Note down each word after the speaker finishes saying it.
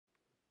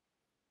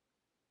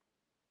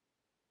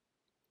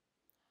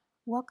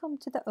Welcome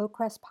to the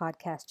Oakcrest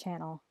Podcast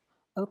channel.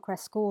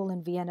 Oakcrest School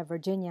in Vienna,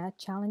 Virginia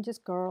challenges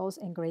girls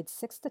in grades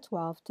 6 to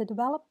 12 to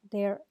develop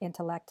their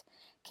intellect,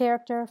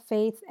 character,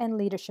 faith, and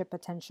leadership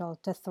potential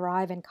to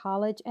thrive in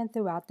college and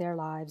throughout their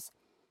lives.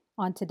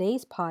 On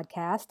today's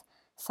podcast,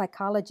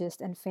 psychologist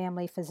and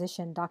family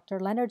physician Dr.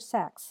 Leonard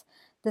Sachs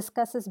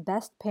discusses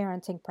best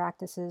parenting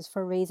practices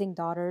for raising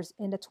daughters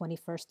in the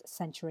 21st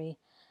century,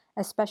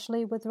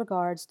 especially with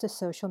regards to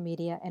social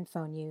media and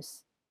phone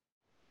use.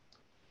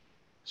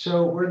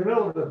 So we're in the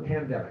middle of a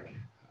pandemic.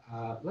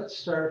 Let's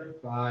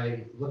start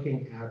by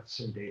looking at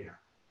some data.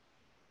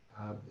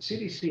 The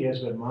CDC has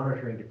been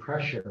monitoring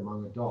depression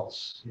among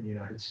adults in the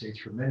United States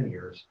for many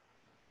years.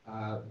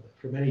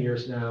 For many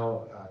years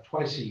now,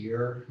 twice a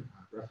year,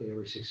 roughly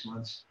every 6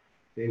 months,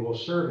 they will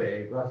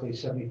survey roughly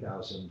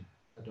 70,000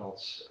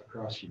 adults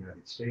across the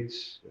United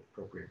States with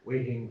appropriate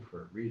weighting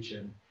for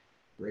region,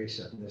 race,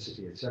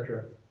 ethnicity,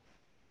 etc.,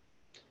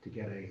 to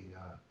get a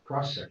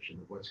cross section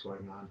of what's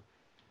going on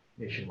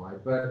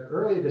nationwide. But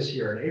early this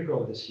year, in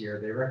April of this year,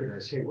 they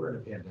recognized, hey, we're in a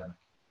pandemic.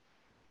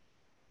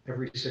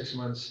 Every 6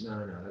 months,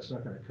 no, that's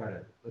not going to cut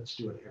it. Let's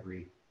do it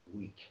every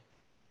week.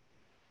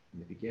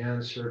 And they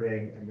began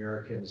surveying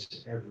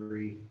Americans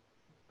every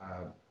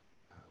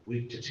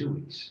week to 2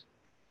 weeks,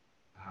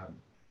 um,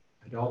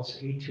 adults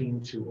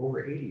 18 to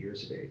over 80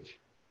 years of age.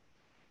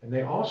 And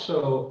they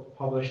also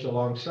published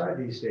alongside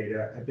these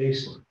data a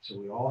baseline. So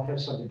we all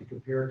have something to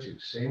compare to.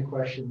 Same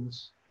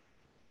questions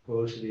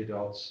posed to the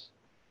adults.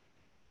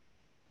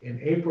 In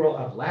April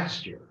of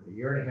last year, a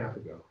year and a half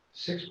ago,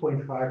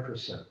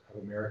 6.5%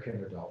 of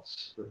American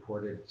adults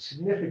reported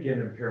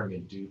significant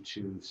impairment due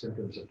to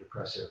symptoms of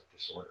depressive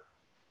disorder.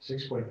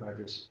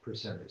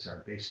 6.5% is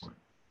our baseline.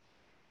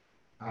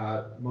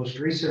 Most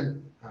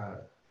recent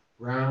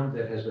round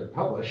that has been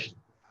published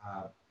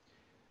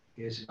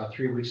is about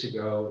 3 weeks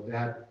ago.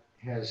 That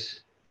has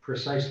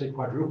precisely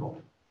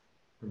quadrupled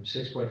from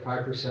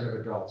 6.5% of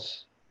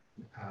adults.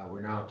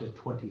 We're now up to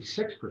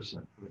 26%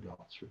 of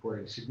adults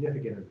reporting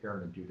significant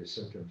impairment due to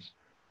symptoms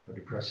of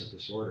depressive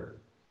disorder.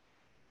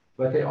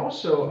 But they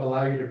also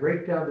allow you to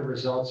break down the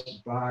results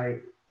by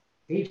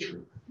age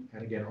group.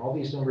 And again, all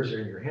these numbers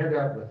are in your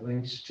handout with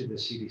links to the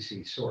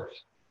CDC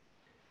source.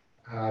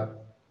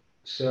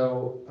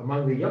 So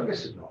among the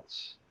youngest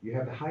adults, you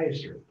have the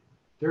highest rate.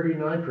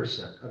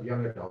 39% of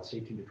young adults,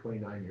 18 to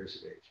 29 years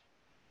of age,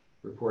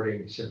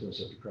 reporting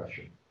symptoms of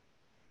depression.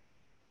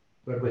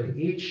 But with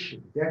each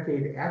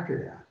decade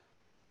after that,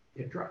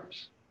 it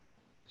drops.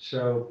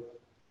 So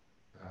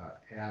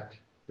at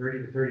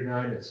 30 to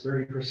 39, it's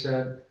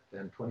 30%,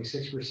 then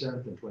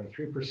 26%, then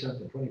 23%,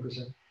 then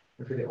 20%.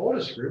 And for the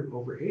oldest group,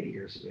 over 80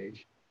 years of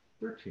age,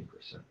 13%.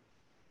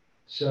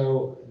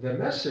 So the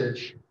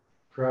message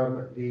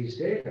from these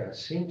data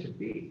seem to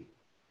be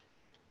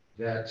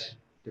that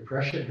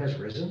depression has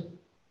risen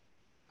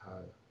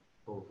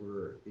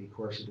over the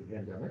course of the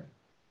pandemic,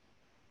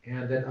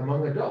 and that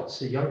among adults,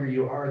 the younger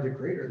you are, the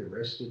greater the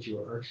risk that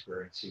you are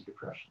experiencing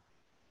depression.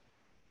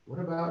 What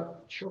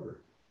about children?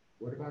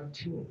 What about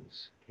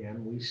teens?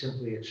 Can we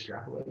simply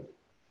extrapolate?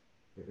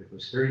 If it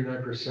was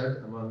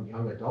 39% among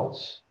young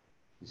adults,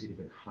 is it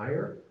even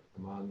higher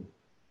among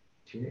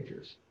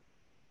teenagers?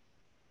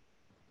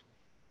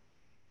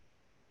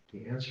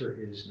 The answer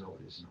is no,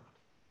 it is not.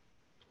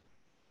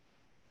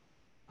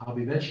 I'll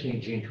be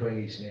mentioning Jean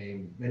Tweng's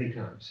name many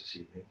times this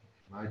evening.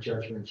 In my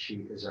judgment,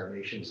 she is our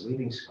nation's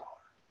leading scholar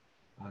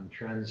on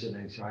trends in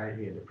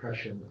anxiety and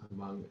depression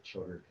among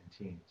children and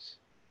teens.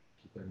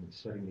 She's been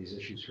studying these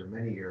issues for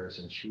many years,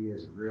 and she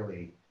is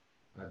really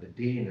the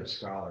dean of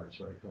scholars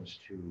when it comes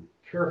to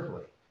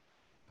carefully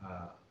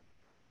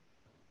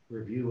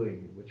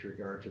reviewing with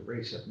regard to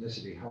race,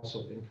 ethnicity,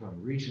 household income,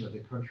 region of the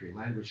country,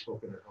 language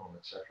spoken at home,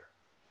 etc.,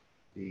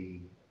 the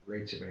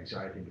rates of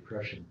anxiety and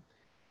depression.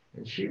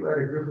 And she led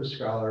a group of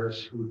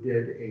scholars who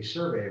did a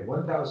survey of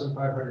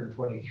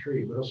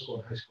 1,523 middle school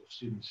and high school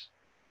students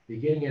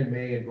beginning in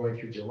May and going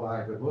through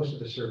July, but most of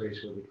the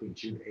surveys were between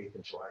June 8th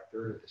and July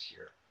 3rd of this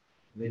year.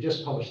 And they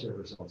just published their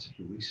results a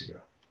few weeks ago.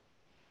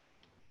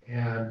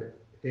 And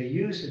they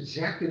used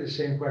exactly the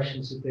same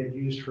questions that they'd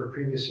used for a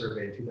previous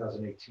survey in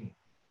 2018,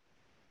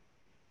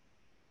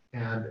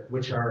 and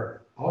which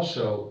are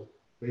also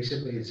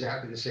basically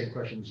exactly the same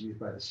questions used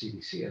by the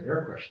CDC in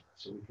their questionnaire,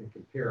 so we can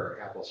compare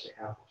apples to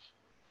apples.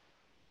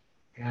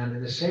 And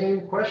in the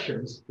same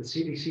questions, the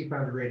CDC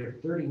found a rate of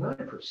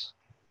 39%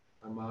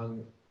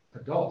 among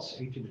adults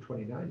 18 to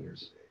 29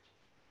 years of age.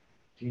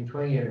 Jean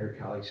Twenge and her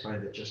colleagues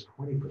find that just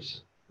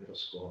 20% middle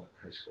school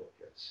and high school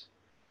kids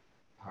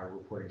are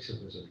reporting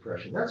symptoms of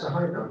depression. That's a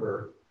high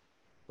number,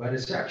 but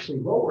it's actually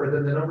lower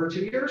than the number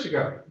 2 years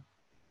ago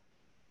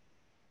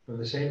from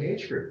the same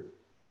age group.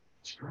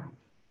 It's dropped.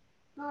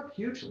 Not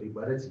hugely,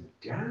 but it's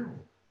down.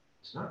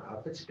 It's not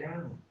up, it's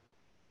down.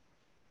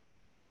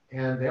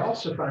 And they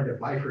also find a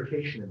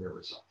bifurcation in their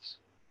results.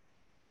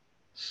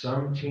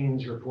 Some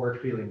teens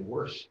report feeling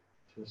worse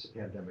since the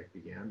pandemic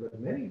began, but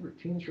many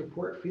teens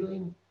report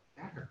feeling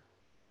better.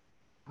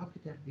 How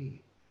could that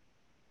be?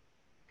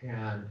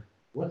 And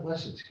what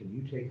lessons can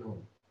you take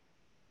home?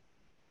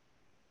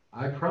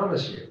 I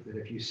promise you that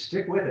if you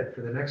stick with it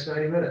for the next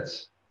 90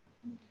 minutes,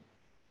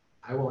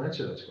 I will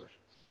answer those questions.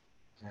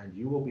 And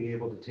you will be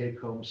able to take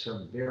home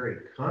some very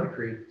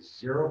concrete,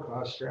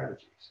 zero-cost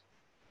strategies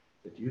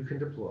that you can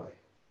deploy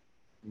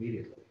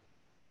immediately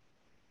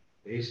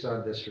based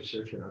on this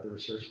research and other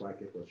research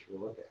like it, which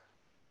we'll look at,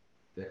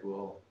 that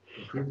will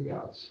improve the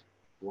odds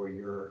for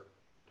your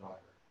daughter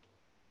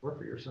or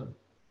for your son.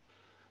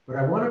 But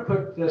I want to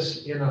put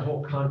this in a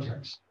whole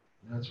context.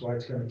 And that's why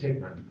it's going to take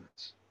 90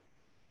 minutes.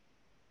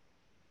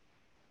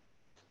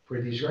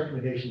 For these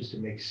recommendations to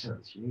make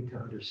sense, you need to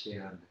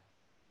understand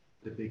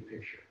the big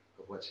picture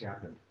of what's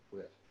happened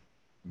with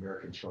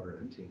American children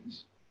and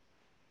teens.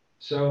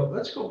 So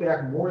let's go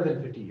back more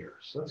than 50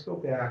 years. Let's go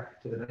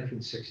back to the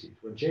 1960s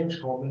when James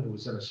Coleman, who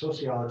was then a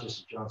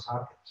sociologist at Johns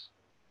Hopkins,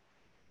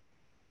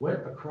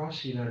 went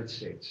across the United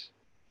States.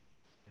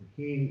 And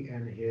he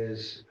and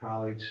his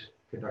colleagues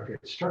conducted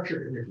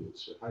structured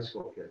interviews with high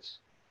school kids.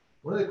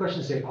 One of the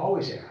questions they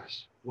always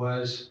asked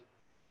was,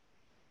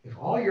 if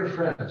all your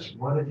friends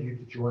wanted you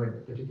to join a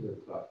particular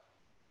club,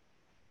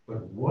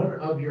 but one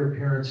of your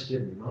parents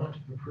did not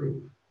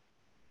approve,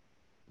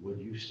 would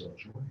you still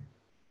join?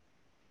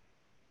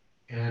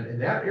 And in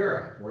that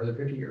era, more than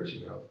 50 years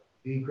ago,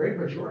 the great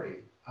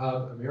majority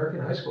of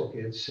American high school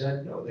kids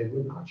said no, they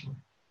would not join.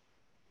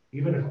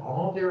 Even if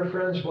all their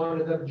friends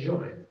wanted them to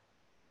join,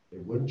 they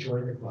wouldn't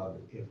join the club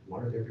if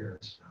one of their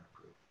parents did not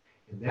approve.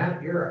 In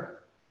that era,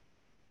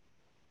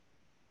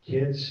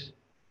 kids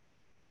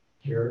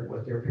cared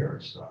what their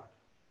parents thought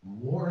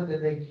more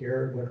than they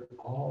cared what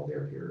all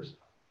their peers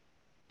thought.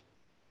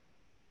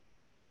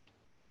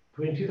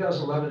 Between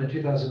 2011 and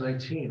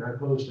 2019, I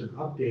posed an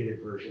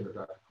updated version of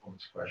Dr.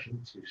 Coleman's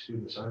question to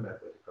students I met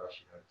with across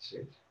the United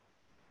States.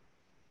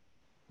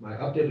 My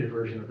updated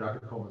version of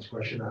Dr. Coleman's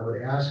question, I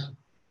would ask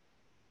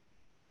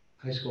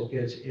high school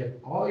kids, if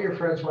all your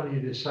friends wanted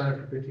you to sign up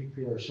for a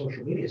particular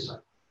social media site,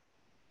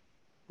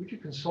 would you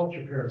consult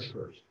your parents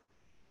first?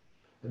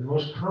 And the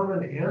most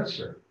common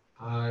answer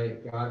I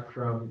got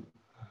from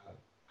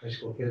high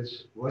school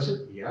kids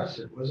wasn't yes,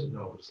 it wasn't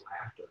no, it was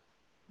laughter.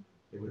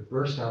 They would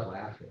burst out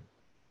laughing.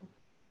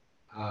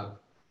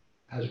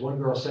 As one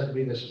girl said to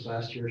me, this was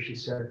last year, she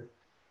said,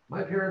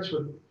 my parents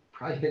would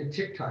probably think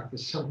TikTok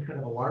was some kind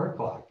of alarm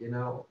clock. You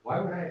know, why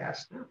would I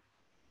ask them?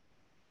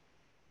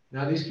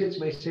 Now, these kids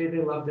may say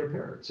they love their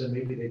parents, and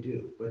maybe they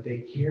do, but they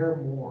care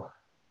more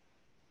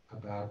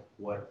about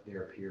what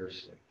their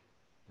peers think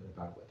than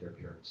about what their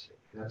parents think.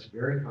 And that's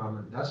very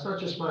common. That's not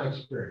just my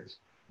experience.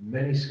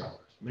 Many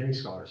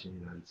scholars in the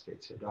United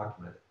States have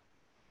documented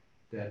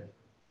that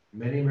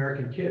many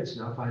American kids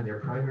now find their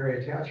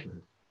primary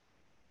attachment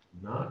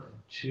not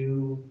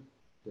to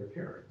their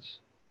parents,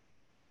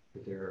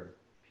 but their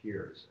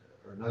peers.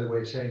 Or another way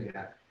of saying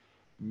that,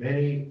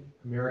 many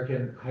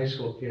American high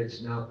school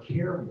kids now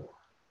care more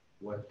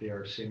what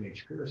their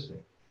same-age peers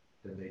think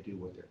than they do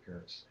what their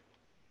parents think.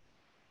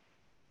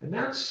 And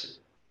that's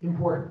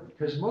important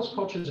because most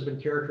cultures have been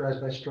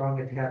characterized by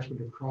strong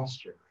attachment across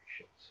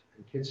generations.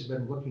 And kids have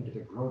been looking to the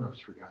grown-ups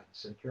for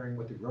guidance and caring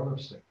what the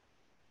grown-ups think.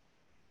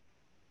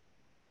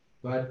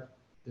 But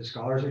the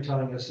scholars are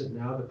telling us that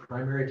now the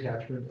primary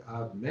attachment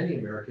of many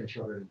American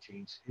children and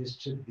teens is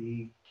to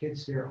the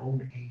kids their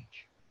own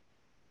age.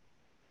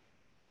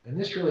 And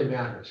this really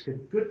matters because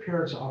good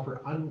parents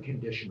offer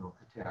unconditional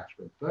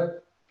attachment,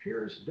 but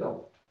peers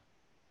don't.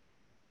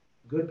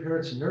 Good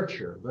parents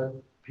nurture, but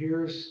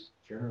peers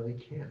generally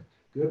can't.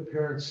 Good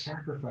parents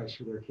sacrifice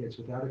for their kids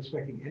without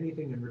expecting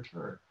anything in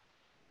return,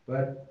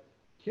 but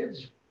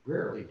kids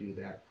rarely do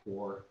that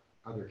for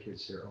other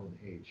kids their own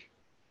age.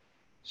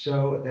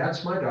 So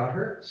that's my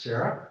daughter,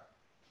 Sarah.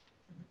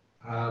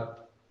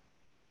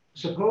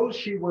 Suppose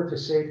she were to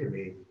say to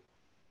me,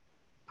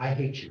 I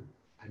hate you.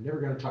 I'm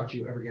never going to talk to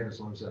you ever again as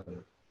long as I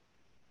live.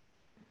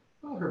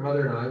 Well, her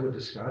mother and I would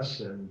discuss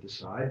and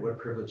decide what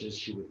privileges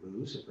she would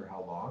lose and for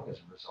how long as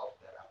a result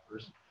of that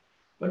outburst.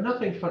 But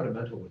nothing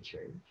fundamental would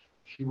change.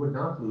 She would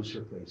not lose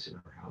her place in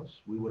our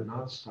house. We would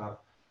not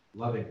stop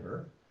loving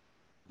her.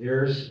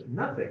 There's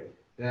nothing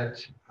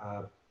that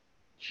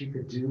she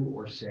could do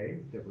or say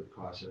that would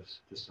cause us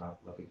to stop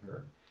loving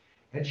her.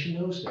 And she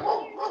knows that.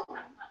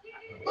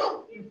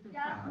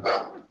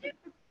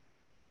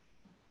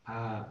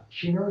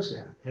 She knows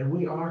that. And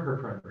we are her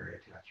primary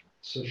attachment.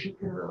 So she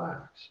can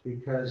relax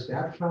because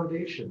that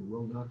foundation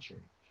will not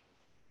change,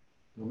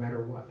 no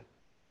matter what.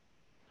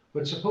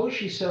 But suppose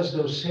she says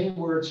those same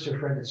words to a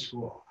friend at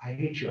school. I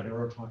hate you. I never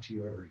want to talk to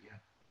you ever again.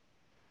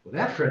 Well,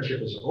 that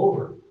friendship is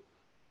over,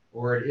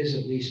 or it is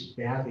at least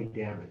badly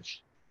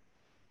damaged.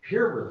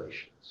 Peer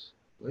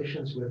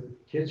relations with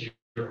kids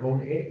your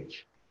own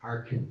age,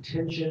 are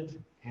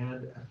contingent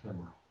and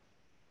ephemeral.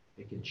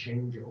 They can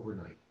change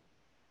overnight.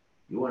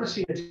 You want to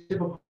see a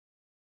typical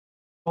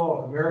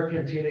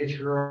American teenage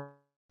girl?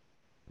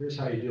 Here's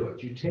how you do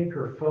it. You take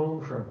her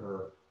phone from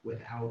her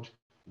without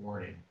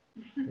warning.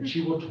 And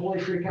she will totally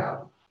freak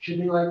out. She'll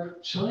be like,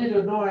 Sonia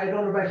doesn't know I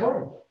don't have my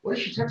phone. What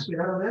if she texts me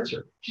and I don't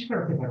answer? She's going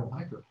to think I don't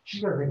like her.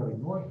 She's going to think I'm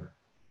ignoring her.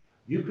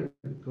 You can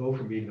go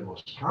from being the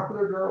most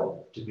popular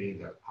girl to being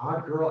the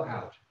odd girl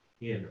out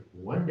in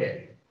one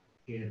day,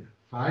 in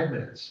 5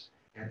 minutes,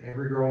 and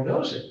every girl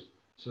knows it.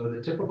 So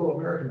the typical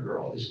American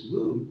girl is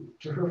glued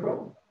to her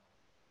phone,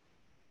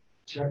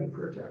 checking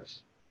for a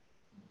text.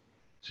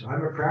 So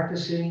I'm a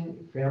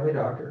practicing family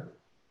doctor.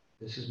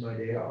 This is my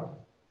day off.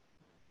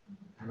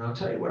 And I'll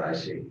tell you what I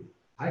see.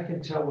 I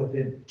can tell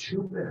within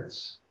 2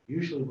 minutes,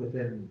 usually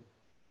within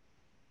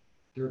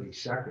 30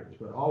 seconds,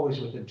 but always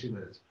within 2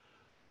 minutes,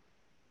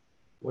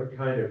 what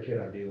kind of kid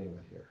I'm dealing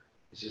with here.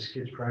 Is this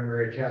kid's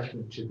primary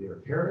attachment to their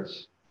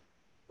parents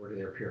or to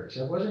their peers?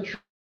 That wasn't true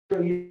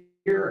a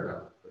year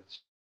ago.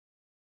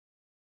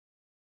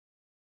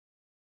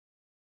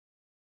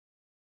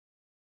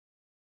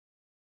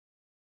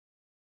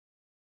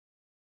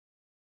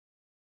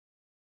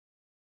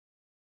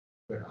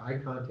 Good eye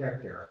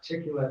contact, they're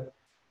articulate.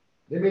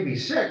 They may be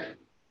sick,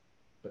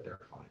 but they're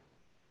fine.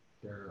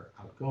 They're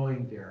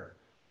outgoing, they're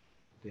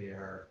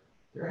they're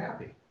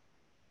happy.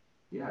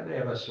 Yeah, they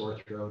have a sore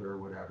throat or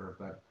whatever,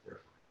 but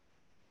they're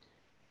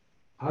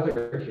fine.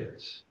 Other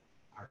kids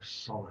are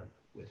sullen,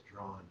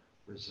 withdrawn,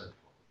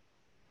 resentful.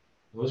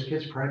 Those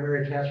kids'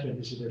 primary attachment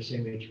is to their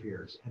same age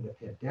peers, and the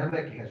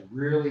pandemic has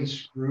really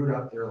screwed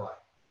up their life.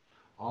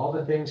 All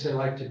the things they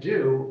like to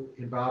do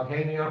involve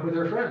hanging out with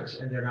their friends,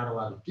 and they're not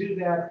allowed to do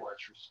that, or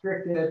it's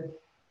restricted.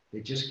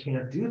 They just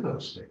can't do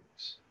those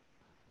things.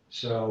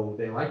 So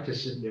they like to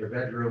sit in their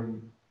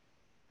bedroom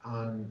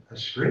on a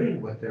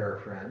screen with their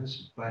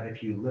friends, but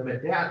if you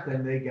limit that,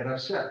 then they get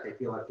upset. They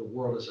feel like the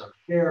world is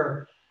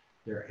unfair.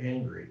 They're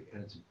angry,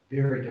 and it's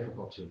very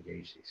difficult to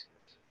engage these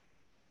kids.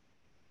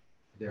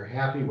 They're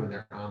happy when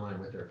they're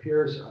online with their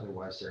peers,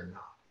 otherwise they're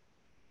not.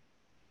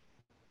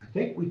 I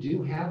think we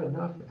do have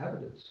enough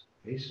evidence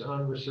based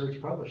on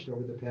research published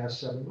over the past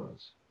 7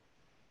 months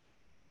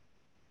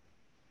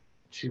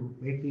to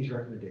make these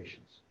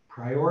recommendations.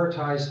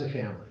 Prioritize the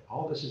family.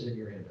 All this is in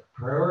your handout.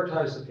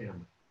 Prioritize the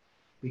family.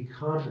 Be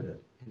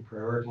confident in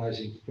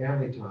prioritizing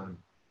family time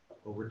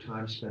over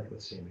time spent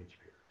with same age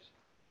peers.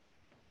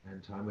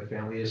 And time with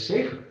family is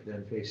safer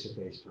than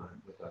face-to-face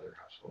time with other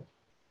households.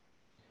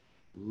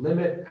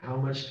 Limit how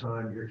much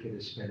time your kid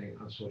is spending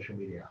on social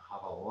media.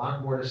 I'll have a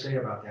lot more to say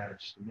about that in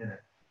just a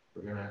minute.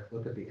 We're going to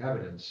look at the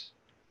evidence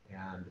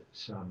and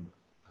some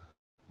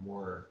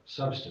more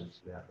substance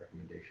to that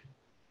recommendation.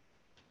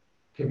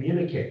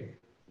 Communicate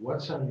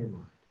what's on your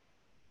mind.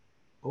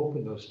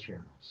 Open those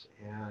channels.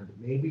 And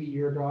maybe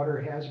your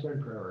daughter has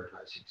been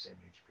prioritizing same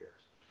age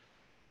peers.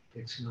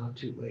 It's not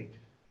too late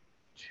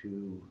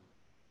to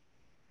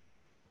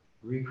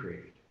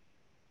recreate,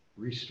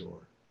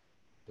 restore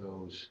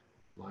those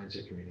lines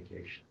of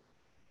communication.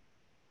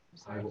 I'm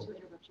sorry to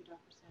interrupt you,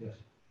 Dr. Sanders. Yes.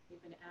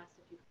 We've been asked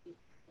if you could please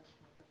put the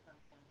microphone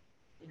down.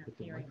 It's Put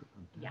the interfering.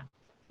 microphone down. Yeah,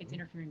 it's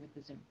interfering with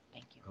the Zoom.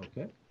 Thank you.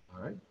 Okay,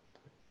 all right.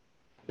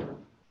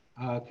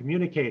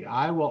 Communicate.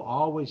 I will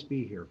always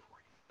be here for you.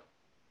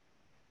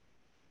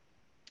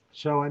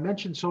 So I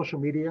mentioned social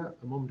media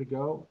a moment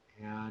ago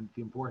and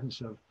the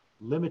importance of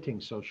limiting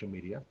social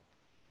media.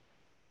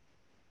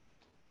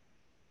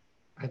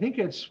 I think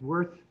it's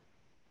worth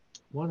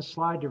one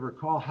slide to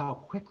recall how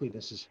quickly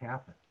this has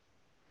happened.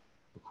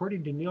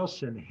 According to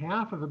Nielsen,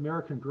 half of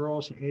American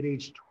girls at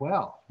age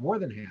 12, more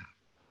than half,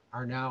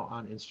 are now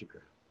on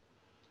Instagram.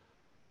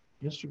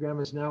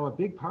 Instagram is now a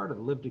big part of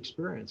the lived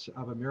experience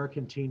of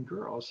American teen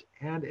girls,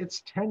 and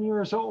it's 10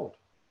 years old.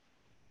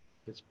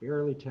 It's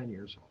barely 10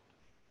 years old.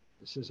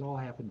 This has all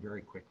happened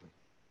very quickly.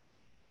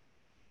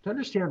 To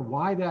understand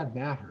why that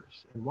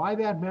matters, and why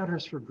that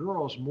matters for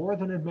girls more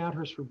than it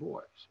matters for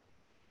boys,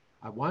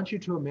 I want you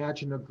to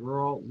imagine a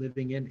girl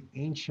living in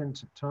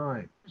ancient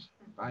times.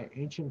 By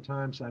ancient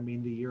times, I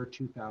mean the year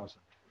 2000,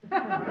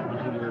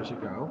 20 years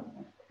ago.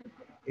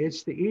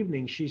 It's the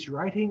evening. She's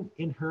writing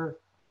in her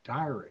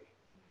diary,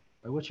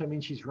 by which I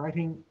mean she's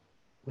writing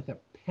with a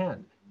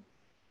pen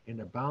in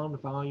a bound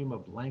volume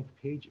of blank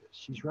pages.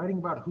 She's writing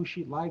about who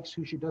she likes,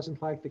 who she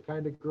doesn't like, the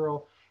kind of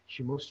girl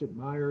she most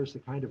admires, the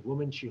kind of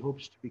woman she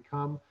hopes to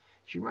become.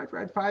 She might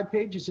write 5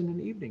 pages in an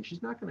evening.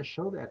 She's not going to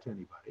show that to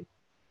anybody.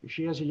 If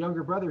she has a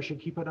younger brother, she'll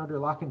keep it under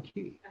lock and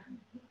key.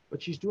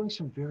 But she's doing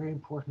some very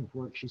important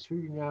work. She's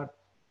figuring out,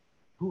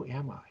 who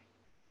am I?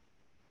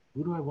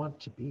 Who do I want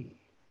to be?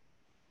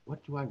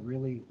 What do I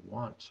really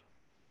want?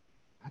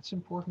 That's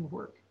important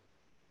work.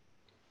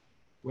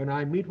 When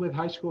I meet with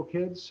high school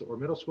kids or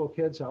middle school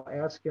kids, I'll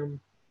ask them,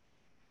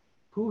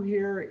 who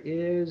here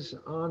is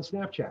on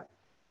Snapchat?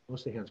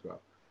 Most of the hands go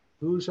up.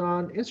 Who's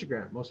on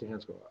Instagram? Most of the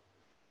hands go up.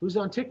 Who's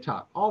on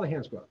TikTok? All the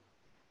hands go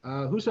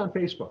up. Who's on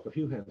Facebook? A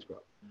few hands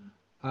go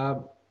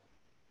up.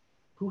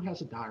 Who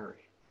has a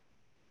diary?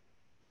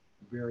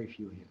 Very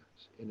few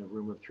hands. In a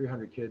room of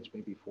 300 kids,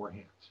 maybe 4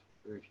 hands.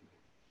 Very few hands.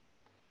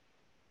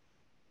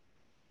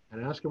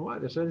 And I ask them why.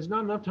 They said, there's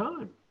not enough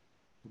time.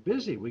 We're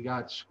busy. We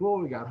got school,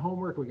 we got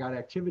homework, we got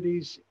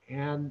activities.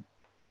 And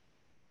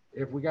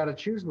if we got to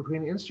choose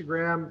between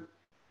Instagram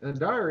and a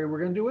diary, we're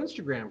going to do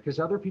Instagram because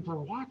other people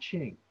are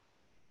watching.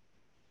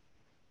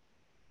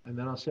 And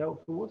then I'll say, oh,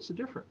 well, what's the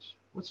difference?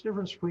 What's the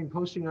difference between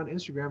posting on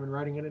Instagram and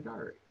writing in a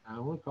diary? I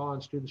only call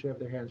on students who have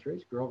their hands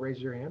raised. Girl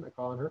raises her hand. I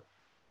call on her.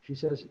 She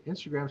says,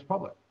 Instagram's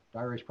public.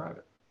 Diary is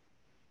private.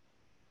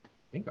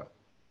 Bingo.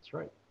 That's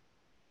right.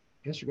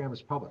 Instagram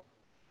is public.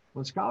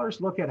 When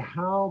scholars look at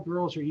how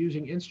girls are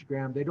using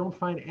Instagram, they don't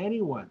find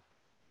anyone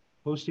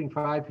posting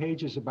 5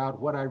 pages about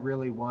what I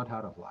really want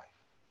out of life.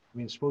 I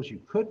mean, suppose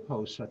you could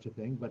post such a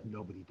thing, but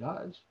nobody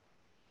does.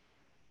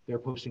 They're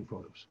posting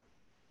photos.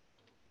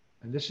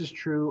 And this is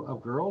true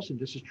of girls and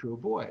this is true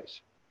of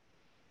boys.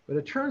 But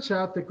it turns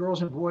out that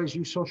girls and boys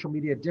use social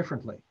media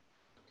differently.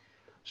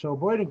 So a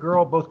boy and a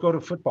girl both go to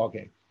a football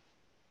game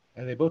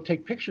and they both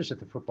take pictures at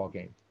the football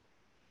game.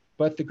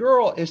 But the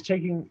girl is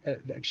taking,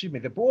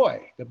 the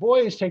boy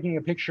is taking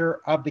a picture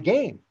of the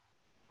game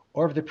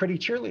or of the pretty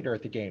cheerleader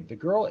at the game. The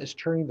girl is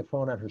turning the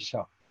phone on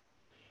herself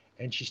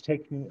and she's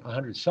taking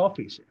 100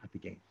 selfies at the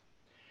game.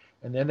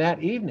 And then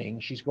that evening,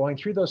 she's going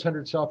through those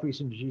 100 selfies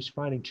and she's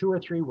finding 2 or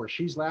 3 where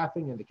she's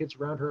laughing and the kids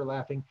around her are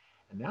laughing.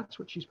 And that's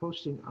what she's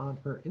posting on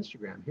her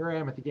Instagram. Here I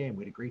am at the game.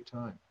 We had a great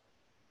time.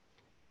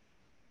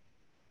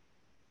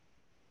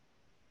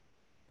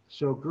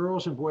 So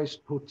girls and boys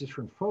post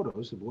different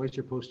photos. The boys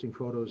are posting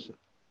photos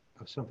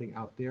of something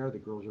out there. The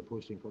girls are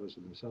posting photos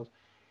of themselves.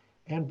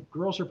 And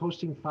girls are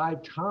posting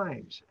 5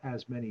 times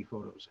as many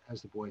photos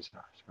as the boys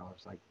are.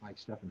 Scholars like Mike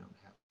Stefano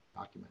have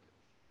documented.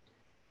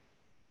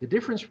 The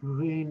difference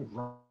between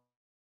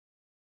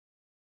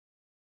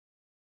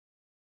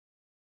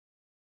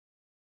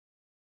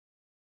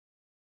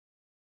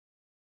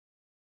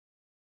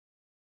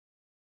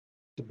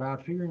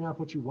about figuring out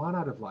what you want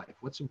out of life,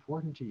 what's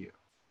important to you.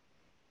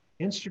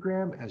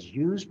 Instagram, as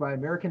used by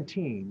American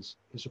teens,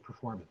 is a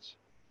performance.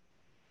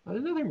 Now,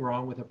 there's nothing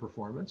wrong with a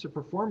performance. A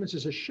performance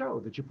is a show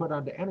that you put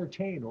on to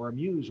entertain or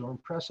amuse or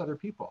impress other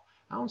people.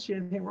 I don't see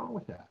anything wrong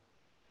with that.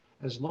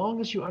 As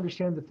long as you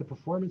understand that the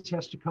performance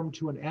has to come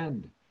to an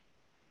end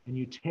and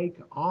you take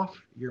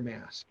off your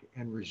mask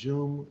and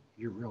resume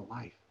your real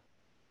life.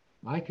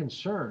 My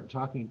concern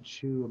talking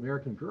to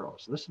American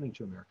girls, listening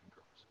to American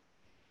girls,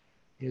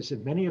 is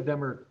that many of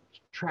them are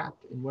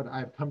trapped in what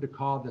I've come to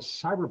call the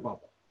cyber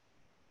bubble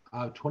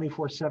of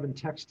 24/7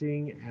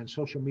 texting and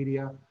social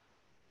media,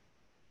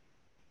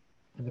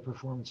 and the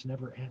performance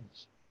never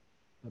ends.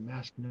 The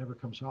mask never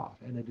comes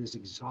off, and it is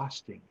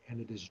exhausting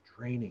and it is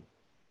draining.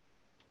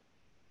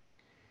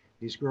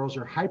 These girls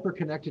are hyper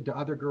connected to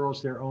other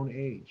girls their own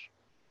age,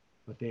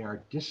 but they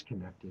are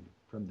disconnected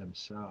from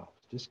themselves.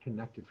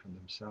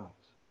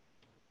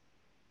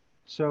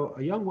 So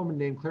a young woman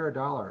named Clara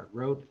Dollar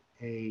wrote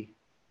a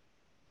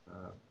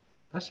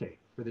essay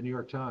for the New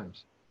York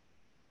Times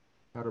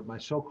out of My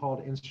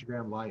So-Called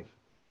Instagram Life.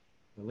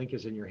 The link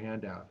is in your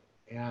handout.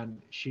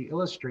 And she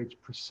illustrates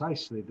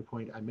precisely the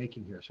point I'm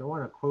making here. So I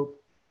want to quote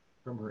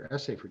from her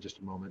essay for just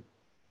a moment.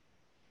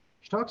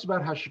 She talks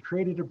about how she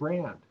created a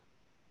brand,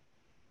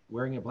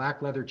 wearing a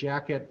black leather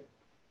jacket,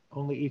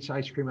 only eats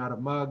ice cream out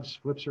of mugs,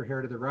 flips her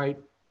hair to the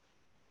right.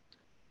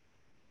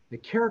 The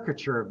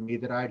caricature of me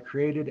that I had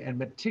created and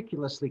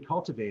meticulously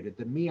cultivated,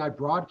 the me I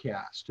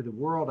broadcast to the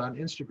world on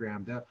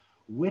Instagram, the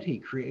witty,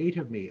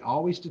 creative me,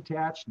 always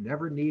detached,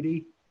 never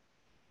needy.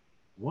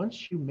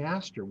 Once you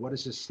master what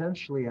is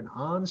essentially an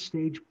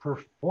on-stage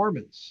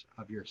performance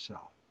of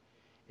yourself,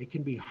 it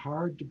can be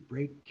hard to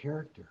break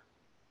character.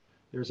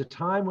 There's a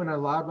time when I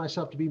allowed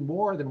myself to be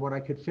more than what I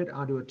could fit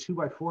onto a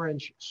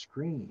 2x4-inch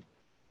screen.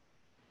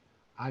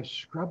 I've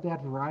scrubbed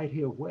that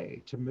variety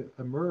away to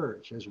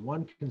emerge as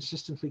one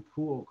consistently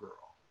cool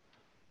girl.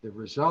 The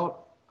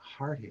result,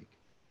 heartache.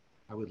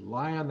 I would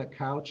lie on the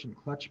couch and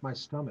clutch my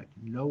stomach.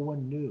 No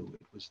one knew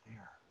it was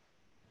there.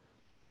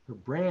 Her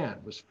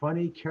brand was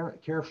funny,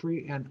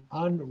 carefree, and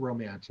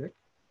unromantic.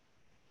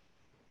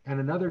 And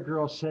another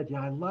girl said,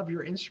 yeah, I love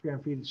your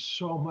Instagram feed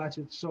so much.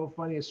 It's so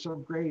funny. It's so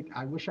great.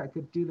 I wish I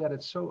could do that.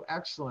 It's so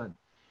excellent.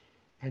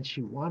 And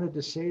she wanted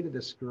to say to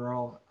this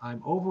girl,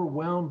 I'm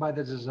overwhelmed by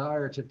the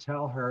desire to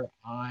tell her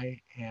I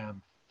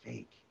am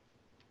fake.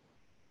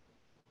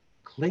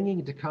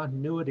 Clinging to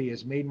continuity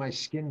has made my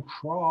skin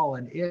crawl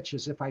and itch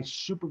as if I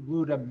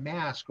superglued a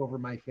mask over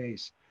my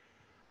face.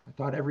 I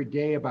thought every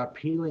day about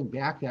peeling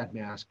back that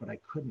mask, but I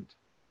couldn't.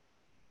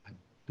 I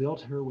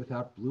built her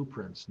without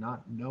blueprints,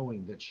 not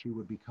knowing that she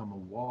would become a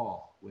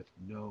wall with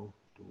no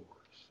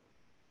doors.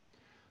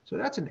 So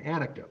that's an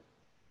anecdote.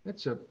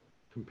 It's a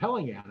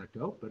compelling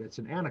anecdote, but it's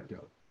an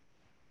anecdote.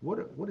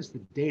 What does the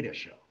data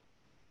show?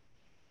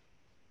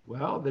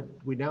 Well,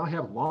 we now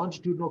have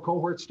longitudinal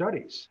cohort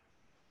studies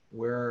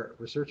where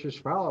researchers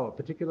follow a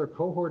particular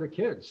cohort of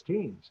kids,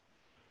 teens,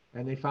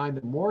 and they find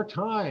the more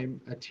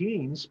time a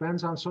teen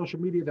spends on social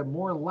media, the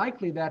more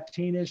likely that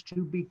teen is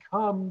to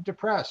become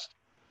depressed.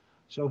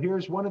 So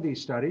here's one of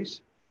these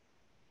studies.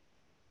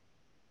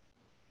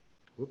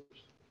 Whoops,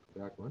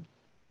 back one.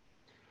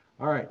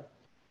 All right.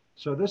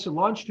 So this is a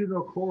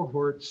longitudinal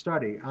cohort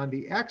study on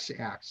the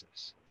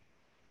x-axis.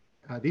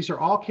 These are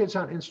all kids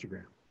on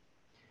Instagram.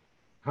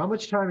 How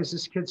much time is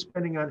this kid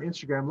spending on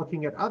Instagram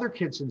looking at other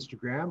kids'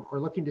 Instagram or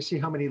looking to see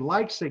how many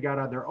likes they got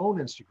on their own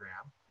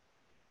Instagram?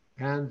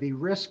 And the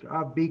risk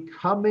of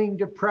becoming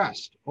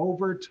depressed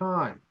over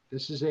time.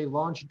 This is a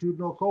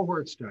longitudinal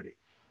cohort study,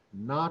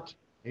 not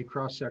a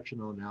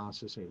cross-sectional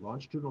analysis, a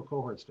longitudinal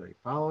cohort study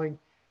following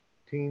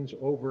teens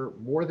over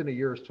more than a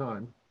year's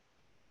time,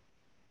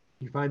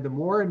 you find the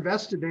more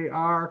invested they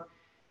are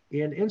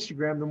in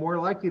Instagram, the more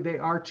likely they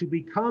are to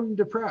become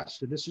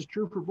depressed. And this is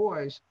true for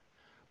boys,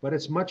 but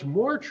it's much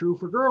more true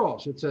for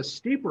girls. It's a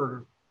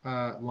steeper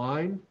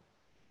line.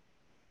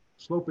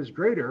 Slope is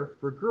greater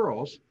for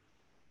girls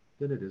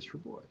than it is for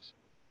boys.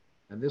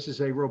 And this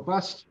is a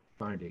robust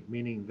finding,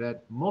 meaning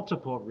that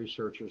multiple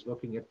researchers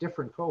looking at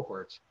different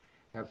cohorts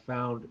have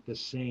found the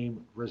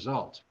same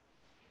result.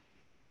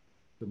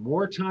 The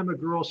more time a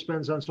girl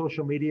spends on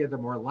social media, the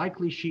more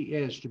likely she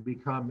is to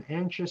become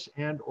anxious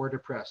and or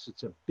depressed.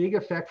 It's a big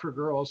effect for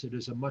girls. It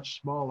is a much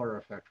smaller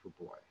effect for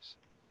boys.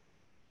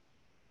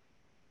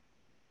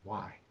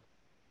 Why?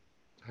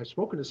 I've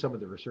spoken to some of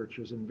the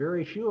researchers, and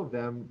very few of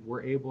them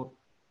were able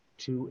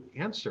to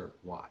answer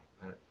why.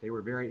 They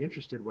were very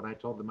interested when I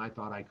told them I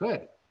thought I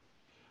could.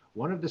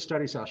 One of the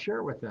studies I'll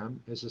share with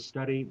them is a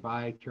study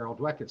by Carol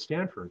Dweck at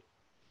Stanford.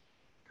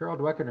 Carol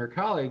Dweck and her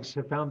colleagues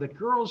have found that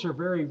girls are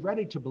very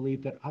ready to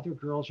believe that other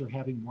girls are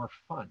having more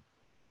fun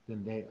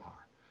than they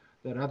are,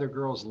 that other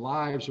girls'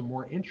 lives are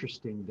more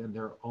interesting than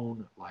their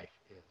own life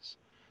is.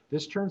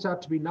 This turns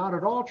out to be not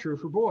at all true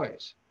for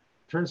boys.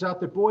 Turns out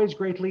that boys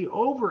greatly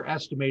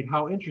overestimate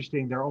how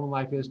interesting their own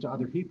life is to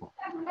other people.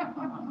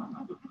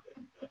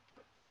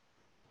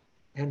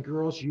 And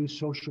girls use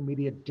social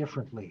media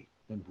differently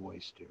than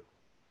boys do.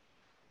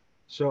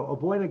 So a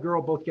boy and a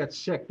girl both get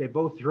sick. They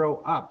both throw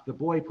up. The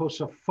boy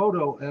posts a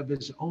photo of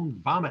his own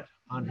vomit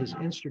on his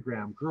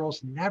Instagram.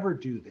 Girls never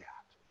do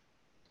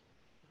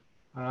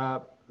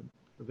that.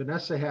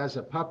 Vanessa has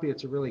a puppy.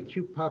 It's a really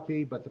cute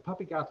puppy, but the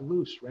puppy got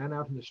loose, ran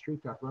out in the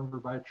street, got run over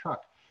by a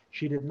truck.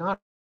 She did not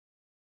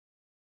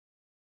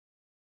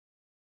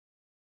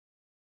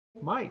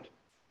might.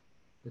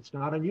 It's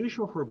not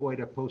unusual for a boy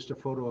to post a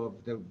photo of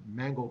the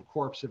mangled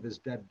corpse of his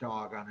dead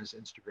dog on his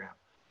Instagram.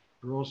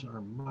 Girls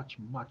are much,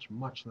 much,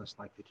 much less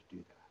likely to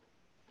do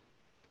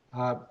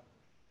that.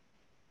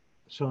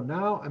 So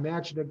now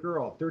imagine a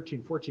girl,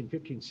 13, 14,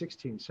 15,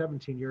 16,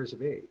 17 years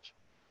of age,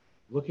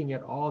 looking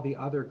at all the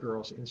other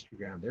girls'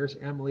 Instagram. There's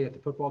Emily at the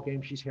football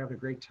game. She's having a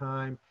great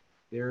time.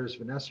 There's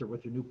Vanessa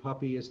with her new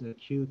puppy. Isn't it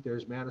cute?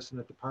 There's Madison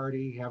at the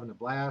party, having a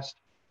blast.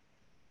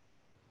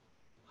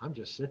 I'm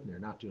just sitting there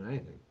not doing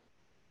anything.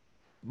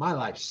 My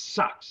life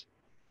sucks.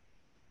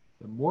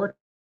 The more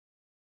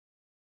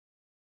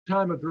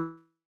time a girl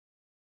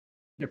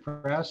is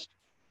depressed,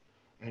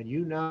 and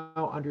you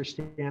now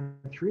understand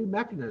three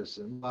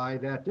mechanisms by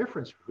that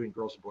difference between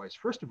girls and boys.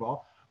 First of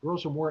all,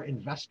 girls are more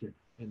invested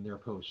in their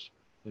posts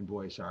than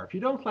boys are. If you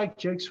don't like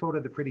Jake's photo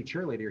of the pretty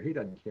cheerleader, he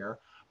doesn't care.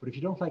 But if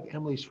you don't like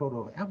Emily's photo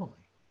of Emily,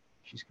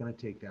 she's going to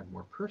take that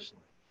more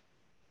personally.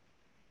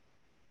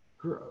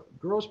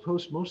 Girls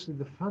post mostly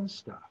the fun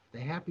stuff, the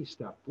happy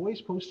stuff.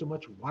 Boys post a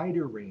much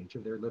wider range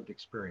of their lived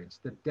experience,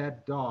 the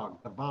dead dog,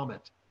 the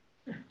vomit.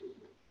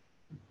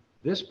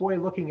 This boy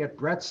looking at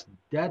Brett's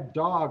dead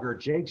dog or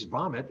Jake's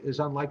vomit is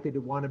unlikely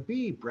to want to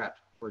be Brett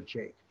or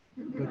Jake.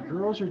 But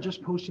girls are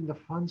just posting the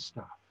fun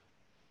stuff.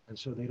 And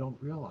so they don't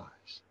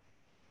realize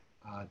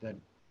that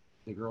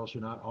the girls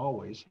are not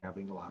always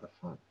having a lot of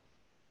fun.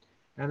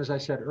 And as I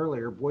said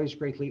earlier, boys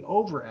greatly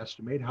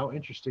overestimate how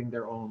interesting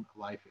their own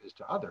life is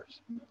to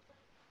others.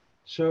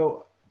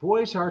 So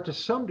boys are to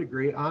some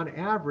degree, on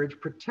average,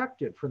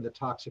 protected from the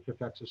toxic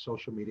effects of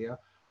social media.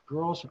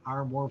 Girls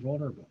are more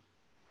vulnerable.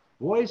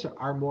 Boys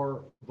are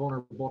more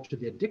vulnerable to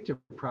the addictive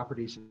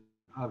properties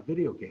of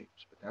video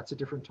games, but that's a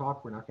different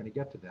talk. We're not going to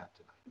get to that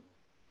tonight.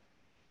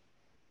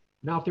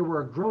 Now, if there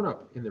were a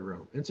grown-up in the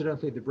room,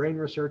 incidentally, the brain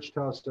research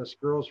tells us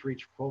girls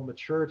reach full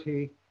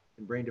maturity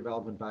in brain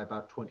development by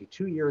about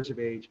 22 years of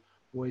age,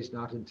 boys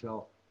not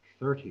until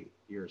 30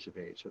 years of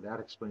age. So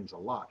that explains a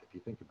lot if you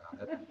think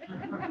about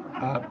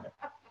it.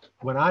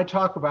 When I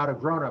talk about a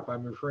grown-up,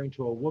 I'm referring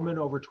to a woman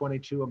over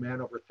 22, a man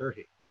over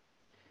 30.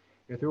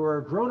 If there were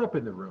a grown-up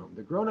in the room,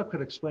 the grown-up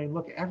could explain,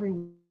 look,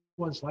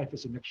 everyone's life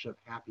is a mixture of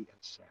happy and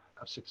sad,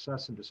 of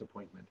success and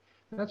disappointment.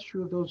 And that's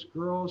true of those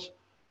girls,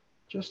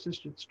 just as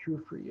it's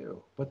true for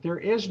you. But there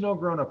is no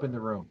grown-up in the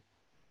room.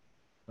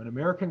 When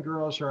American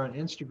girls are on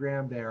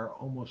Instagram, they are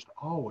almost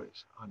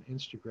always on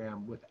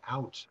Instagram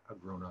without a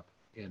grown-up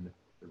in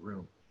the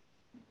room.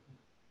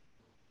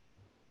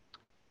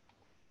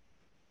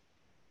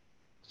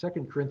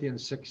 2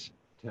 Corinthians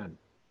 6:10.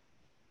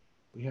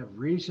 We have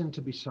reason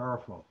to be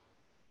sorrowful,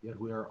 yet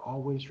we are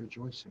always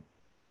rejoicing.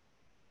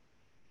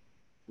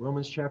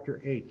 Romans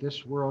chapter 8,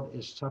 this world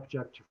is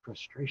subject to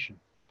frustration,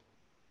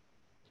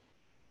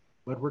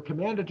 but we're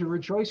commanded to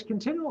rejoice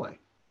continually.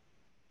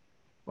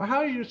 Well, how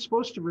are you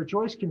supposed to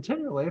rejoice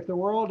continually if the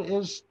world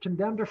is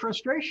condemned to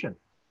frustration?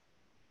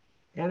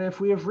 And if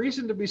we have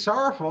reason to be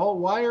sorrowful,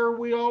 why are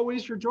we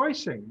always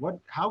rejoicing?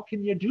 How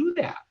can you do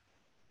that?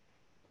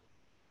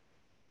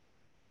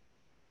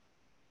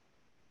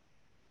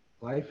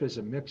 Life is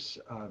a mix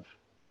of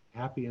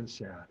happy and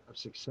sad, of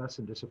success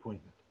and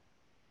disappointment.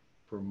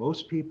 For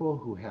most people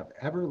who have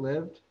ever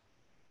lived,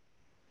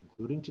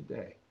 including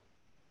today,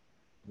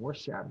 more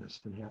sadness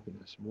than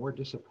happiness, more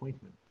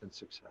disappointment than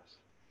success.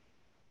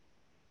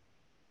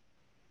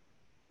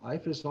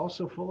 Life is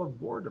also full of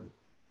boredom.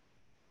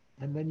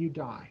 And then you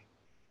die.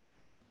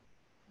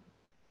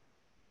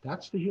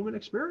 That's the human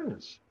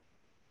experience.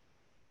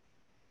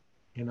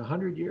 In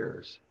 100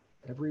 years,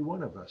 every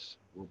one of us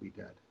will be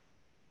dead.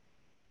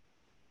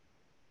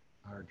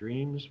 Our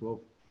dreams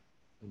will,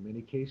 in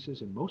many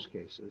cases, in most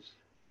cases,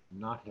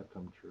 not have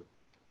come true.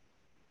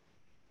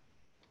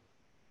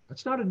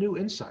 That's not a new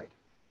insight.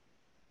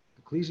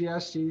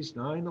 Ecclesiastes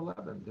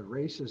 9:11, the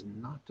race is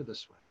not to the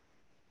swift,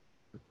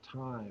 but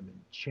time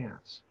and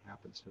chance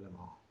happens to them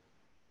all.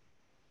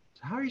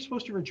 So how are you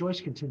supposed to rejoice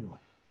continually?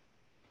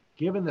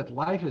 Given that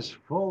life is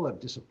full of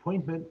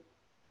disappointment,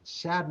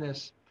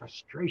 sadness,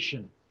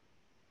 frustration,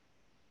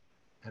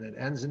 and it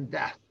ends in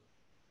death.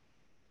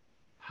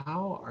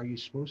 How are you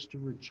supposed to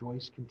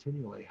rejoice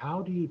continually?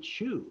 How do you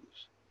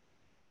choose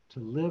to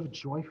live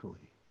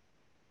joyfully?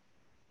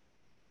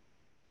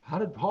 How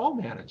did Paul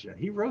manage it?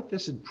 He wrote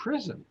this in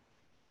prison,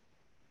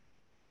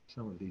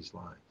 some of these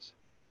lines.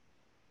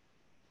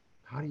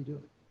 How do you do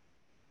it?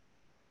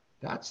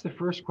 That's the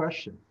first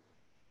question,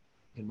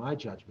 in my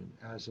judgment,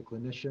 as a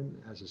clinician,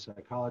 as a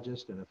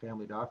psychologist, and a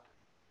family doctor.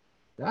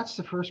 That's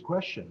the first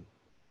question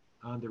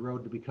on the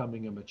road to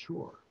becoming a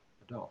mature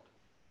adult.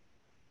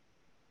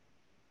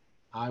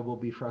 I will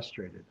be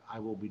frustrated. I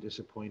will be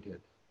disappointed.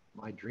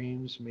 My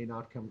dreams may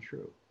not come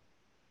true.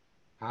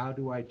 How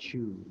do I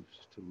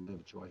choose to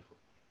live joyfully?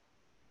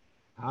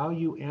 How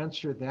you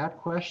answer that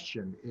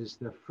question is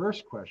the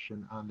first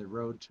question on the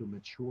road to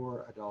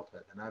mature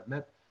adulthood. And I've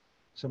met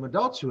some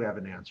adults who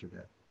haven't answered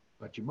it,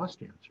 but you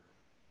must answer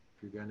it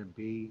if you're going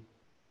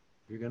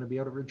to be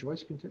able to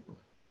rejoice continually.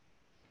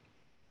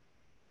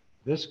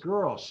 This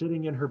girl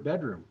sitting in her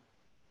bedroom,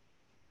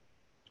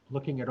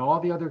 looking at all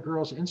the other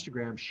girls'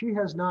 Instagram, she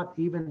has not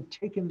even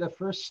taken the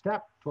first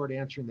step toward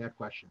answering that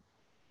question.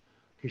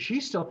 Because she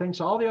still thinks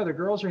all the other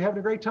girls are having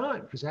a great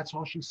time, because that's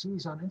all she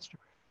sees on Instagram.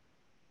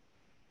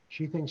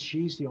 She thinks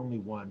she's the only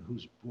one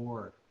who's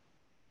bored,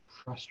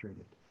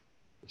 frustrated,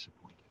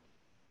 disappointed.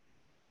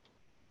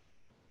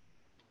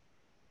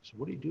 So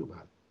what do you do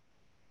about it?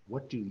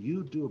 What do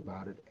you do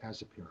about it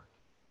as a parent?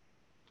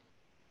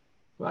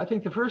 Well, I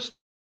think the first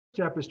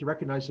step is to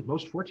recognize that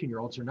most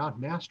 14-year-olds are not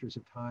masters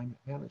of time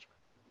management.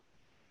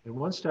 In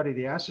one study,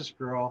 they asked this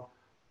girl,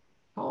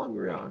 how long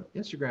were you on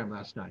Instagram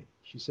last night?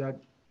 She said,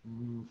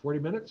 40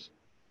 minutes.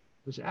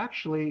 It was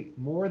actually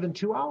more than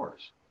 2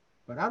 hours.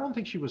 But I don't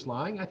think she was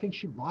lying. I think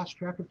she lost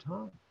track of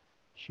time.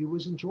 She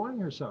was enjoying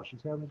herself.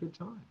 She's having a good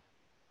time.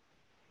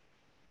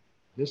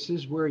 This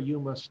is where you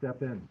must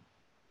step in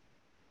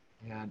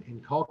and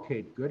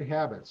inculcate good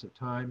habits of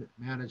time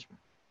management.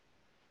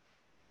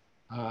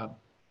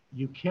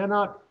 You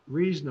cannot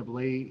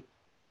reasonably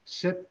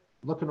sit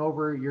looking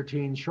over your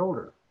teen's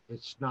shoulder.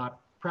 It's not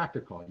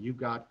practical. You've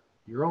got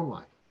your own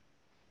life.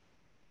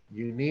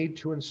 You need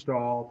to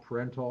install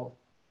parental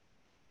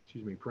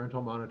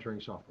monitoring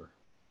software.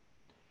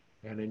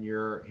 And in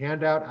your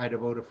handout, I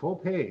devote a full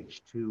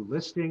page to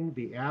listing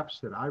the apps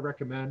that I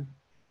recommend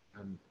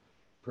and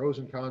pros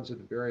and cons of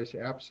the various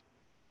apps.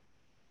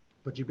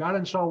 But you've got to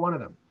install one of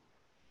them.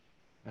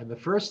 And the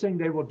first thing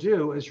they will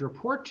do is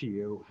report to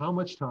you how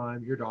much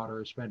time your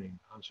daughter is spending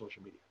on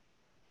social media.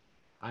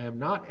 I am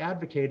not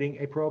advocating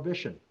a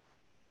prohibition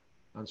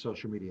on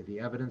social media. The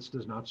evidence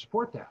does not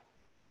support that.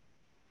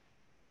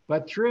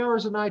 But 3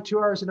 hours a night, 2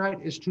 hours a night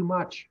is too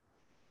much.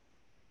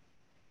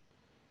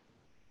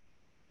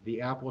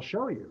 The app will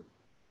show you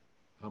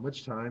how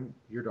much time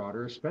your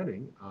daughter is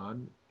spending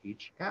on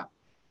each app.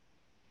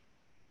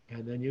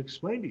 And then you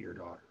explain to your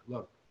daughter,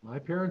 look, my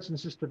parents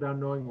insisted on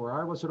knowing where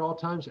I was at all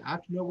times. I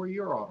have to know where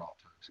you're at all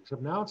times.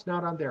 Except now it's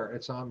not on there,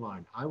 it's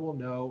online. I will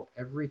know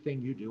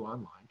everything you do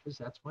online because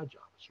that's my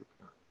job as your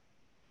parent.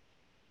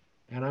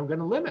 And I'm going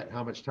to limit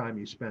how much time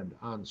you spend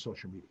on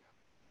social media.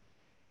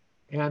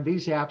 And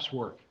these apps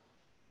work.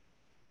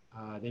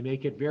 They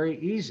make it very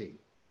easy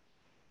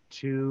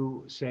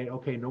to say,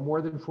 okay, no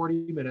more than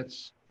 40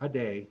 minutes a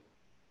day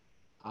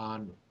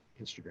on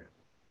Instagram.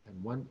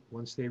 And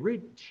once they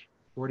reach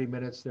 40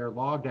 minutes, they're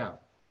logged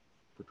out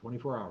for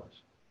 24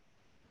 hours.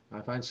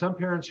 I find some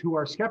parents who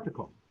are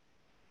skeptical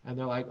and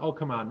they're like, oh,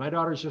 come on, my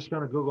daughter's just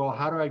going to Google,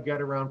 how do I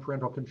get around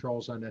parental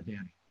controls on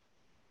NetNanny?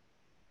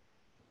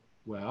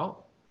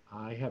 Well,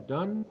 I have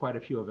done quite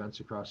a few events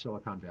across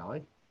Silicon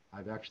Valley.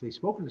 I've actually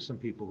spoken to some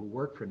people who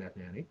work for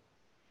NetNanny,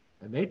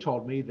 and they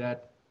told me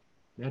that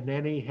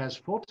NetNanny has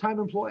full-time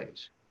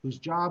employees whose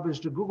job is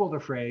to Google the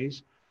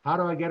phrase, how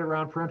do I get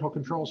around parental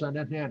controls on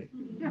NetNanny?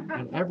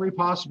 And every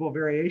possible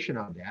variation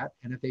on that.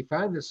 And if they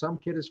find that some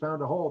kid has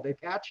found a hole, they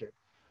patch it,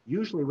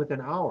 usually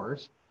within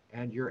hours,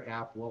 and your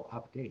app will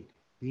update.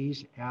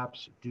 These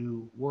apps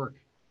do work,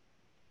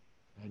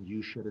 and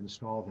you should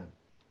install them.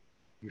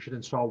 You should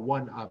install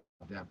one of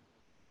them.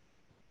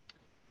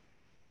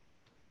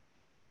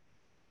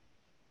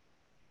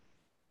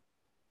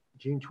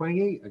 Jean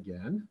Twenge,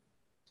 again,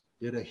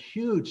 did a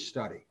huge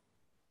study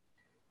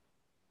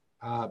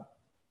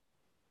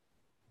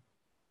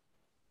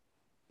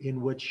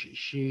in which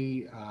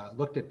she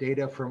looked at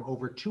data from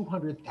over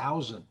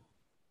 200,000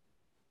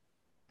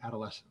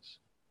 adolescents.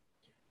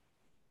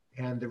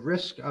 and the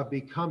risk of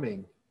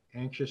becoming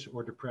anxious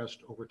or depressed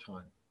over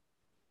time.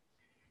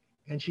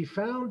 And she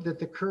found that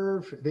the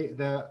curve,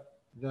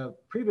 the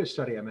previous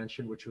study I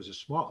mentioned, which was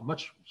a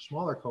much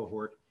smaller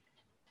cohort,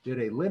 did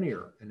a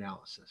linear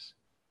analysis,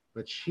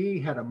 but she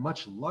had a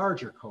much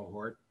larger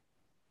cohort,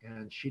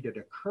 and she did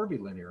a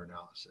curvilinear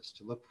analysis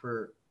to look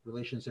for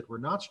relations that were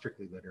not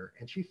strictly linear.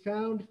 And she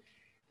found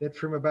that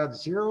from about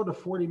 0 to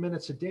 40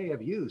 minutes a day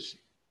of use,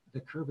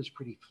 the curve is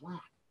pretty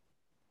flat.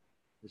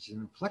 There's an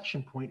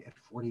inflection point at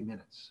 40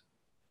 minutes.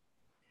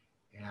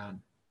 And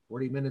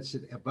 40 minutes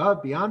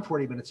beyond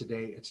 40 minutes a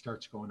day, it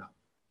starts going up.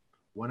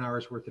 1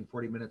 hour's worth in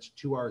 40 minutes,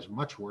 2 hours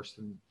much worse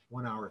than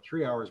 1 hour,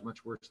 3 hours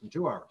much worse than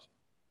 2 hours.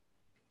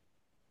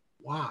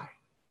 Why?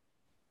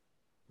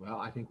 Well,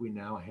 I think we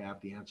now have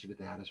the answer to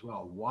that as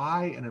well.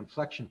 Why an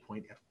inflection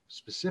point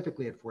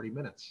specifically at 40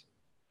 minutes?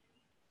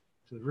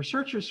 So the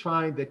researchers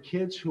find that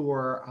kids who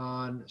are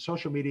on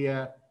social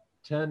media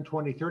 10,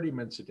 20, 30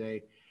 minutes a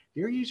day,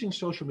 they're using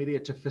social media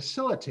to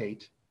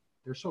facilitate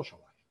their social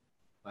life.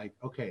 Like,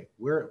 okay,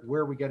 where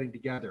are we getting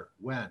together?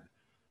 When?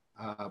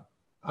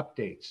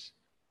 Updates.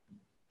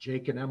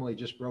 Jake and Emily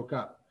just broke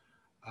up.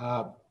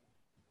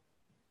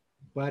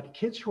 But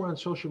kids who are on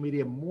social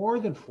media more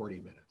than 40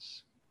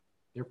 minutes,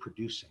 they're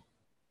producing.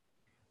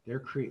 They're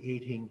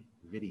creating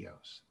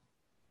videos.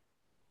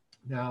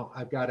 Now,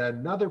 I've got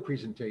another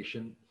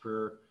presentation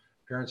for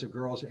parents of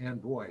girls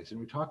and boys, and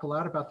we talk a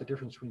lot about the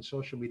difference between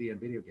social media and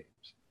video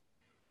games.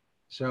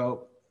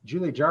 So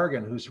Julie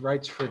Jargon, who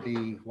writes for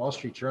the Wall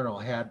Street Journal,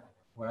 had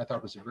what I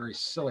thought was a very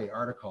silly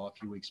article a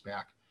few weeks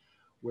back,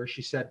 where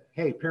she said,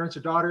 hey, parents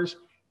of daughters,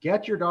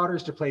 get your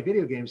daughters to play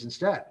video games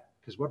instead.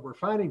 Because what we're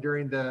finding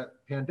during the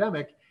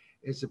pandemic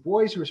is the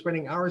boys who are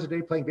spending hours a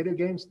day playing video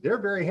games, they're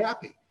very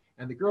happy.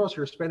 And the girls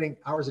who are spending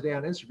hours a day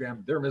on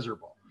Instagram, they're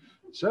miserable.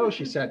 So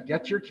she said,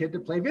 get your kid to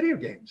play video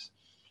games.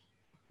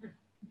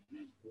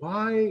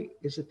 Why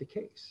is it the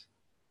case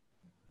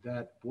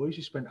that boys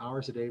who spend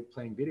hours a day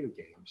playing video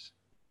games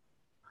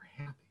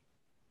are happy?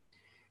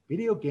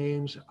 Video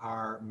games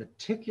are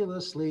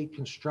meticulously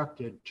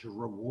constructed to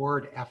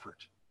reward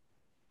effort.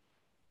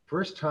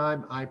 First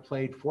time I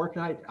played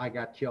Fortnite, I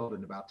got killed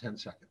in about 10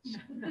 seconds.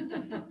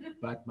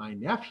 But my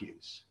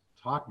nephews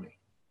taught me.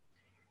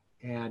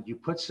 And you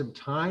put some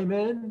time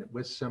in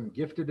with some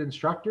gifted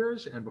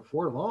instructors, and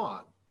before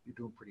long, you're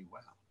doing pretty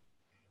well.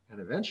 And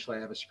eventually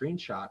I have a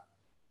screenshot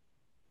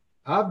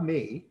of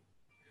me,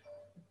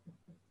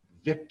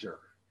 Victor,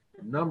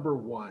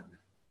 #1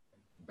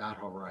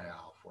 Battle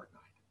Royale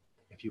Fortnite.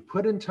 If you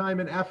put in time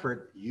and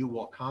effort, you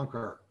will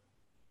conquer.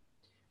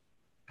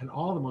 And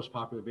all the most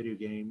popular video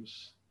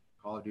games,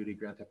 Call of Duty,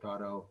 Grand Theft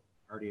Auto,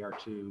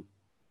 RDR2,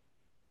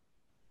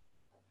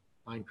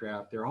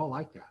 Minecraft, they're all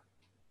like that.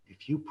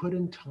 If you put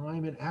in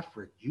time and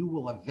effort, you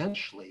will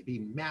eventually be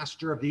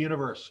master of the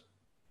universe.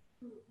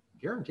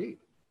 Guaranteed.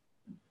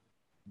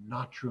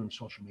 Not true in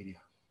social media.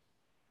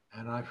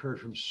 And I've heard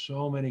from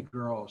so many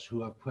girls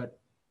who have put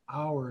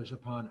hours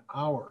upon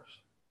hours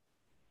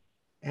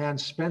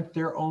and spent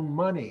their own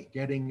money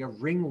getting a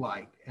ring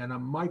light and a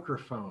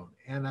microphone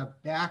and a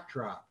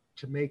backdrop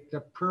to make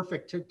the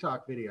perfect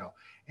TikTok video.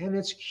 And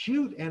it's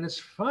cute and it's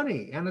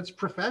funny and it's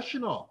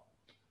professional.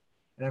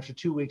 And after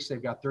 2 weeks,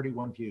 they've got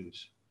 31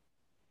 views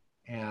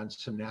and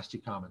some nasty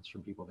comments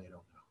from people they don't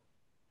know.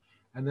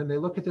 And then they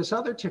look at this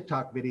other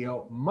TikTok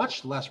video,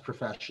 much less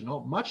professional,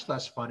 much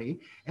less funny,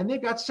 and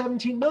they've got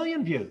 17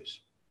 million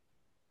views.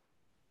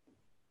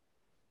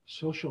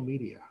 Social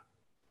media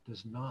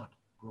does not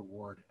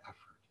reward effort.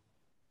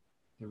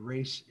 The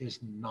race is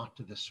not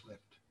to the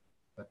swift,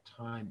 but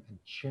time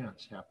and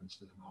chance happens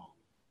to them all.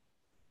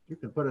 You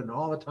can put in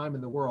all the time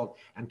in the world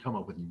and come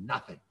up with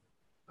nothing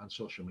on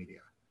social media.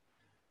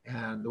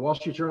 And the Wall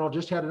Street Journal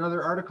just had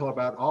another article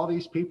about all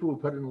these people who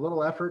put in a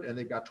little effort and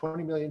they've got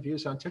 20 million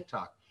views on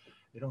TikTok.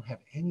 They don't have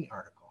any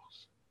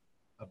articles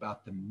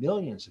about the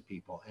millions of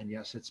people, and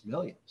yes, it's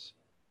millions,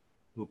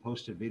 who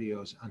posted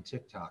videos on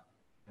TikTok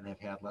and have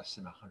had less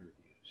than 100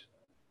 views.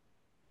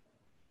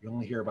 You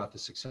only hear about the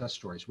success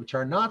stories, which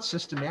are not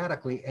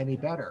systematically any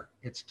better.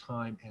 It's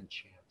time and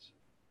chance.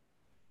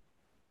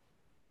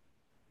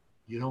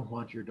 You don't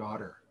want your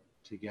daughter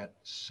to get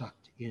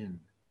sucked in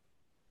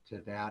to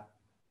that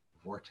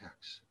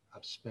vortex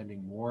of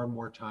spending more and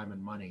more time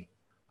and money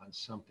on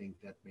something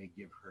that may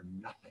give her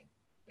nothing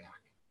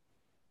back.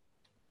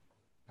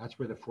 That's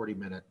where the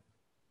 40-minute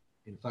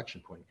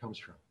inflection point comes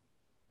from.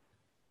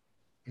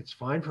 It's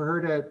fine for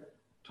her to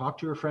talk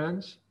to her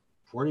friends.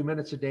 40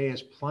 minutes a day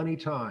is plenty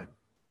time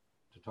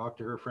to talk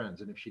to her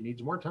friends. And if she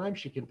needs more time,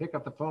 she can pick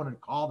up the phone and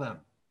call them.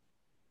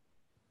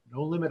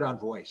 No limit on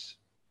voice.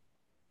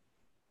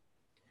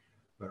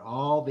 But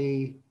all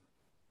the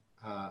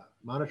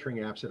monitoring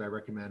apps that I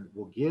recommend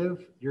will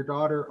give your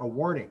daughter a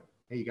warning.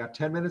 Hey, you got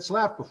 10 minutes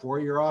left before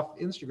you're off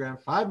Instagram,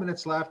 5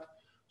 minutes left.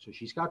 So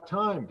she's got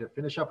time to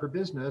finish up her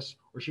business,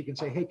 or she can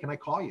say, hey, can I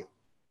call you?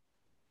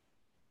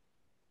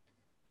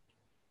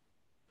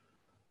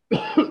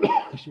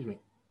 Excuse me.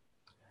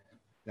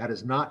 That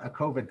is not a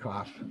COVID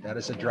cough. That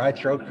is a dry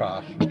throat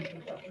cough.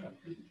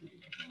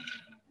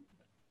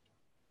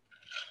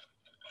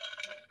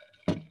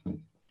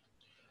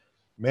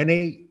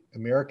 Many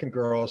American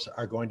girls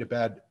are going to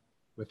bed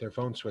with their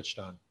phone switched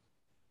on.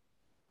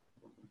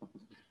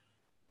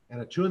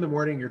 And at 2 in the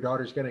morning, your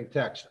daughter's getting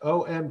text.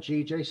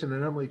 OMG, Jason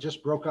and Emily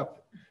just broke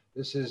up.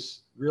 This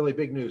is really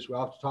big news. We'll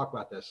have to talk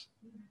about this.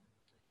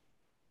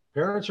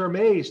 Parents are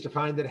amazed to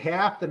find that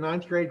half the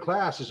 9th grade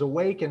class is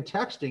awake and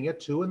texting at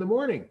 2 in the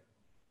morning.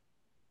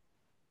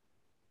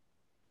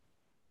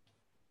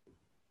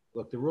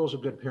 Look, the rules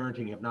of good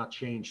parenting have not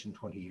changed in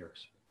 20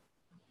 years.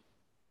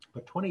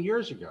 But 20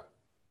 years ago,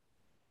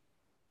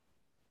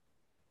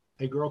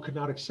 a girl could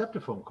not accept a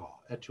phone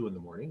call at 2 in the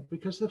morning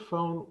because the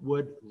phone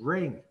would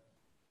ring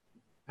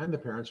and the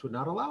parents would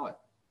not allow it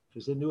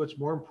because they knew it's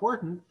more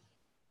important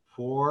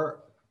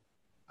for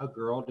a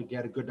girl to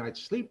get a good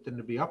night's sleep than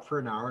to be up for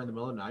an hour in the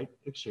middle of the night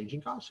exchanging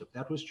gossip.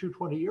 That was true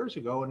 20 years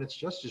ago, and it's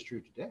just as true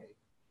today.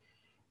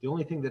 The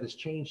only thing that has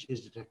changed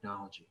is the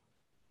technology.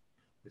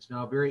 It's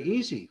now very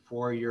easy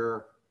for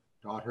your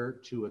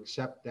daughter to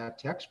accept that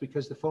text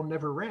because the phone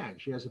never rang.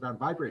 She has it on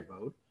vibrate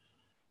mode,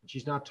 and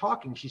she's not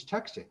talking, she's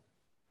texting.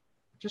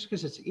 Just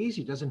because it's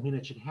easy doesn't mean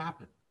it should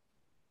happen.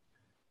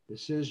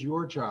 This is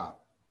your job.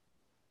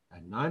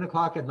 At 9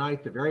 o'clock at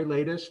night, the very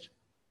latest,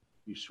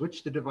 you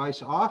switch the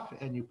device off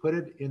and you put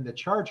it in the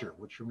charger,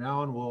 which from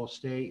now on will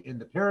stay in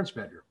the parents'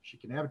 bedroom. She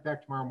can have it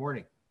back tomorrow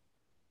morning.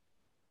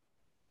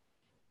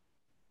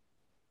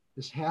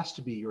 This has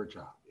to be your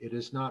job. It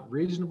is not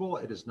reasonable,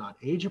 it is not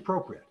age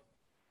appropriate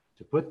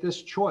to put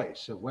this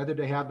choice of whether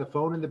to have the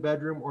phone in the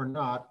bedroom or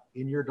not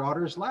in your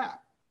daughter's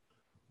lap.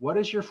 What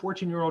is your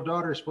 14-year-old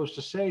daughter supposed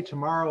to say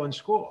tomorrow in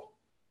school?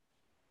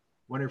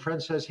 When her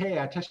friend says, hey,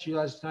 I texted you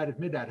last night at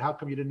midnight, how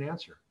come you didn't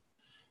answer?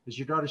 Is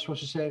your daughter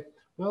supposed to say,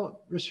 well,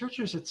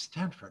 researchers at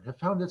Stanford have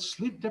found that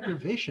sleep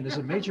deprivation is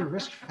a major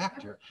risk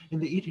factor in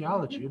the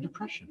etiology of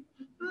depression?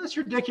 Well, that's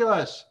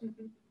ridiculous.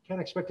 Can't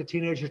expect a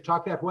teenager to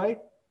talk that way.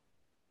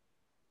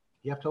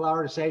 You have to allow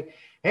her to say,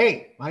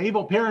 hey, my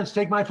evil parents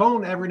take my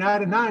phone every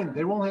night at 9.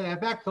 They won't have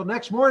it back till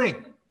next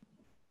morning.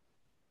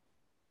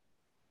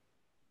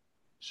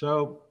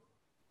 So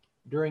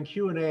during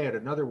Q&A at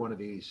another one of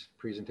these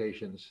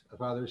presentations, a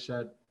father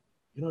said,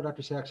 you know,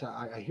 Dr. Sachs,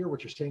 I hear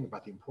what you're saying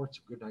about the importance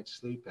of good night's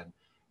sleep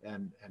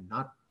and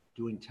not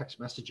doing text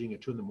messaging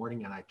at 2 in the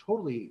morning, and I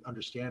totally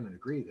understand and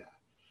agree with that.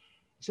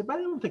 He said, but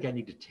I don't think I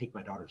need to take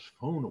my daughter's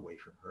phone away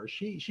from her.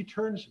 She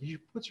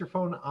puts her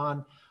phone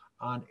on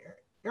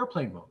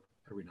airplane mode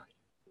every night.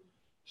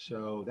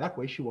 So that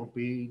way she won't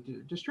be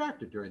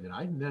distracted during the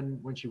night. And then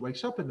when she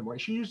wakes up in the morning,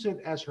 she uses it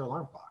as her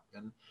alarm clock.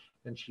 And then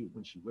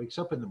when she wakes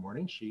up in the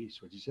morning, she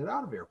switches it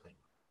out of airplane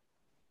mode.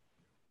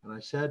 And I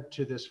said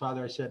to this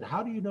father, I said,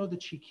 how do you know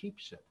that she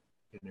keeps it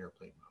in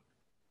airplane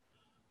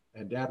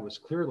mode? And Dad was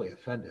clearly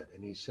offended.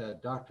 And he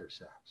said, Dr.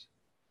 Sachs,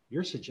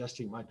 you're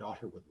suggesting my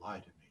daughter would lie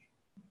to me.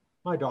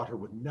 My daughter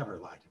would never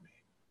lie to me.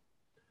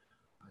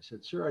 I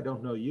said, sir, I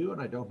don't know you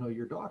and I don't know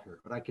your daughter,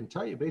 but I can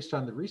tell you based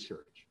on the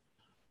research,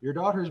 your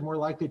daughter is more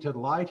likely to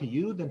lie to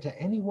you than to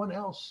anyone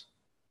else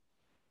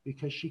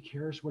because she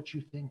cares what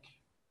you think,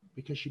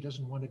 because she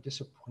doesn't want to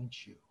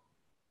disappoint you.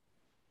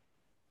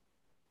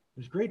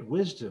 There's great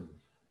wisdom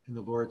in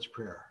the Lord's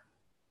Prayer.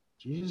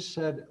 Jesus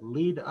said,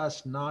 lead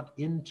us not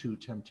into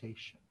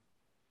temptation.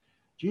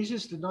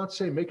 Jesus did not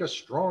say, make us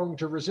strong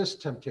to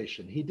resist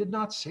temptation. He did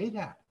not say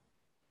that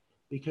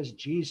because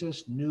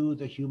Jesus knew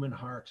the human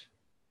heart.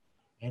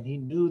 And he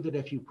knew that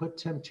if you put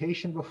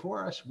temptation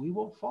before us, we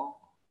will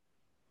fall.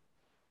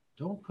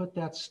 Don't put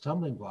that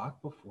stumbling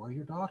block before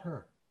your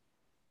daughter.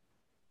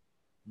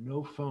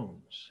 No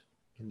phones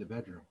in the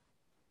bedroom.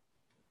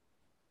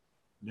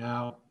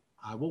 Now,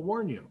 I will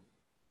warn you,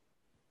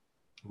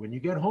 when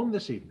you get home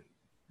this evening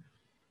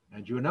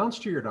and you announce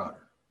to your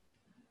daughter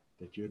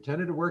that you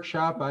attended a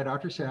workshop by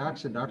Dr.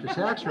 Sachs and Dr.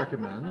 Sachs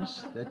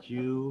recommends that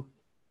you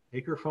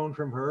take her phone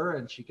from her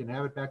and she can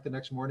have it back the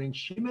next morning,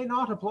 she may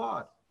not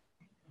applaud.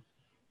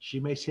 She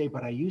may say,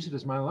 but I use it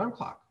as my alarm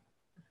clock.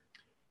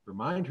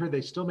 Remind her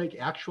they still make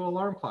actual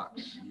alarm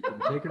clocks. You can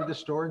take her to the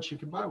store and she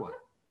can buy one.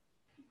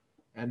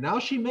 And now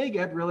she may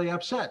get really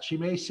upset. She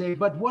may say,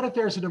 but what if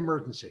there's an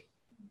emergency?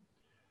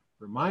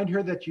 Remind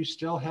her that you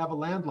still have a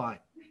landline,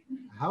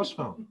 a house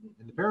phone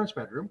in the parent's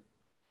bedroom.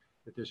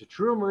 If there's a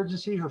true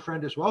emergency, her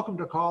friend is welcome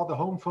to call the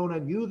home phone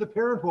and you, the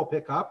parent, will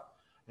pick up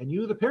and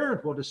you, the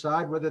parent, will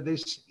decide whether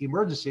this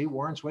emergency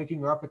warrants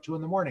waking her up at 2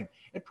 in the morning.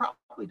 It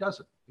probably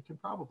doesn't. It can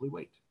probably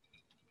wait.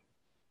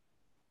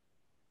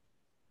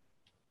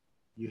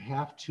 You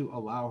have to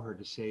allow her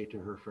to say to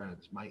her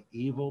friends, my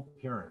evil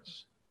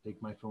parents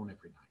take my phone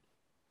every night.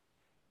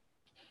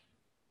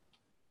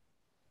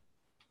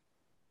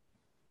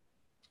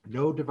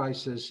 No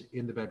devices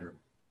in the bedroom.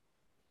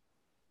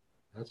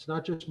 That's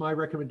not just my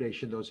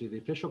recommendation. Those are the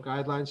official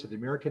guidelines of the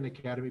American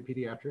Academy of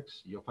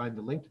Pediatrics. You'll find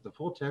the link to the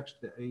full text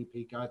of the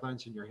AAP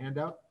guidelines in your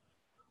handout,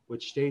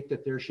 which state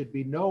that there should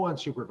be no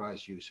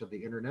unsupervised use of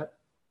the internet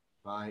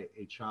by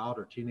a child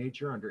or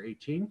teenager under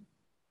 18.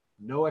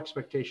 No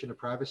expectation of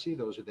privacy.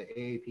 Those are the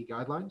AAP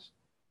guidelines.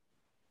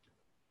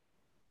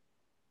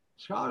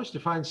 Scholars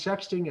define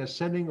sexting as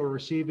sending or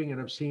receiving an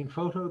obscene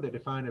photo. They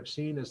define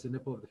obscene as the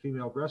nipple of the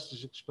female breast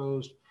is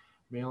exposed.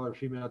 male or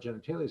female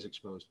genitalia is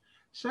exposed.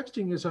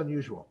 Sexting is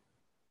unusual.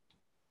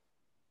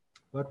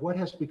 But what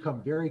has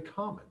become very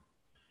common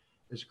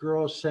is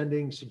girls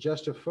sending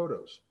suggestive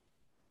photos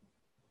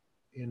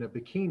in a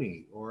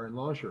bikini or in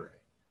lingerie,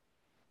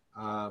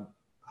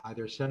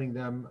 either sending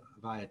them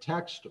via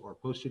text or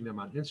posting them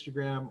on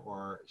Instagram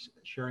or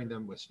sharing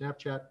them with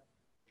Snapchat.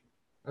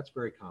 That's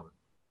very common.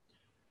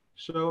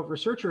 So a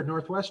researcher at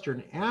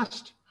Northwestern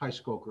asked high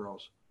school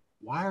girls,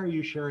 why are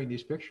you sharing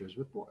these pictures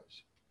with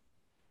boys?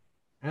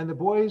 And the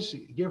boys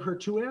give her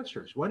two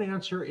answers. One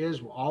answer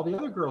is, well, all the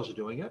other girls are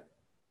doing it.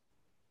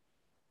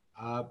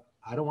 I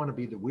don't want to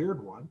be the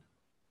weird one.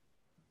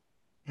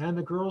 And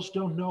the girls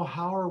don't know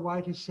how or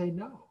why to say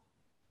no.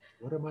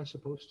 What am I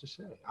supposed to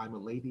say? I'm a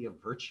lady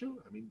of virtue?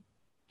 I mean,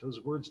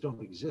 those words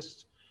don't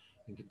exist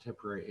in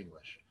contemporary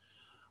English.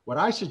 What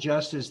I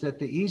suggest is that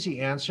the easy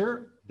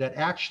answer that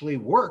actually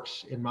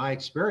works in my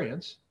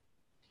experience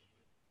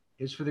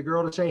is for the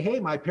girl to say, hey,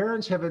 my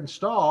parents have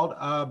installed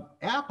an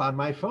app on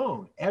my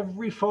phone.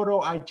 Every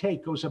photo I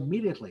take goes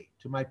immediately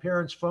to my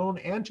parents' phone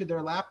and to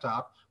their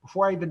laptop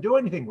before I even do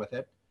anything with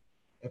it.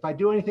 If I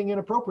do anything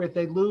inappropriate,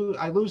 I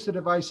lose the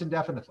device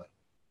indefinitely.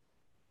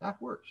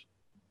 That works.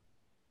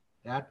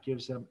 That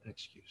gives them an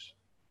excuse.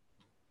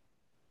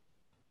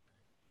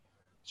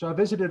 So I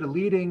visited a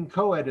leading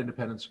co-ed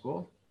independent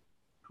school.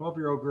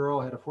 12-year-old girl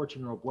had a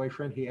 14-year-old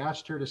boyfriend. He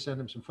asked her to send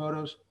him some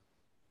photos.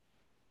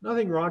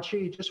 Nothing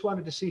raunchy. He just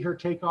wanted to see her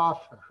take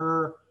off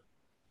her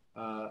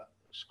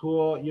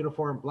school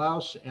uniform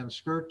blouse and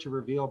skirt to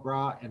reveal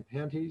bra and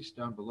panties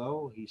down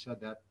below. He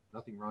said that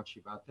nothing raunchy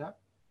about that.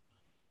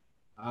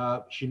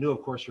 She knew,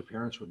 of course, her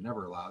parents would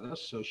never allow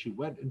this. So she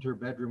went into her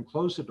bedroom,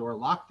 closed the door,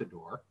 locked the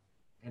door,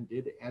 and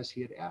did as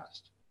he had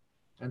asked,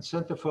 and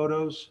sent the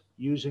photos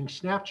using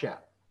Snapchat.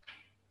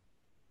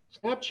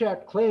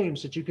 Snapchat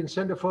claims that you can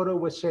send a photo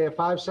with, say, a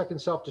 5-second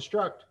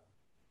self-destruct.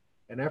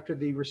 And after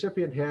the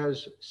recipient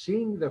has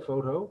seen the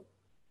photo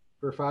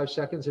for 5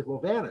 seconds, it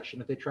will vanish.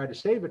 And if they try to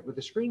save it with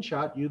a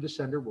screenshot, you, the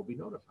sender, will be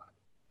notified.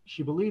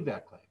 She believed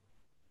that claim.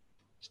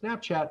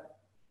 Snapchat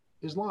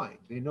is lying.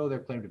 They know their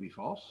claim to be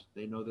false.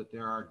 They know that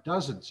there are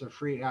dozens of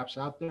free apps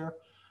out there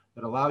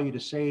that allow you to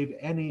save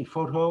any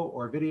photo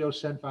or video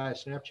sent via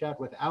Snapchat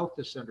without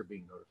the sender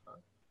being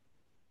notified.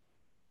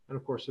 And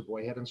of course, the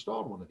boy had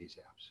installed one of these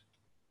apps,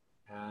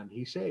 and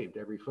he saved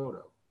every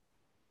photo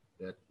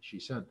that she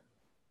sent.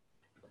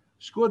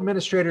 School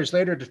administrators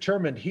later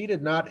determined he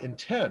did not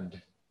intend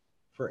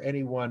for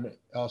anyone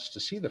else to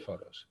see the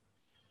photos,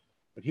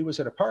 but he was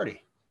at a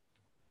party,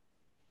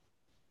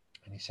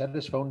 and he set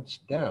his phone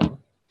down,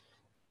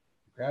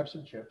 grabbed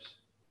some chips,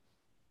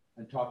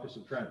 and talked to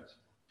some friends.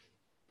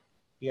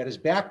 He had his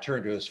back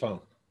turned to his phone.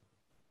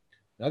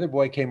 Another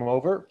boy came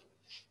over,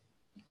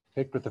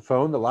 picked up the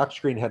phone. The lock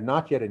screen had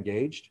not yet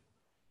engaged,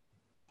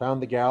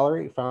 found the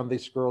gallery, found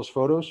this girl's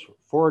photos,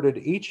 forwarded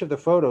each of the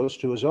photos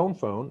to his own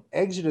phone,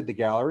 exited the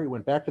gallery,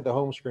 went back to the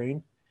home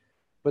screen,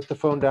 put the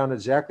phone down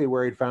exactly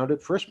where he'd found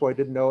it. First boy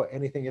didn't know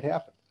anything had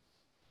happened.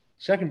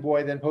 Second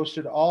boy then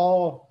posted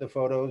all the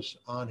photos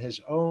on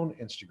his own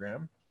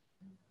Instagram.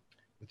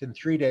 Within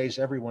 3 days,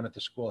 everyone at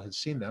the school had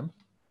seen them.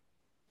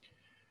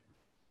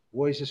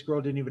 Boys this girl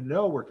didn't even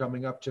know were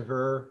coming up to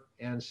her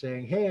and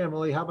saying, hey,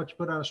 Emily, how about you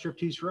put on a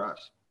striptease for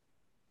us?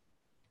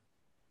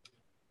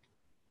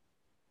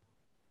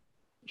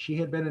 She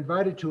had been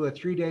invited to a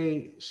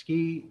 3-day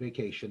ski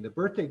vacation. The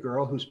birthday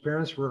girl, whose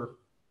parents were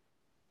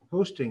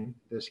hosting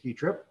the ski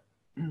trip,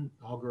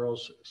 all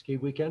girls ski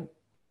weekend,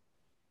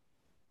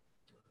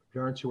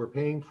 parents who were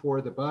paying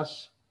for the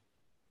bus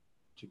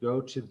to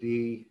go to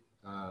the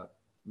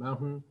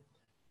mountain,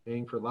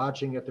 paying for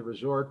lodging at the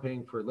resort,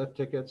 paying for lift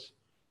tickets.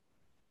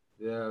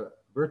 The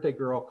birthday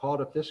girl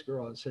called up this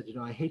girl and said, you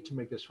know, I hate to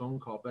make this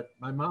phone call, but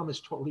my mom is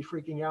totally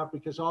freaking out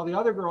because all the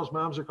other girls'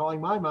 moms are calling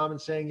my mom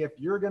and saying, if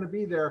you're going to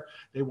be there,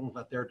 they won't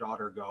let their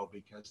daughter go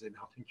because they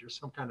now think you're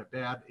some kind of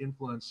bad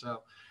influence.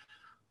 So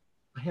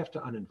I have to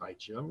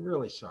uninvite you. I'm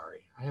really sorry.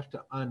 I have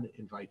to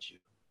uninvite you.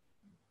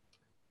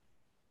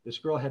 This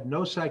girl had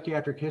no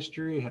psychiatric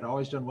history, had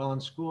always done well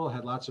in school,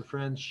 had lots of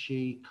friends.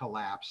 She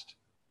collapsed,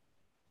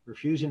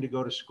 refusing to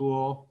go to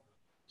school,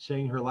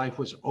 saying her life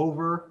was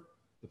over.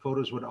 The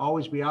photos would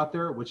always be out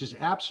there, which is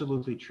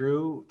absolutely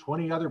true.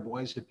 20 other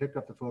boys had picked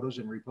up the photos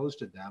and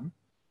reposted them.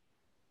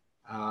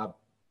 And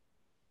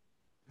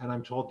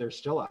I'm told they're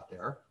still out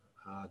there.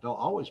 They'll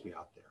always be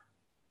out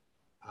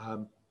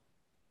there.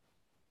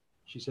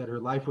 She said her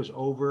life was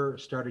over,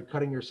 started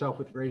cutting herself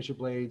with razor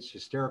blades,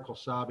 hysterical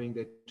sobbing.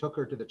 They took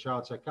her to the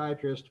child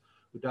psychiatrist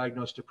who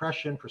diagnosed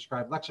depression,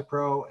 prescribed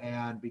Lexapro,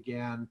 and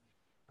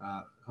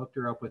hooked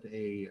her up with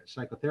a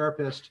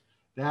psychotherapist.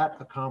 That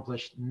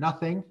accomplished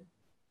nothing.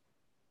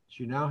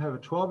 So you now have a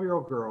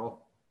 12-year-old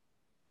girl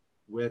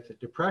with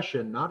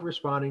depression, not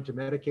responding to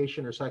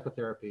medication or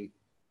psychotherapy,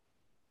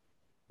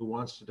 who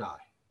wants to die.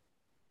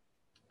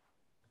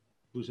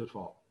 Who's at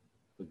fault?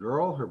 The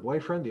girl, her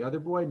boyfriend, the other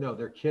boy? No,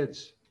 they're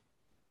kids.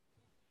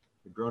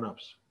 The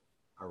grown-ups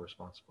are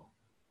responsible.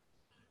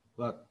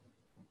 Look,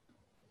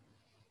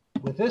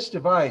 with this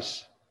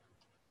device,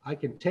 I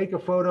can take a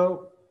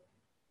photo,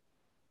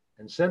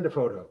 and send a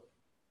photo.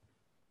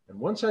 And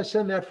once I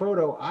send that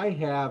photo, I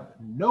have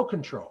no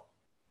control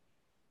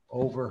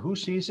over who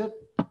sees it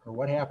or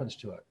what happens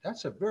to it.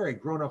 That's a very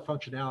grown-up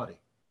functionality.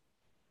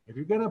 If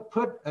you're going to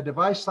put a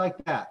device like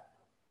that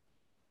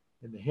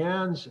in the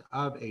hands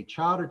of a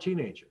child or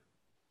teenager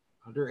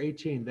under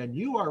 18, then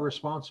you are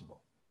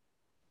responsible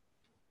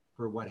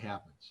for what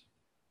happens.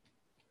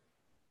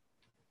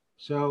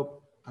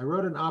 So I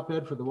wrote an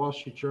op-ed for the Wall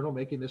Street Journal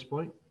making this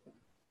point.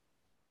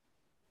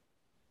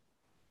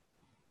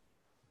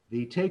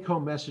 The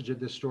take-home message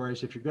of this story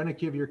is if you're going to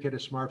give your kid a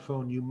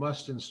smartphone, you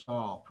must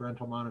install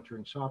parental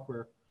monitoring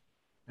software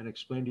and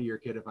explain to your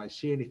kid, if I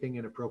see anything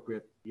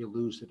inappropriate, you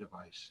lose the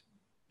device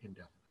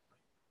indefinitely.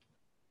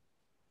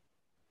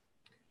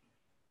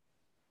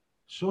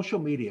 Social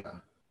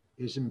media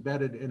is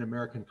embedded in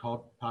American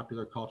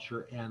popular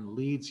culture and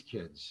leads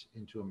kids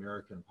into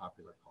American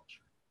popular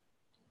culture.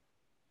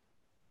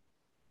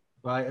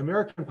 By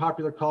American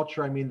popular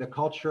culture, I mean the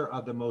culture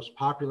of the most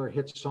popular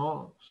hit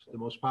songs, the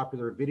most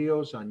popular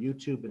videos on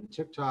YouTube and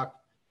TikTok,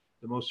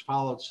 the most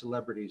followed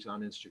celebrities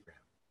on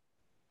Instagram.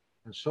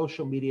 And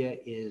social media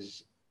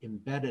is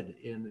embedded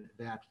in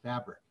that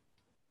fabric.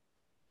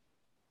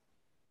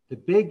 The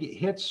big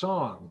hit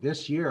song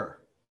this year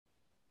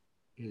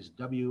is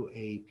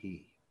WAP.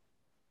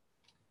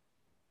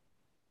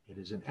 It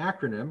is an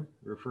acronym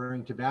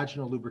referring to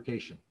vaginal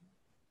lubrication.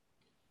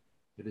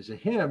 It is a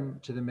hymn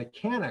to the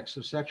mechanics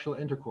of sexual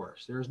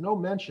intercourse. There is no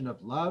mention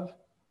of love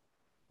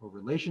or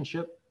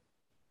relationship.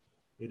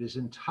 It is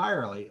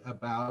entirely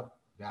about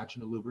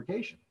vaginal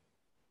lubrication.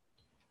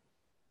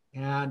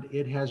 And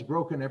it has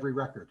broken every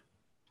record.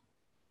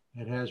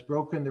 It has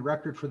broken the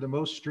record for the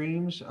most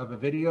streams of a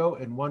video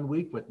in 1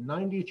 week with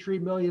 93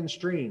 million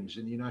streams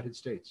in the United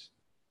States.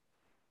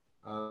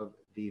 The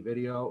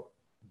video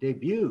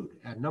debuted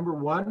at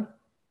 #1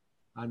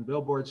 on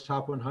Billboard's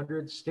Top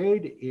 100,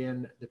 stayed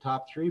in the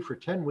top 3 for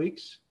 10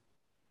 weeks.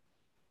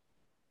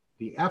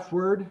 The F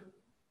word,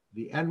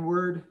 the N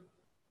word,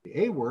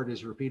 the A word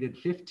is repeated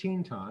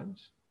 15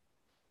 times.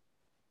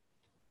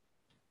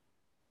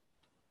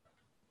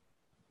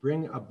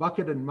 Bring a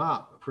bucket and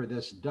mop for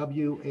this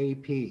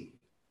WAP.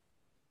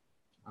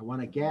 I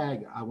want to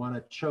gag, I want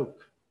to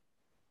choke.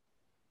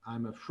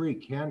 I'm a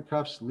freak,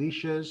 handcuffs,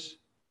 leashes.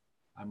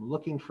 I'm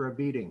looking for a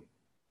beating.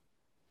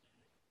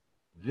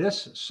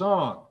 This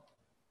song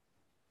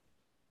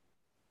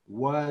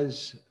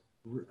was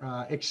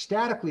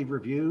ecstatically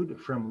reviewed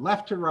from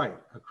left to right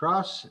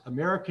across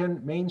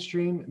American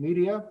mainstream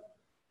media.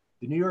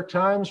 The New York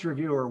Times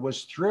reviewer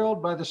was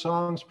thrilled by the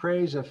song's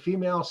praise of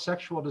female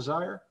sexual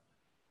desire.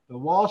 The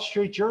Wall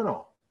Street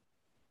Journal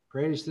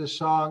praised this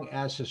song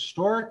as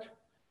historic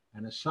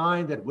and a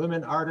sign that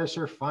women artists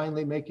are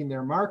finally making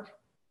their mark.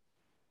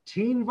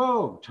 Teen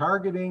Vogue,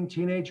 targeting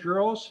teenage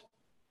girls,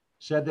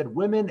 said that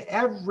women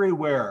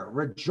everywhere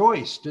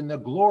rejoiced in the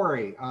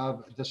glory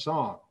of the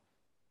song.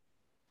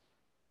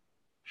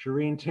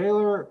 Shireen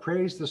Taylor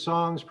praised the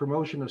song's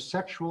promotion of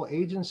sexual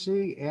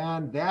agency,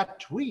 and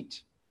that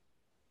tweet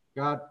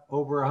got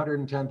over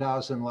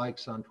 110,000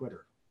 likes on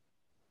Twitter.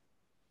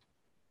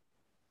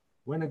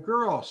 When a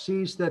girl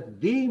sees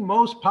that the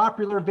most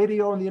popular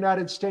video in the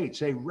United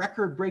States, a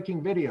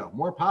record-breaking video,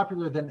 more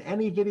popular than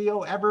any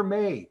video ever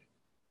made,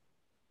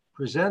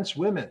 presents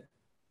women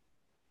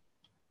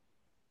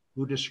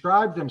who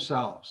describe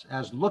themselves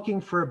as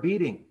looking for a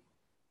beating,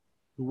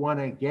 who want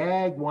to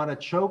gag, want to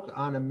choke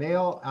on a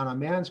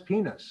man's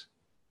penis.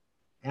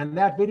 And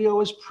that video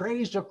is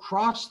praised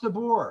across the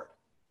board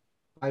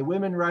by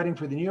women writing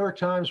for the New York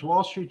Times,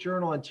 Wall Street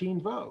Journal, and Teen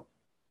Vogue.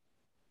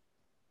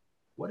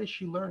 What is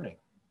she learning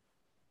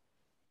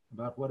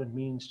about what it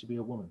means to be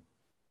a woman?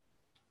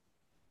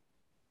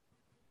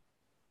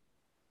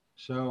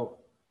 So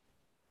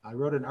I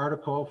wrote an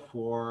article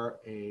for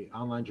an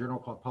online journal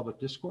called Public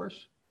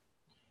Discourse.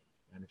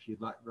 And if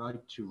you'd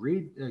like to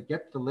read,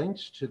 get the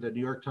links to the New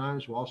York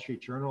Times, Wall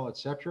Street Journal,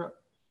 etc.,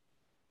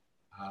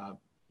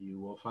 you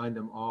will find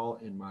them all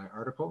in my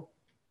article.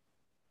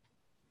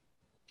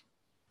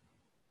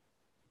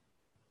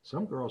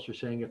 Some girls are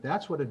saying, if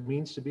that's what it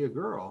means to be a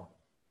girl,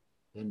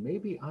 then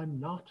maybe I'm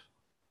not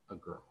a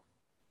girl.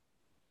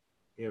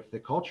 If the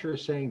culture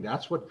is saying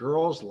that's what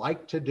girls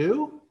like to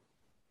do,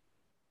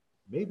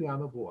 maybe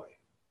I'm a boy.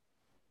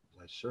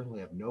 I certainly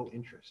have no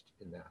interest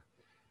in that.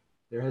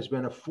 There has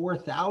been a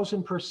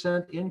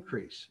 4,000%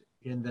 increase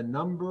in the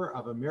number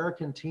of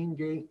American teen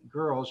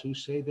girls who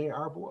say they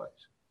are boys.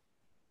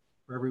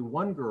 For every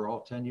one girl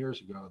 10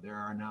 years ago, there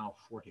are now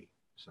 40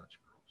 such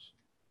girls.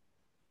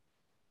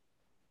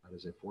 That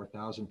is a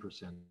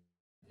 4,000%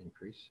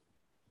 increase.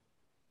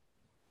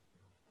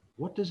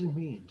 What does it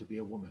mean to be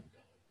a woman?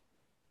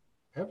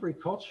 Every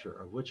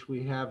culture of which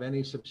we have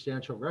any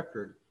substantial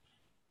record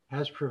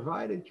has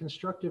provided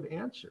constructive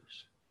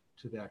answers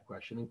to that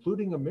question,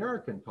 including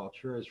American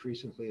culture as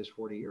recently as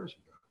 40 years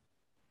ago.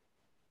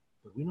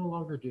 But we no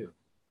longer do.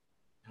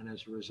 And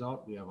as a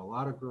result, we have a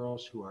lot of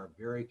girls who are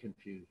very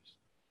confused.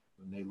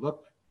 When they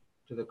look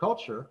to the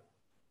culture,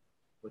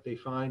 what they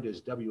find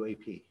is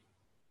WAP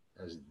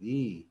as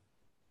the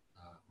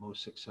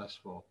most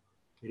successful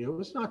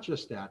It's not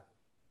just that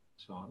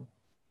song,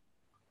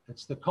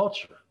 it's the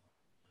culture.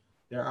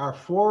 There are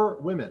 4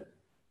 women,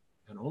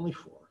 and only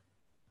 4,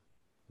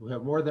 who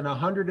have more than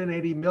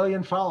 180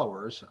 million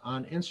followers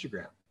on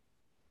Instagram.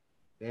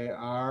 They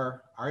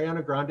are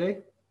Ariana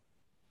Grande,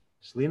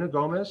 Selena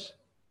Gomez,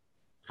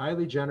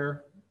 Kylie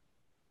Jenner,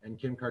 and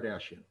Kim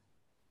Kardashian.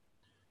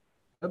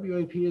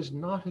 WAP is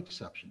not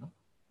exceptional.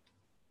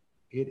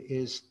 It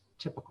is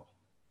typical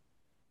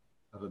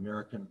of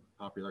American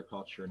popular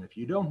culture. And if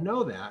you don't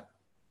know that,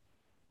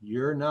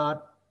 you're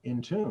not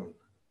in tune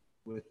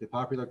with the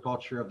popular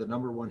culture of the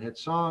 #1 hit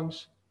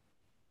songs,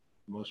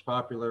 the most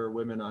popular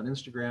women on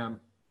Instagram,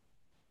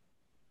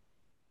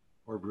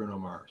 or Bruno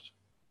Mars.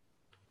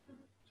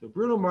 So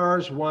Bruno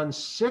Mars won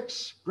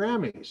 6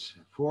 Grammys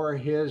for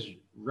his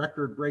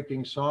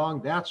record-breaking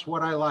song, That's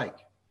What I Like.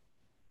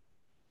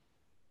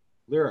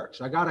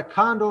 Lyrics: I got a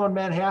condo in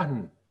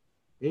Manhattan.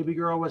 Baby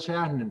girl, what's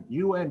happening?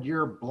 You and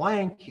your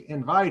blank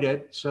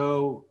invited,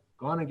 so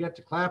gonna get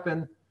to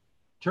clapping,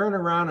 turn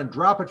around and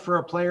drop it for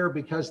a player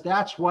because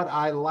that's what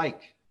I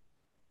like.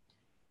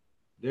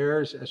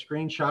 There's a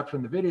screenshot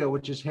from the video,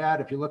 which has had,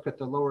 if you look at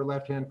the lower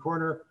left-hand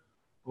corner,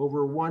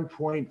 over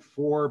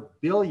 1.4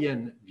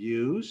 billion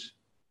views,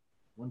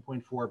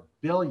 1.4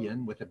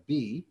 billion with a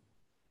B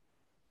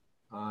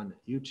on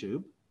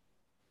YouTube.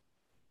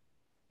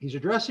 He's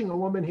addressing a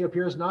woman he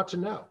appears not to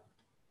know.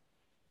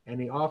 And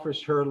he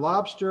offers her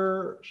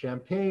lobster,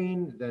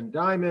 champagne, then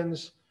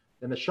diamonds,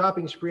 then a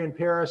shopping spree in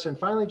Paris, and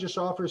finally just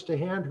offers to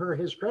hand her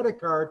his credit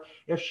card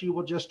if she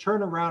will just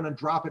turn around and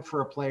drop it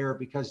for a player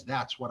because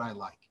that's what I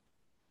like.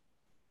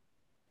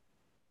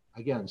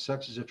 Again,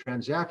 sex is a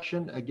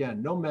transaction.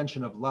 Again, no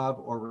mention of love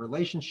or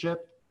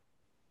relationship.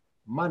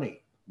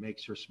 Money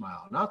makes her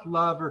smile. Not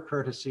love or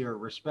courtesy or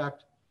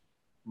respect.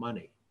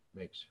 Money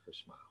makes her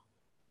smile.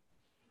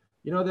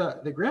 You know,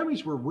 the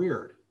Grammys were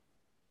weird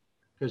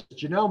because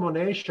Janelle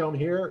Monáe, shown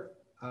here,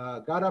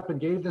 got up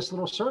and gave this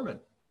little sermon.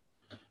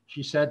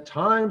 She said,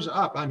 time's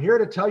up. I'm here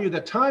to tell you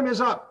that time is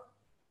up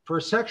for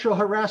sexual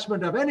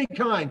harassment of any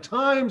kind.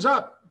 Time's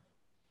up.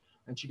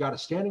 And she got a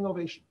standing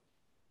ovation.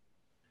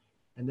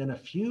 And then a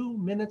few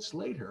minutes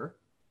later,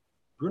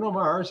 Bruno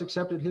Mars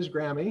accepted his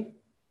Grammy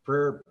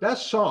for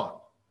Best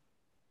Song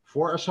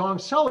for a song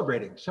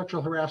celebrating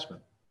sexual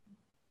harassment,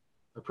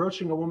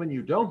 approaching a woman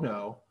you don't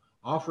know,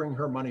 offering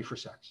her money for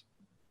sex.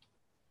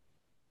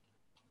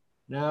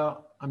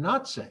 Now, I'm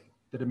not saying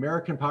that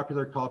American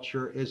popular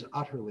culture is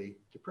utterly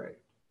depraved.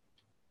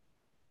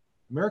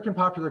 American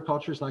popular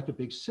culture is like a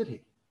big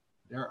city.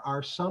 There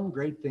are some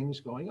great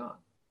things going on.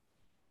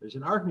 There's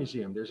an art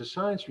museum, there's a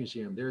science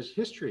museum, there's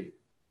history,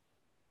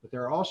 but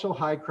there are also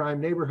high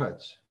crime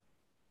neighborhoods.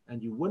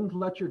 And you wouldn't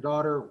let your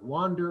daughter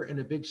wander in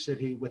a big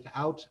city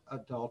without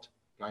adult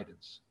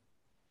guidance.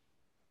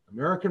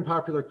 American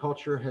popular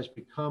culture has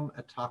become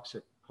a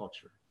toxic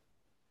culture.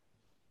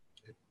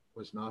 It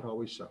was not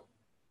always so,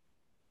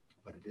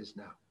 but it is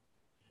now.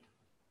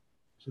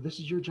 So this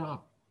is your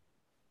job.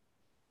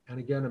 And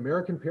again,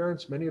 American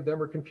parents, many of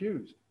them are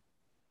confused.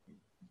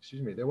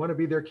 Excuse me, they want to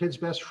be their kid's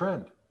best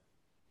friend.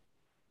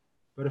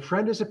 But a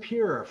friend is a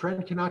peer. A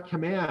friend cannot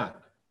command.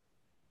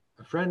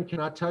 A friend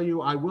cannot tell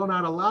you, I will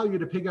not allow you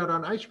to pig out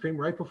on ice cream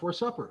right before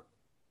supper.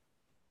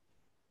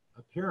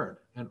 A parent,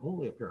 and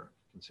only a parent,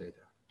 can say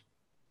that.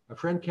 A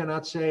friend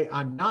cannot say,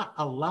 I'm not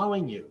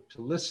allowing you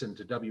to listen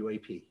to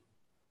WAP.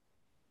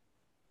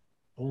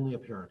 Only a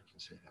parent can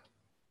say that.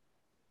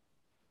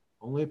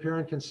 Only a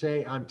parent can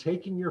say, I'm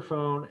taking your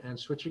phone and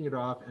switching it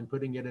off and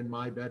putting it in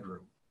my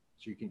bedroom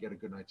so you can get a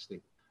good night's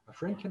sleep. A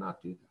friend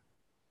cannot do that.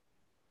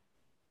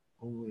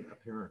 Only a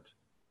parent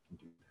can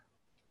do that.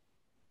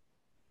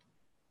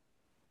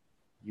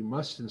 You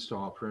must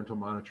install parental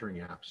monitoring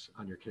apps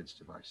on your kids'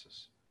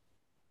 devices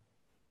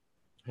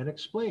and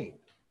explain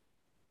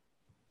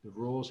the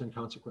rules and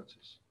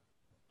consequences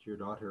to your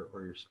daughter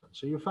or your son.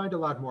 So you'll find a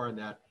lot more on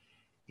that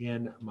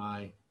in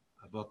my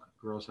book,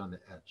 Girls on the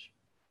Edge.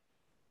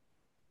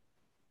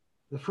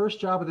 The first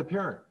job of the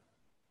parent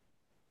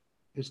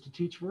is to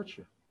teach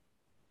virtue,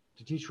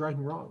 to teach right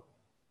and wrong.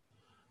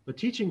 But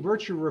teaching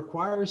virtue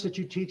requires that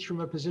you teach from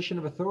a position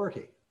of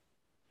authority.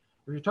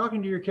 If you're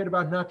talking to your kid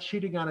about not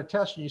cheating on a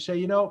test and you say,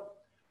 you know,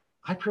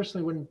 I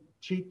personally wouldn't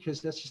cheat because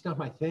that's just not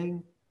my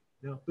thing,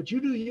 you know, but you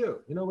do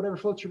you, whatever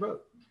floats your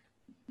boat.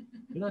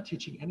 You're not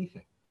teaching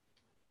anything.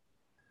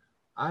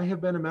 I have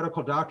been a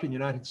medical doctor in the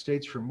United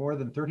States for more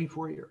than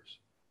 34 years.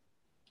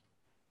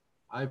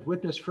 I've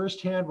witnessed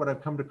firsthand what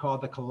I've come to call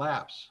the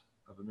collapse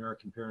of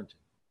American parenting.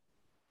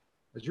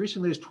 As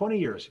recently as 20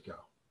 years ago,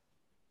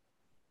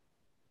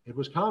 it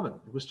was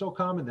still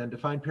common then to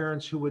find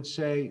parents who would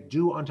say,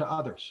 do unto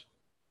others.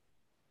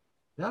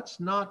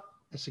 That's not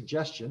a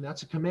suggestion,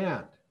 that's a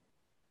command.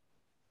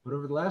 But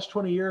over the last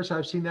 20 years,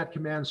 I've seen that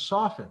command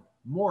soften,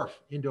 morph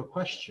into a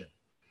question.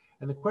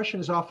 And the question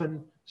is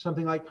often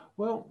something like,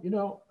 well,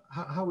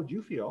 how would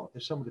you feel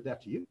if someone did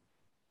that to you?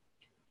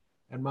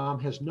 And mom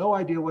has no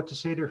idea what to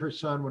say to her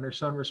son when her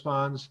son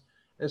responds,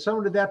 if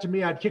someone did that to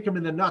me, I'd kick him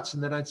in the nuts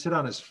and then I'd sit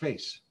on his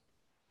face.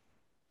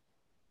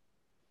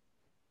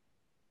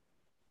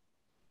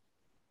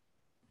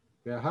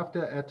 ואהבת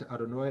את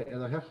אדוני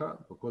אלוהיך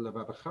בכל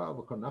לבבך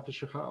ובכל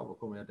נפשך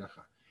ובכל מאודיך.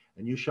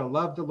 And you shall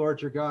love the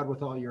Lord your God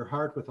with all your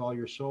heart, with all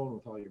your soul, and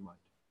with all your mind.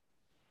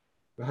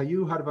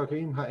 והיו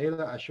הדברים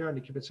האלה אשר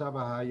אני קיבצה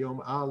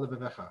היום על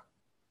לבביך.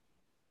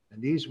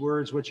 And these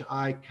words which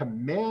I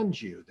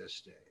command you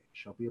this day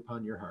shall be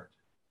upon your heart.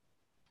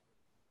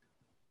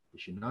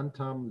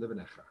 Vishinantam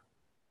levanecha.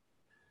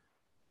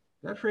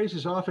 That phrase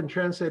is often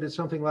translated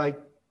something like,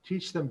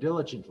 teach them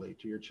diligently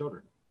to your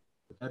children.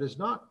 But that is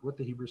not what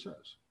the Hebrew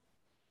says.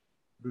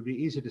 It would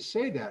be easy to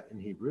say that in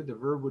Hebrew. The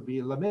verb would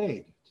be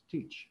lamed, to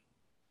teach.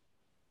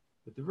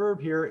 But the verb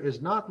here is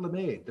not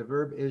lamed. The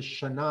verb is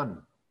shanan.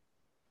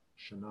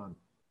 Shanan.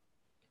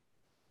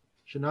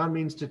 Shanan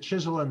means to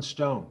chisel in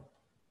stone.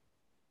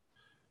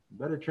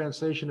 A better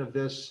translation of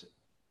this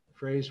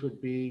phrase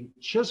would be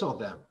chisel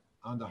them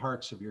on the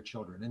hearts of your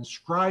children.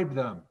 Inscribe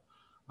them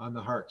on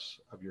the hearts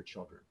of your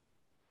children.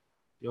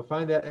 You'll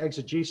find that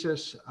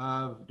exegesis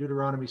of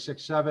Deuteronomy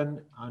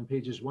 6:7 on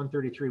pages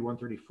 133,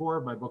 134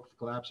 of my book, The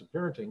Collapse of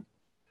Parenting.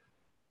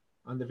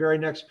 On the very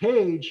next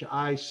page,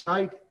 I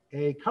cite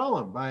a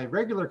column by a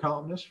regular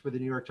columnist for the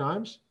New York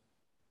Times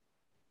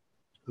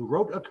who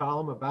wrote a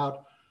column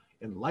about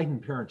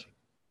enlightened parenting.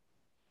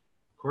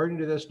 According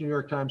to this New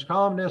York Times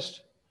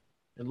columnist,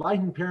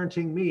 enlightened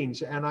parenting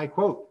means, and I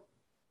quote,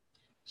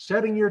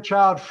 setting your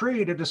child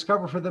free to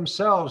discover for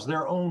themselves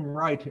their own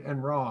right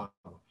and wrong.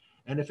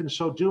 And if in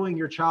so doing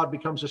your child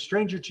becomes a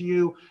stranger to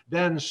you,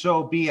 then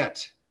so be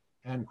it,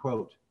 end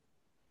quote.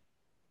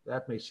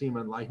 That may seem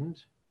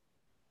enlightened,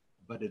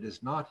 but it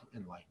is not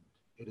enlightened.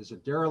 It is a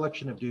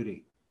dereliction of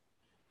duty.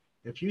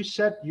 If you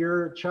set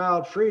your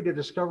child free to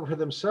discover for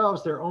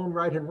themselves their own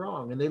right and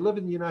wrong, and they live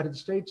in the United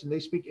States and they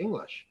speak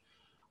English,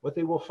 what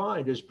they will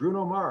find is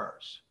Bruno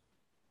Mars,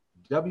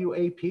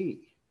 WAP,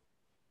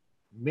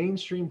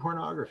 mainstream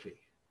pornography,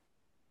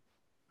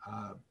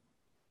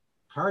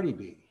 Cardi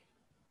B,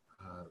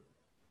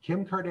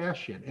 Kim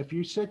Kardashian. If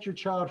you set your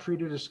child free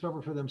to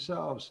discover for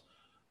themselves,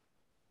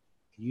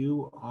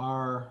 you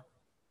are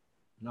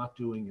not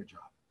doing your job.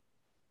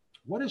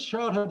 What is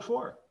childhood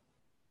for?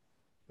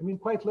 I mean,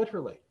 quite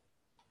literally.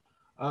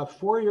 A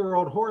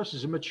 4-year-old horse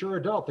is a mature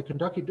adult. The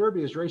Kentucky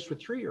Derby is raced with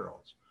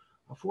 3-year-olds.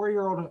 A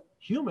 4-year-old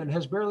human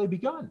has barely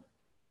begun.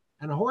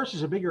 And a horse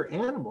is a bigger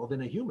animal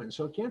than a human,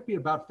 so it can't be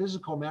about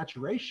physical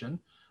maturation.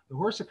 The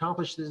horse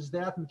accomplishes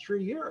that in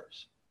 3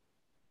 years.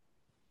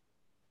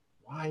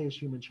 Why is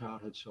human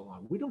childhood so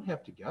long? We don't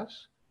have to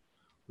guess.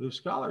 We have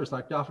scholars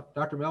like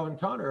Dr. Melvin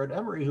Konner at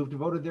Emory who've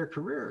devoted their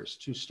careers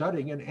to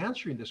studying and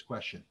answering this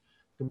question,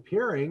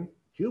 comparing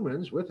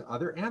humans with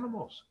other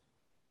animals.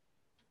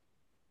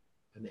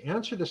 And the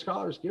answer the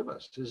scholars give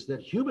us is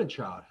that human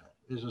childhood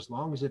is as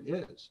long as it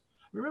is.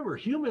 Remember,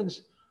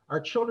 humans are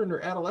children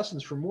or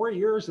adolescents for more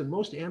years than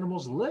most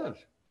animals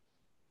live.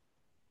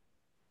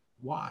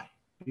 Why?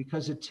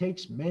 Because it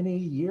takes many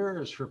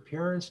years for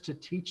parents to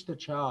teach the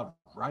child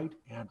right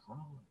and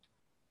wrong.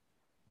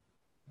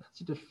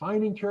 That's a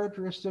defining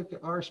characteristic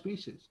of our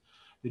species.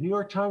 The New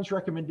York Times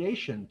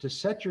recommendation to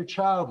set your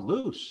child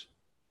loose,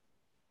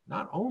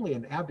 not only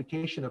an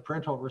abdication of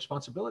parental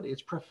responsibility,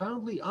 it's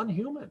profoundly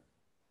unhuman.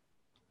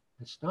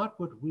 It's not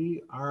what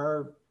we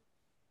are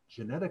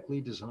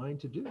genetically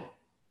designed to do.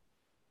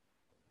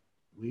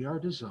 We are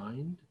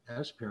designed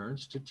as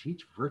parents to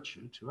teach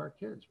virtue to our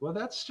kids. Well,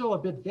 that's still a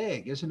bit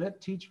vague, isn't it?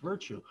 Teach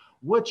virtue.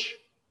 Which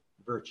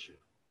virtue?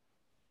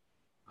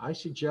 I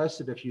suggest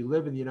that if you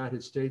live in the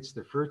United States,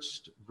 the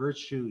first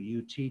virtue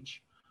you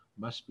teach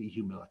must be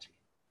humility.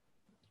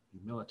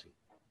 Humility.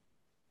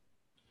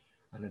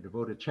 And I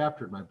devote a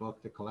chapter in my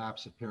book, The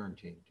Collapse of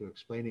Parenting, to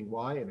explaining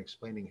why and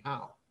explaining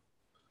how.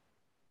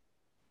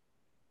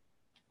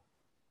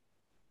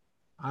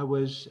 I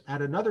was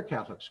at another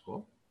Catholic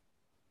school,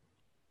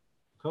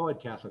 co-ed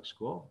Catholic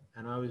school,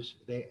 and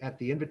at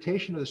the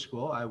invitation of the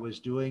school, I was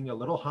doing a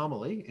little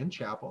homily in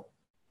chapel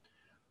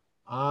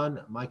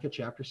on Micah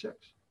chapter 6.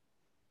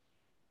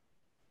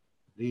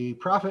 The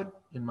prophet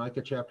in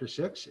Micah chapter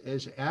 6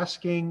 is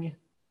asking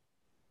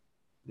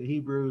the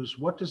Hebrews,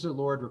 what does the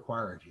Lord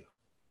require of you?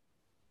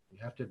 You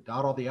have to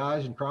dot all the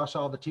I's and cross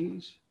all the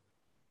T's?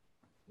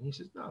 And he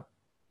says, no,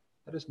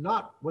 that is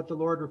not what the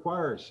Lord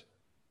requires.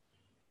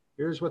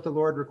 Here's what the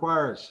Lord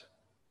requires.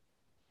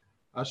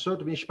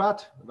 Asot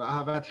mishpat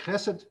v'ahavat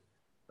chesed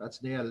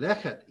v'atznei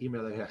lechet im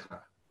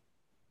Elohecha.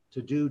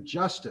 To do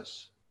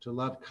justice, to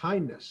love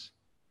kindness,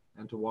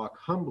 and to walk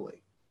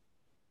humbly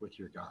with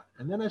your God.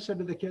 And then I said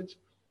to the kids,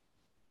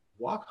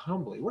 walk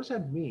humbly. What does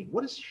that mean?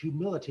 What does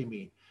humility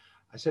mean?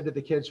 I said to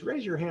the kids,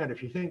 raise your hand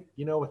if you think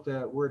you know what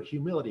the word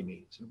humility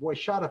means. And the boy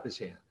shot up his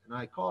hand, and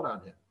I called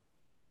on him.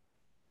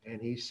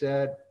 And he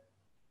said,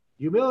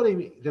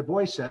 humility, the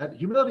boy said,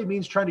 humility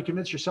means trying to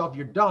convince yourself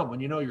you're dumb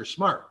when you know you're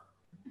smart.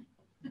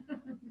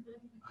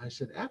 I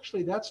said,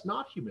 actually, that's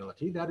not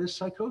humility. That is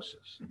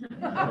psychosis.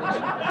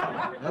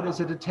 That is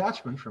a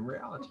detachment from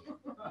reality.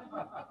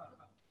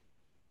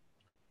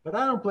 But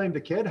I don't blame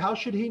the kid. How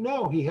should he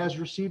know? He has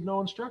received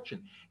no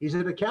instruction. He's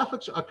at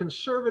a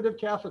conservative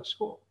Catholic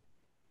school,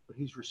 but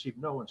he's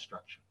received no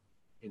instruction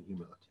in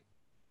humility.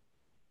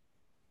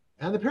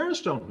 And the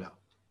parents don't know.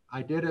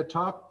 I did a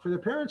talk for the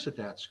parents at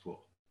that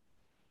school.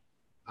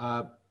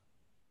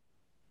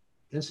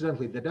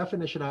 Incidentally, the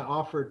definition I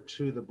offered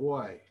to the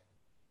boy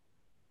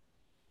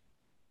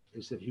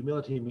is that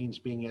humility means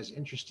being as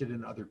interested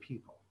in other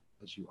people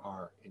as you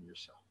are in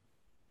yourself.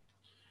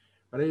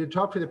 But I did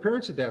talk to the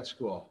parents at that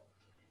school.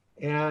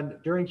 And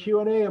during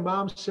Q&A, a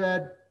mom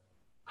said,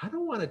 I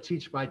don't want to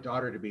teach my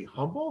daughter to be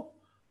humble.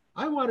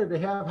 I want her to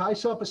have high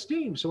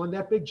self-esteem. So when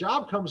that big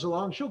job comes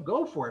along, she'll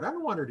go for it. I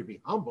don't want her to be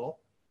humble.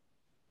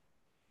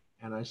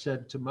 And I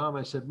said to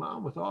mom,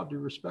 Mom, with all due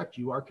respect,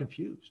 you are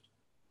confused.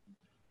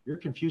 You're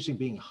confusing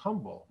being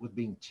humble with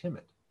being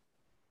timid.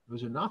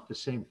 Those are not the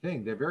same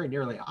thing. They're very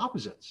nearly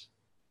opposites.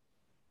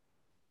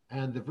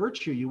 And the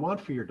virtue you want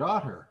for your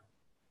daughter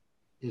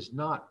is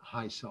not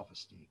high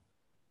self-esteem.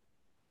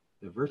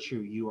 The virtue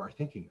you are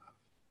thinking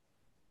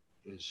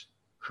of is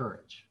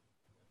courage.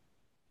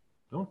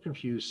 Don't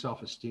confuse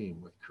self-esteem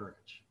with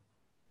courage.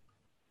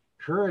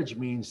 Courage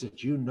means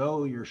that you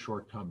know your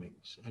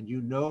shortcomings and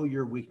you know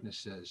your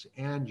weaknesses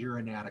and your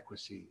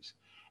inadequacies,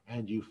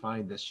 and you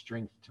find the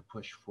strength to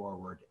push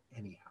forward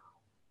anyhow.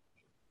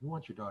 You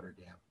want your daughter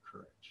to have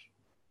courage.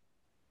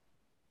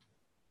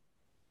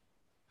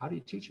 How do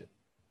you teach it?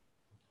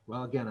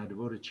 Well, again, I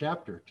devote a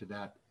chapter to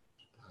that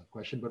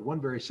question, but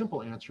one very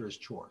simple answer is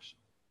chores.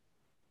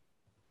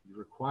 You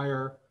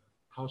require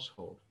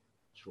household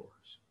chores.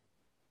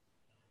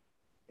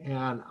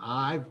 And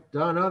I've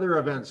done other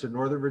events in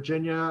Northern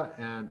Virginia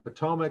and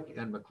Potomac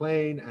and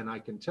McLean, and I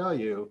can tell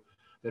you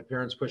that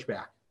parents push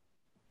back.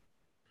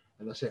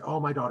 And they'll say, oh,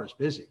 my daughter's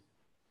busy.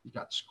 You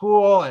got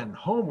school and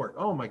homework.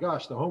 Oh my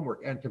gosh, the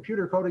homework and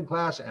computer coding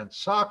class and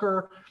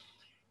soccer.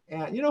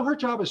 And you know, her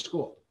job is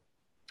school.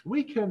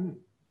 We can,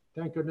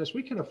 thank goodness,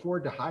 we can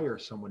afford to hire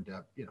someone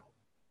to,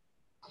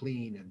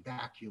 clean and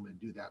vacuum and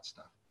do that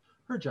stuff.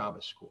 Her job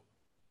is school.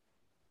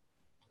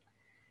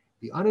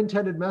 The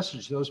unintended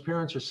message those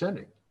parents are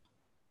sending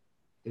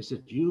is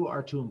that you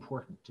are too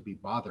important to be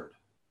bothered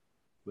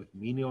with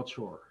menial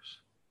chores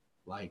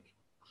like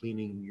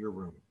cleaning your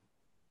room.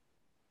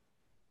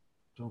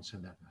 Don't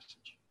send that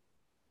message.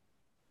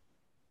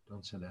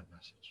 Don't send that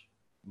message.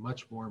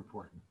 Much more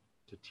important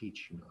to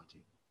teach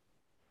humility.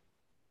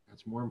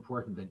 That's more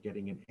important than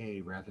getting an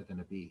A rather than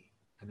a B.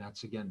 And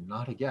that's, again,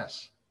 not a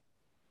guess.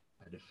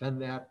 I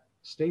defend that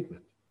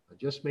statement. I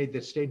just made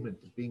this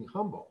statement that being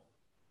humble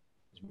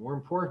is more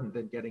important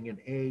than getting an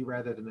A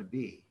rather than a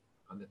B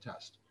on the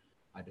test.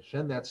 I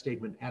defend that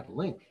statement at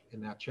length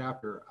in that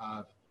chapter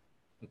of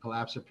The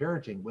Collapse of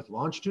Parenting with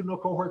longitudinal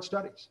cohort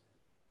studies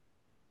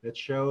that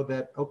show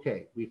that,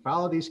 okay, we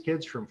follow these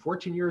kids from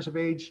 14 years of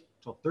age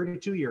till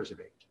 32 years of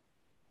age.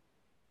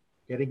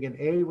 Getting an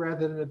A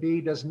rather than a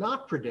B does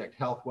not predict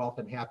health, wealth,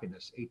 and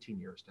happiness 18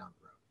 years down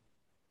the road,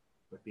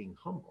 but being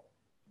humble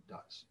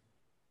does.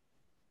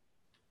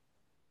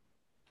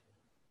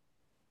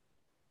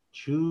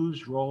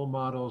 Choose role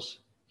models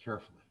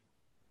carefully.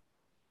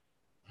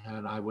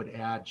 And I would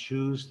add,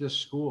 choose this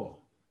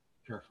school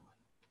carefully.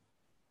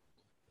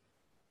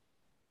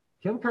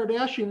 Kim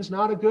Kardashian's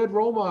not a good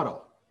role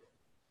model.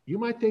 You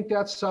might think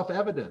that's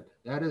self-evident.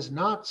 That is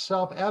not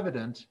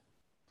self-evident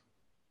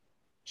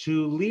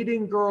to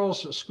leading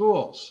girls'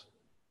 schools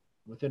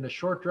within a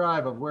short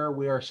drive of where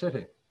we are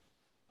sitting.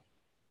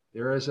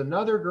 There is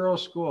another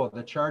girls' school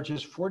that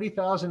charges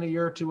 $40,000 a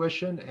year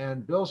tuition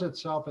and bills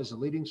itself as a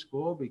leading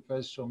school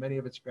because so many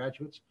of its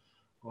graduates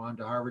go on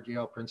to Harvard,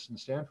 Yale, Princeton,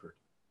 Stanford.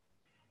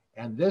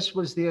 And this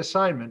was the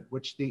assignment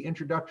which the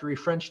introductory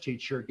French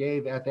teacher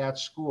gave at that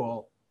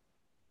school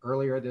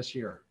earlier this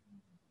year.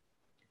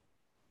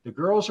 The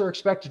girls are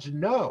expected to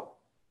know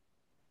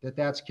that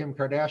that's Kim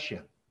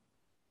Kardashian.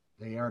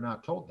 They are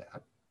not told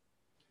that.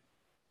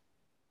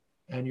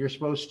 And you're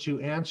supposed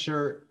to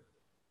answer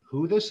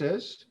who this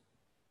is.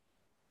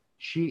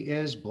 She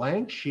is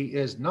blank. She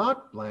is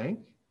not blank.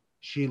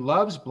 She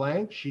loves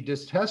blank. She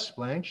detests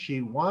blank.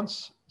 She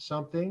wants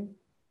something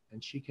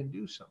and she can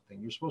do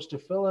something. You're supposed to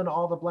fill in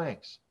all the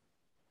blanks.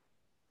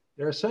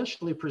 They're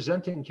essentially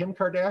presenting Kim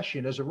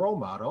Kardashian as a role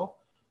model,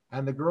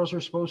 and the girls are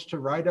supposed to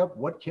write up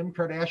what Kim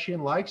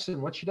Kardashian likes and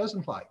what she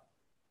doesn't like.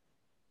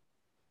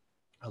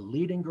 A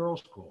leading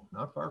girls' school,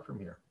 not far from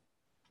here.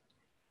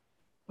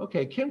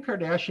 Okay, Kim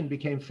Kardashian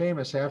became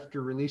famous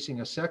after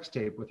releasing a sex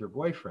tape with her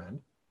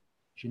boyfriend.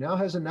 She now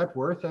has a net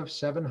worth of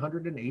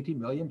 $780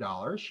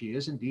 million. She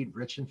is indeed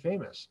rich and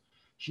famous.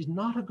 She's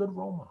not a good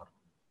role model.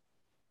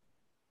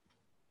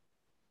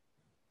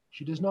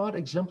 She does not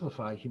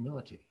exemplify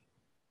humility.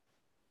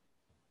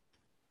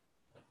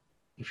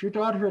 If your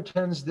daughter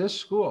attends this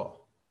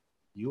school,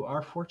 you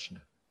are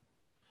fortunate.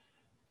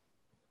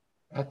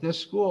 At this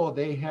school,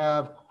 they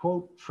have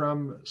quote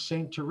from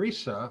St.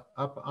 Teresa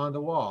up on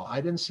the wall.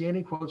 I didn't see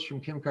any quotes from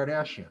Kim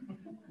Kardashian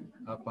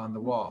up on the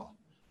wall.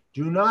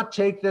 Do not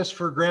take this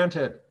for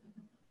granted.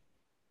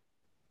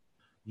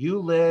 You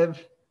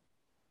live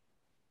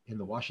in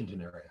the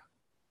Washington area,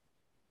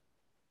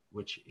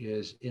 which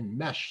is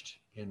enmeshed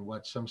in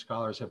what some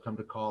scholars have come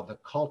to call the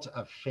cult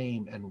of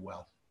fame and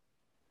wealth.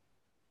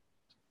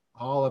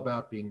 All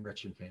about being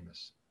rich and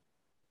famous.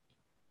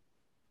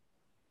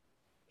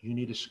 You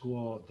need a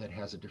school that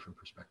has a different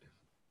perspective.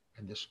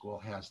 And this school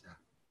has that.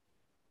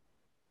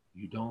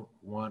 You don't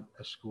want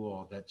a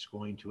school that's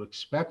going to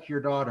expect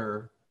your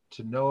daughter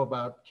to know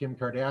about Kim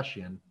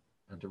Kardashian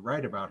and to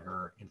write about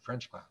her in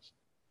French class.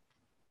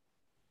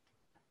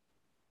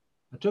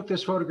 I took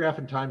this photograph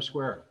in Times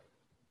Square.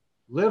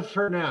 Live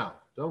for now.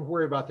 Don't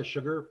worry about the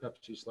sugar,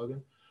 Pepsi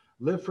slogan.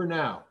 Live for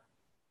now.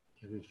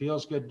 If it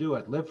feels good, do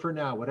it. Live for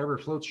now, whatever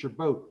floats your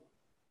boat.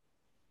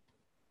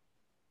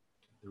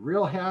 The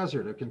real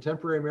hazard of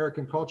contemporary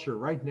American culture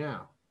right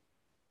now,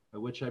 by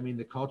which I mean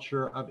the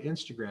culture of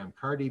Instagram,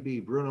 Cardi B,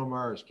 Bruno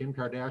Mars, Kim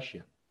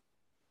Kardashian.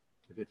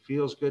 If it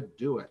feels good,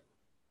 do it.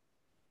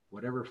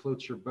 Whatever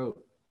floats your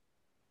boat,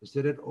 is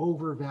that it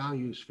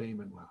overvalues fame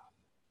and wealth,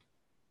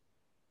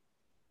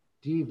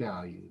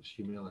 devalues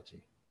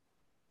humility,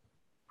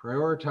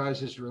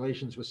 prioritizes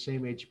relations with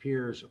same-age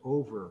peers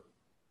over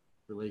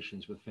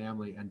relations with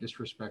family, and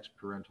disrespects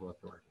parental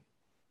authority.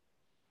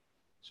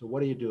 So what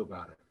do you do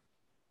about it?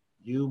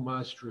 You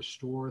must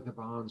restore the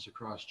bonds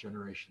across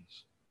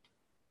generations.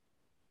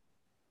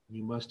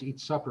 You must eat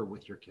supper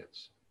with your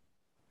kids.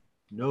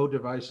 No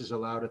devices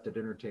allowed at the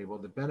dinner table.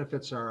 The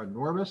benefits are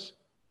enormous.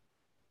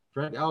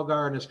 Frank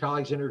Algar and his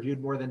colleagues interviewed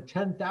more than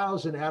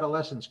 10,000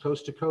 adolescents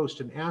coast to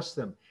coast and asked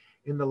them,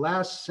 in the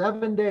last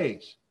 7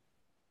 days,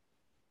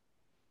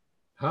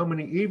 how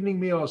many evening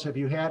meals have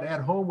you had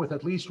at home with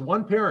at least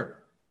one parent?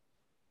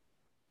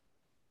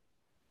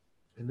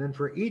 And then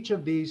for each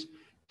of these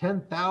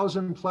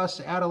 10,000 plus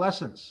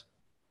adolescents,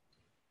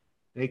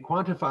 they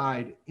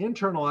quantified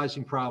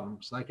internalizing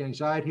problems like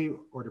anxiety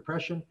or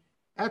depression,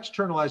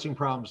 externalizing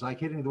problems like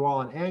hitting the wall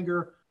in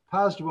anger,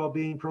 positive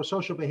well-being,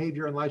 pro-social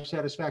behavior, and life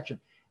satisfaction,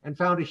 and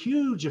found a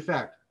huge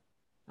effect,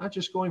 not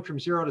just going from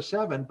 0 to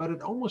 7, but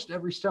at almost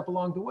every step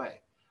along the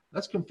way.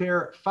 Let's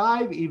compare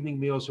 5 evening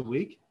meals a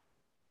week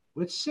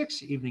with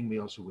 6 evening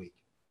meals a week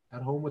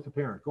at home with a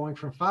parent. Going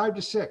from 5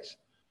 to 6.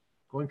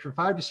 Going from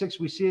 5 to 6,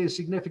 we see a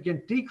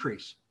significant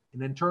decrease in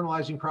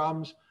internalizing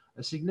problems,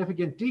 a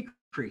significant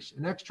decrease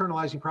in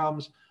externalizing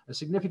problems, a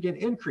significant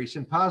increase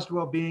in positive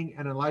well-being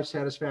and in life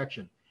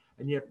satisfaction.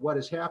 And yet what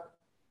has happened?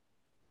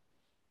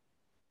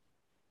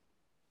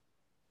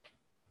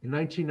 In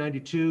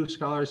 1992,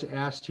 scholars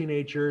asked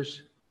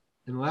teenagers,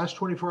 in the last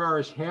 24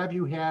 hours, have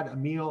you had a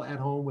meal at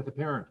home with a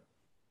parent?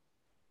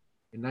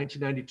 In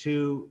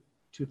 1992,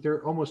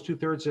 almost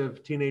 2/3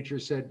 of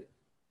teenagers said,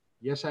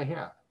 yes, I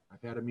have.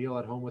 I've had a meal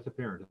at home with a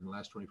parent in the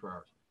last 24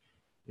 hours.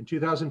 In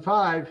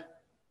 2005,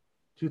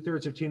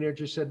 2/3 of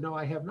teenagers said, no,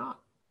 I have not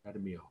had a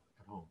meal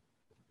at home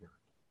with a parent.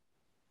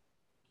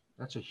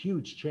 That's a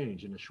huge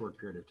change in a short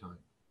period of time.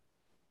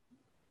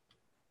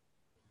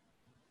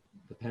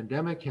 The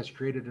pandemic has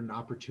created an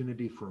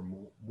opportunity for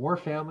more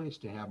families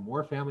to have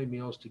more family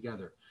meals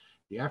together.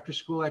 The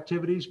after-school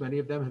activities, many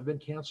of them have been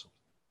canceled.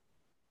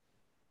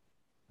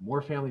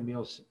 More family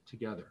meals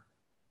together.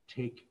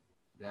 Take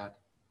that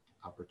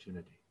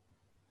opportunity.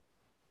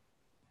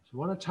 So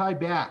I want to tie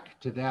back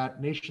to that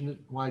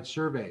nationwide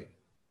survey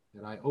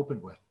that I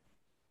opened with.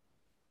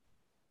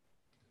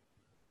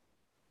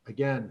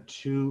 Again,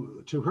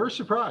 to her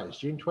surprise,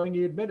 Jean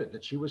Twenge admitted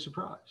that she was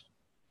surprised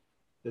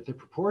that the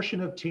proportion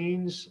of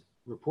teens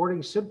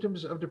reporting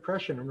symptoms of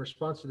depression in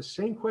response to the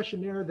same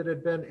questionnaire that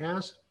had been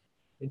asked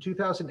in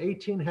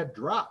 2018 had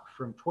dropped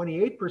from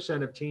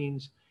 28% of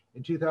teens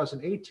in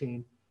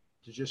 2018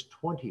 to just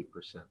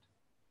 20%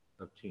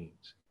 of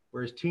teens.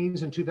 Whereas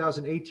teens in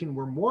 2018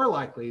 were more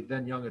likely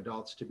than young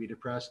adults to be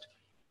depressed,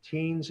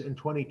 teens in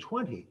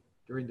 2020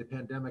 during the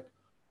pandemic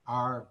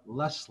are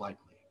less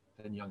likely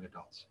than young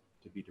adults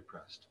to be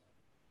depressed.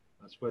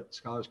 That's what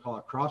scholars call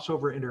a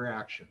crossover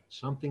interaction.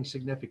 Something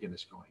significant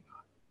is going on.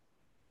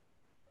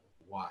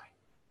 Why?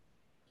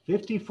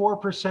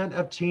 54%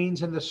 of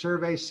teens in the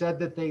survey said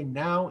that they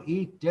now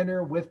eat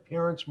dinner with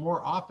parents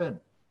more often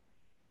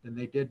than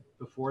they did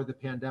before the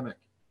pandemic.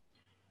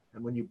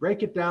 And when you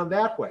break it down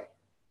that way,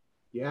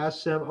 you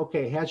ask them,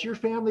 okay, has your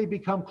family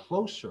become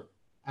closer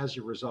as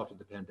a result of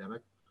the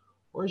pandemic,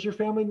 or has your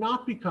family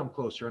not become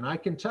closer? And I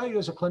can tell you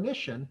as a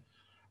clinician,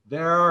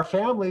 there are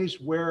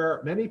families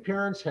where many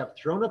parents have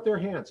thrown up their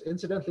hands,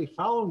 incidentally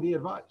following the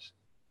advice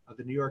of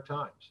the New York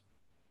Times,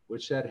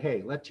 which said,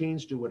 hey, let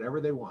teens do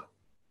whatever they want.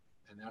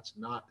 And that's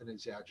not an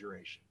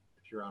exaggeration.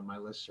 If you're on my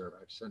listserv,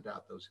 I've sent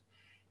out those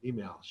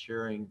emails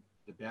sharing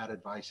the bad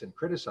advice and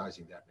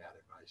criticizing that bad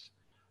advice.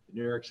 The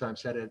New York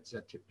Times said it's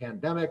a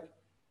pandemic.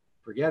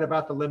 Forget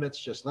about the limits.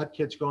 Just let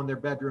kids go in their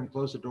bedroom,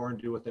 close the door, and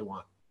do what they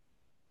want.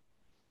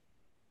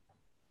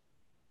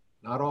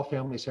 Not all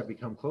families have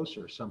become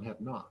closer. Some have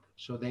not.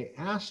 So they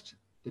asked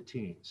the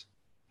teens,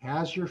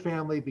 has your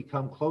family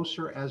become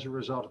closer as a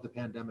result of the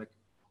pandemic,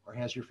 or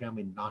has your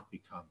family not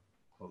become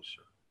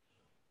closer?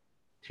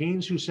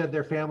 Teens who said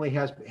their family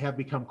have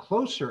become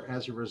closer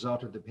as a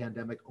result of the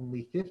pandemic,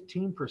 only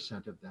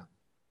 15% of them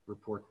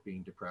report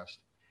being depressed.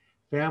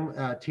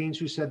 Teens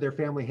who said their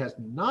family has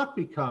not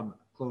become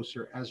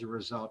closer as a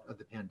result of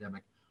the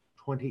pandemic,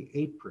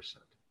 28%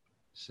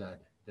 said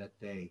that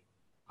they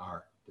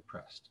are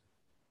depressed.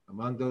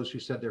 Among those who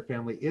said their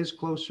family is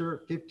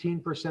closer,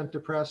 15%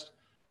 depressed,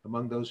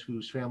 among those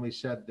whose families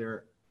said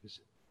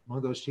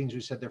among those teens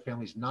who said their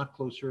families not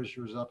closer as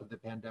a result of the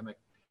pandemic,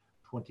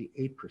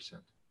 28%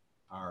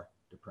 are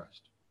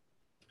depressed.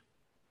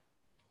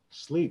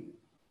 Sleep.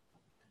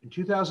 In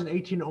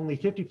 2018, only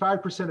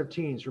 55% of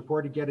teens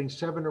reported getting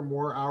 7 or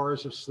more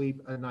hours of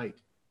sleep a night.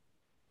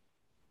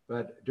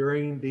 But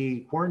during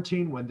the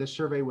quarantine, when this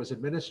survey was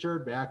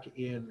administered back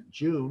in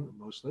June,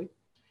 mostly,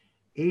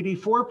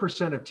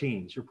 84% of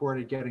teens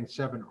reported getting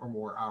 7 or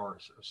more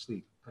hours of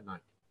sleep a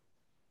night.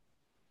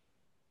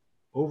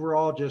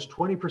 Overall, just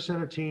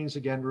 20% of teens,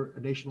 again,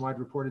 nationwide,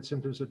 reported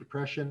symptoms of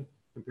depression,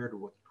 compared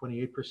to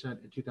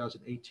 28% in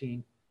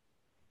 2018.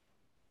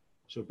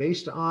 So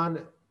based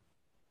on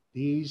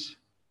these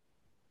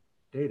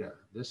data,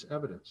 this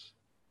evidence,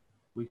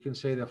 we can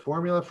say the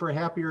formula for a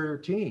happier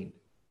teen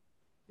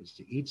is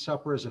to eat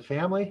supper as a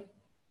family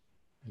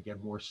and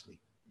get more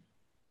sleep.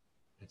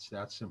 It's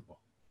that simple.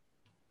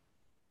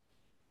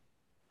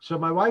 So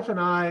my wife and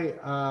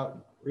I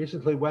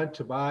recently went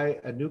to buy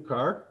a new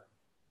car.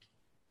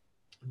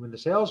 When the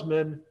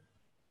salesman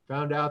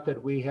found out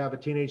that we have a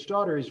teenage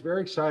daughter, he's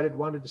very excited,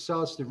 wanted to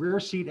sell us the rear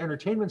seat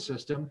entertainment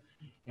system,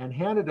 and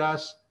handed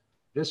us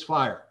this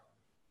flyer.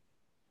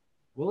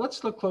 Well,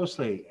 let's look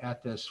closely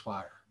at this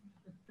flyer.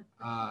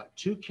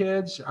 Two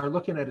kids are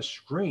looking at a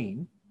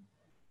screen.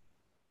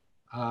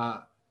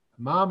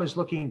 Mom is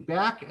looking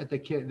back at the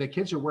kid. The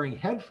kids are wearing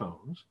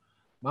headphones.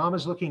 Mom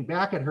is looking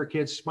back at her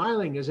kids,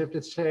 smiling as if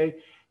to say,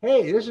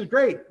 hey, this is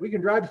great. We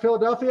can drive to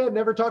Philadelphia and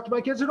never talk to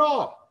my kids at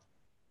all.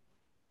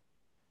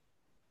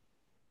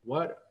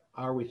 What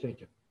are we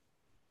thinking?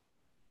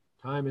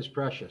 Time is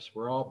precious.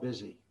 We're all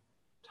busy.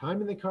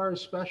 Time in the car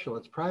is special.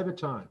 It's private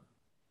time.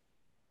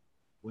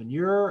 When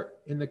you're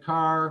in the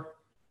car,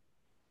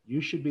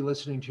 you should be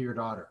listening to your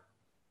daughter.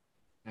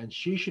 And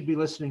she should be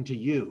listening to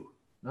you,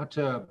 not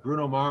to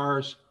Bruno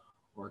Mars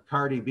or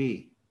Cardi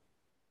B.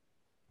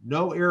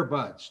 No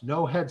earbuds,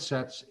 no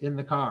headsets in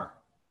the car.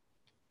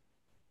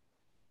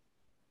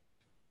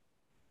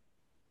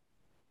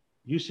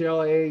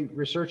 UCLA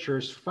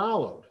researchers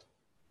followed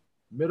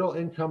middle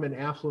income and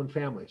affluent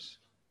families,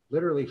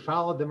 literally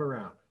followed them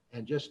around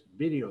and just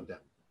videoed them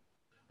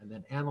and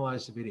then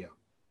analyzed the video.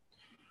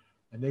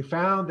 And they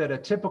found that a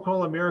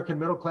typical American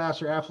middle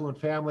class or affluent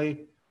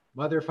family,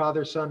 mother,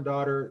 father, son,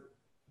 daughter,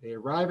 they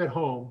arrive at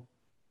home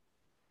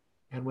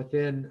and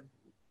within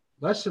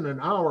less than an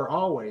hour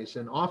always,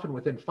 and often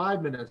within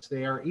 5 minutes,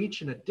 they are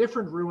each in a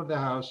different room of the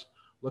house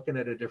looking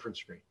at a different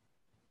screen.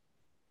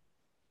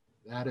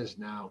 That is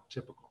now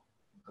typical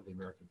of the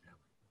American family.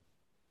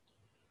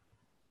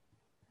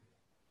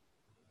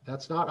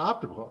 That's not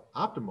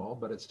optimal,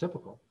 but it's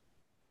typical.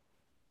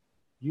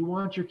 You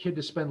want your kid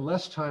to spend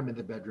less time in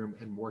the bedroom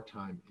and more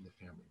time in the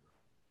family room.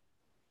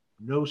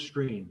 No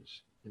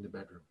screens in the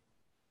bedroom.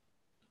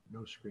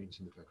 No screens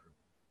in the bedroom.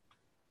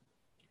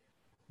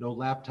 No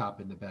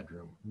laptop in the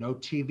bedroom. No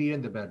TV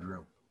in the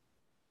bedroom.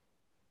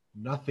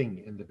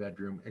 Nothing in the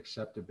bedroom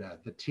except a bed.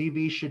 The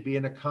TV should be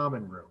in a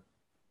common room.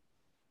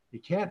 You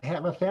can't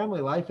have a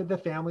family life if the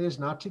family is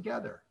not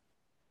together.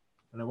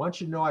 And I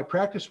want you to know I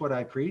practice what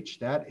I preach.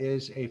 That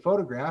is a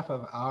photograph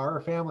of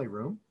our family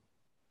room.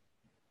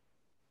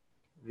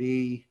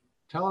 The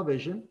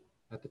television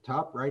at the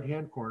top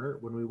right-hand corner,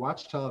 when we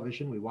watch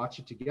television, we watch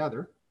it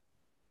together.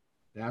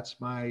 That's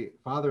my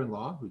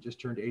father-in-law, who just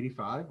turned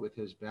 85 with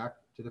his back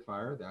to the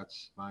fire.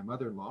 That's my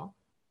mother-in-law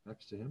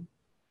next to him.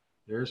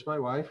 There's my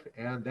wife,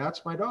 and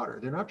that's my daughter.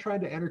 They're not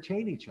trying to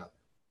entertain each other,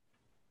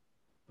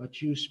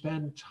 but you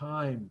spend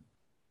time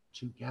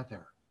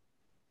together.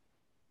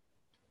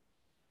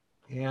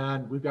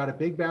 And we've got a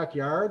big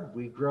backyard.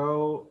 We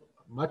grow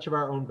much of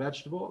our own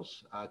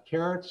vegetables,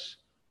 carrots,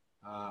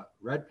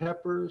 red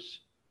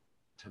peppers,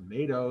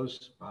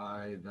 tomatoes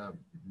by the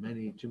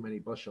too many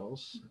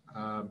bushels,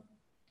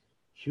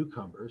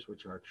 cucumbers,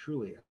 which are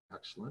truly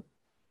excellent,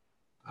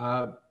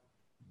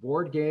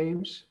 board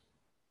games,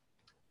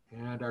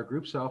 and our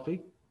group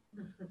selfie.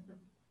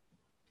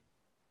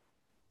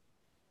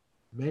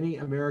 Many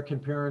American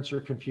parents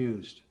are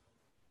confused.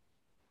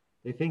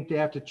 They think they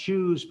have to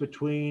choose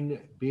between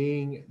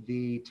being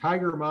the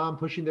tiger mom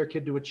pushing their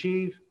kid to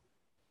achieve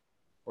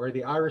or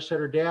the Irish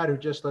setter dad who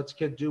just lets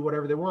kids do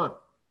whatever they want.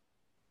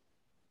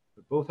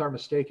 But both are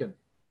mistaken.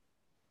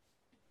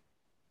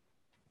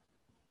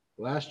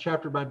 The last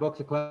chapter of my book,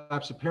 The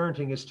Collapse of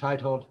Parenting, is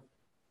titled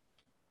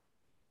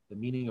The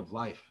Meaning of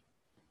Life.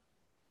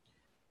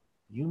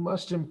 You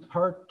must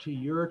impart to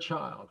your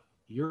child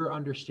your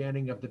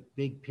understanding of the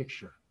big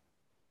picture.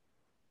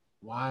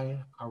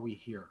 Why are we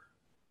here?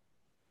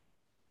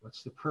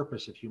 What's the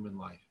purpose of human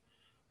life?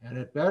 And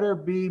it better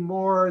be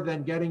more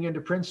than getting into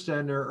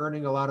Princeton or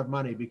earning a lot of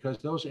money, because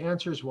those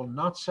answers will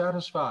not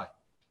satisfy.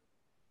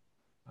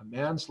 A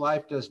man's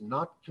life does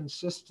not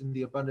consist in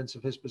the abundance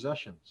of his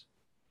possessions.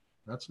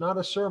 That's not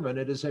a sermon.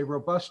 It is a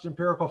robust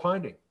empirical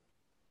finding.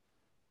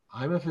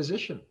 I'm a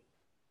physician.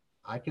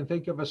 I can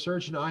think of a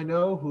surgeon I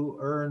know who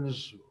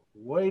earns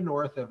way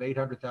north of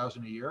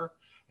 $800,000 a year,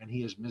 and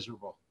he is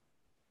miserable.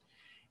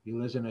 He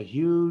lives in a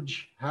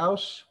huge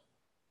house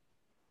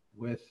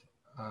with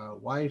a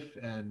wife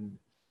and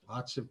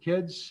lots of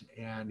kids,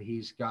 and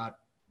he's got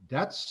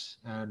debts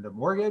and a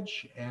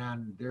mortgage,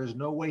 and there's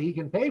no way he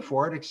can pay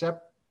for it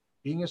except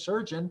being a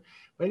surgeon,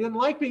 but he didn't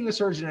like being a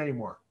surgeon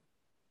anymore.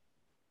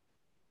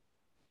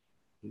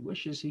 He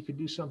wishes he could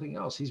do something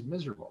else. He's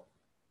miserable.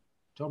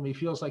 Told me he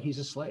feels like he's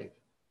a slave.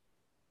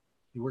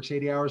 He works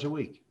 80 hours a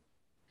week.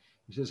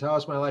 He says, how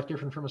is my life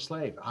different from a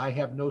slave? I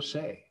have no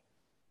say.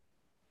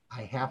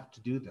 I have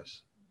to do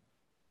this.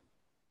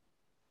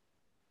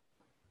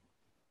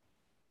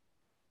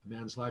 A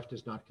man's life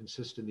does not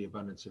consist in the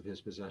abundance of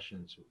his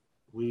possessions.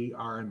 We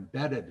are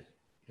embedded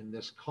in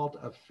this cult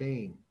of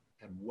fame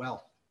and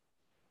wealth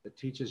that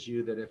teaches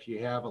you that if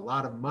you have a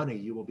lot of money,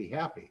 you will be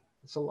happy.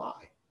 It's a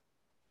lie.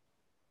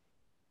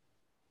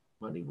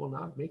 Money will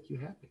not make you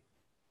happy.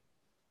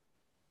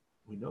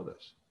 We know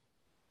this.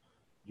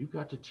 You've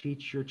got to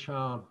teach your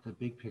child the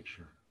big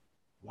picture.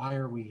 Why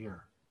are we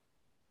here?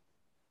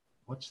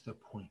 What's the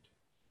point?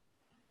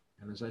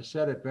 And as I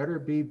said, it better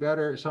be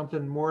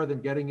something more than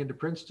getting into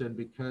Princeton,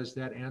 because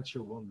that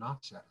answer will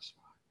not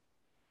satisfy.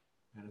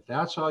 And if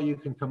that's all you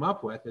can come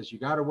up with is you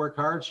got to work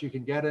hard so you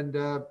can get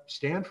into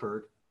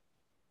Stanford,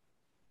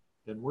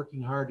 then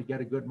working hard to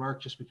get a good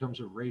mark just becomes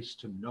a race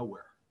to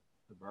nowhere,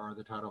 to borrow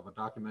the title of a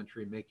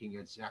documentary making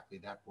exactly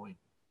that point.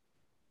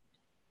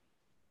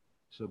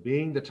 So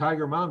being the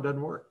tiger mom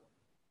doesn't work.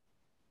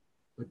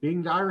 But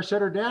being the Irish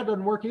setter dad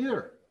doesn't work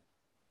either.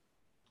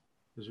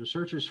 Because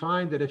researchers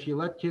find that if you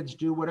let kids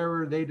do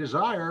whatever they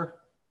desire,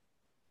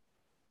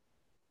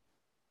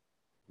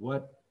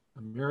 what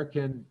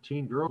American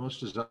teen girls most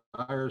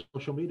desire is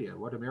social media.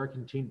 What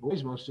American teen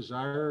boys most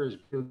desire is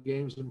video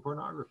games and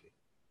pornography.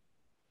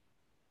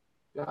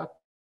 You've got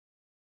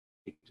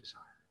to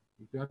desire.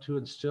 You've got to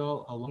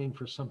instill a longing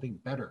for something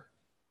better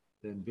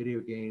than video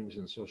games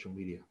and social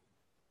media.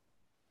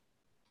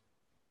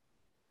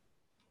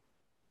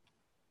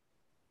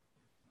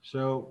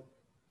 So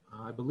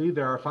I believe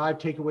there are 5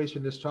 takeaways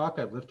from this talk.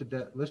 I've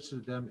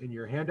listed them in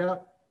your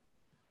handout.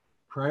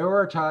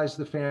 Prioritize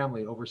the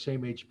family over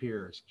same-age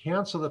peers.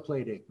 Cancel the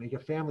play date. Make a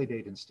family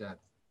date instead.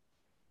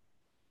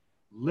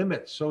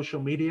 Limit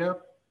social media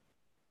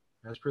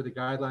as per the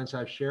guidelines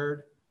I've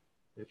shared.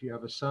 If you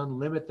have a son,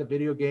 limit the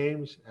video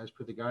games as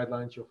per the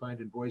guidelines you'll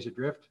find in Boys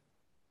Adrift.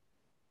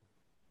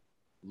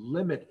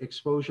 Limit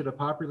exposure to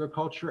popular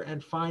culture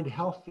and find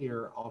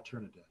healthier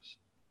alternatives.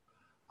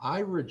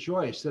 I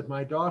rejoice that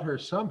my daughter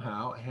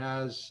somehow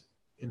has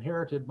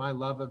inherited my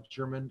love of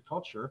German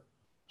culture,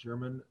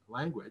 German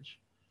language,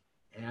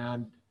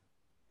 and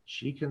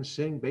she can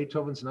sing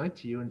Beethoven's Ninth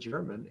to you in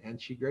German,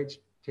 and she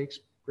takes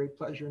great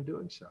pleasure in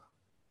doing so.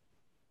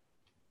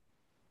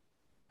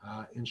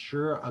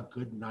 Ensure a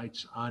good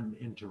night's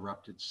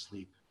uninterrupted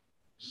sleep.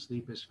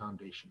 Sleep is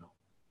foundational.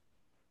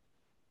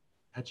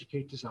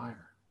 Educate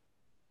desire.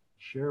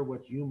 Share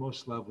what you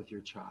most love with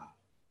your child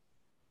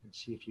and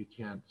see if you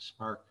can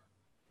spark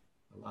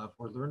love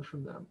or learn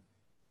from them.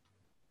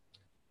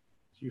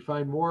 So you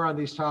find more on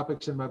these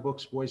topics in my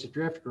books, Boys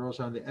Adrift,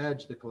 Girls on the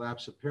Edge, The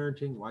Collapse of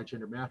Parenting, Why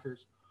Gender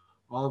Matters,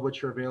 all of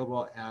which are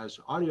available as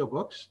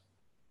audiobooks.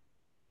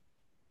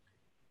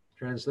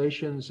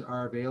 Translations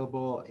are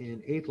available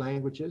in 8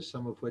 languages,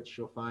 some of which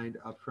you'll find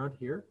up front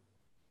here.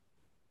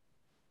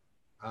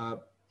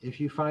 If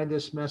you find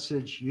this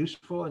message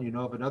useful and you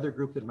know of another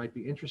group that might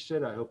be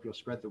interested, I hope you'll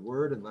spread the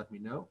word and let me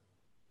know.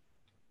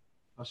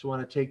 I also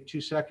want to take 2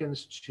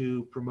 seconds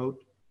to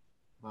promote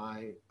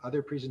my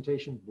other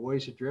presentation,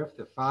 Boys Adrift,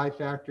 the 5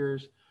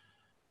 factors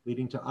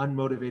leading to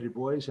unmotivated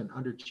boys and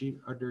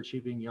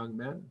underachieving young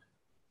men.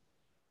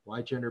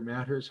 Why Gender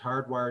Matters,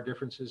 hardwired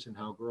differences in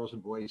how girls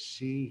and boys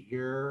see,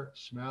 hear,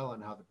 smell,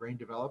 and how the brain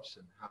develops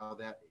and how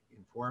that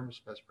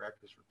informs best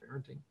practice for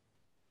parenting.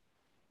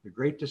 The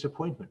great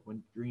disappointment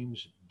when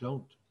dreams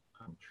don't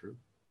come true.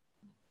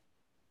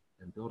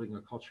 And building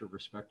a culture of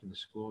respect in the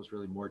school is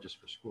really more just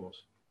for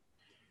schools.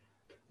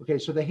 Okay,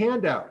 so the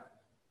handout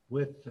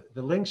with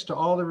the links to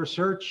all the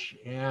research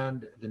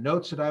and the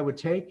notes that I would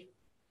take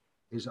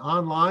is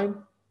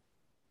online.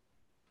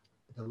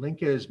 The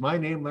link is my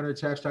name,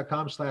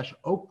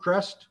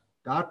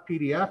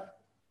 leonardsachs.com/oakcrest.pdf.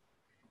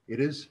 It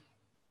is,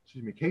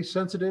 case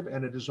sensitive,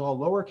 and it is all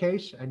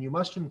lowercase, and you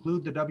must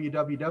include the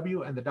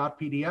www and the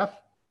 .pdf.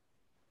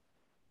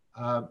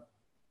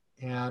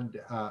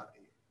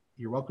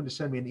 You're welcome to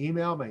send me an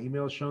email. My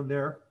email is shown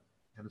there,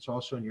 and it's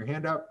also in your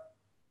handout.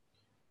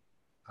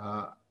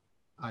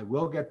 I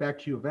will get back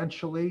to you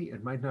eventually.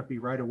 It might not be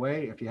right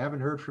away. If you haven't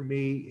heard from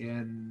me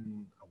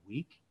in a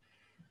week,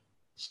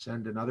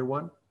 send another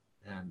one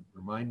and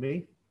remind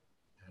me.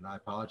 And I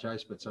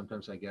apologize, but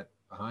sometimes I get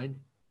behind.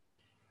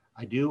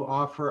 I do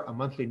offer a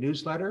monthly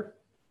newsletter.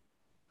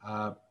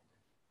 I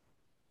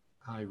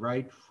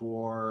write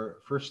for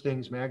First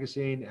Things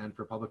magazine and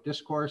for Public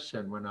Discourse.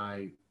 And when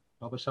I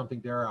publish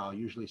something there, I'll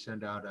usually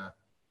send out a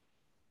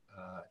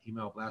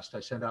email blast.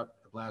 I send out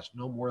a blast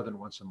no more than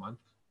once a month,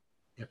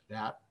 if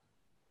that.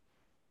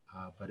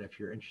 But if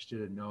you're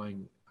interested in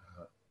knowing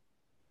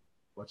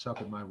what's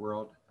up in my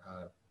world,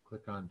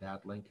 click on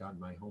that link on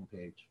my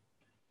homepage.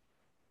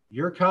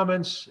 Your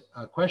comments,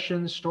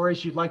 questions,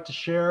 stories you'd like to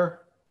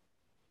share,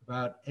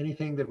 about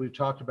anything that we've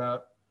talked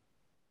about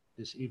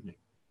this evening?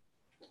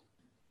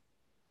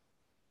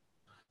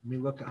 Let me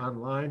look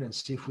online and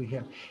see if we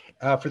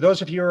have. For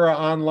those of you who are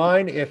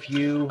online, if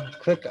you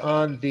click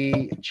on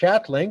the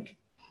chat link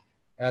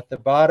at the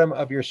bottom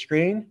of your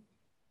screen,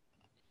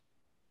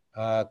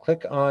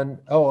 click on,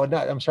 oh, no,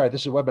 I'm sorry,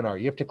 this is a webinar.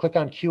 You have to click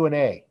on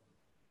Q&A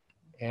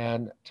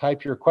and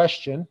type your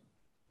question.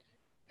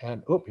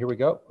 And, oh, here we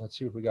go. Let's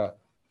see what we got.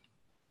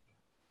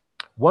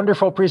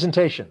 Wonderful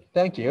presentation.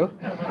 Thank you.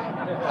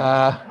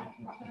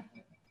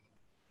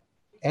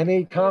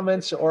 Any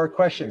comments or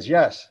questions?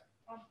 Yes.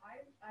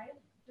 I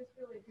just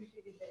really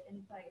appreciated the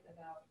insight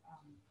about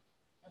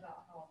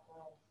how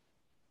girls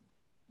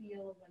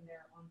feel when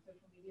they're on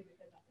social media,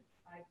 because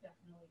I've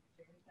definitely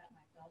experienced that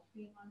myself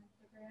being on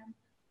Instagram.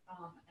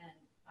 And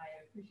I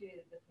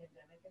appreciated the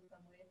pandemic in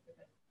some ways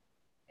because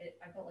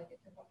I felt like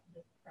it took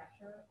this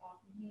pressure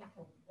off of me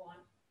to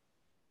want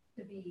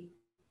to be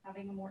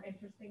having a more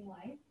interesting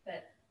life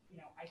that, you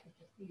know, I could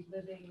just be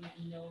living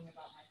and knowing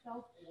about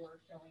myself or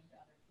showing to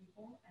other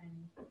people.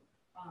 And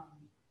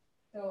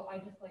so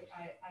I just like,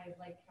 I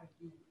like how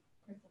you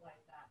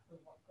crystallize that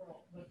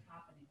for what's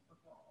happening for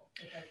girls.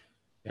 Because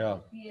Yeah. I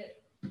see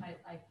it,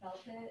 I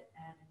felt it,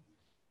 and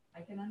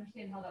I can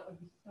understand how that would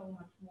be so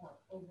much more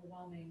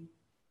overwhelming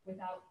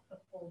without the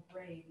full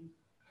brain.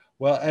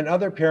 Well, and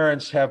other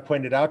parents have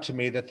pointed out to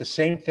me that the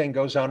same thing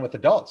goes on with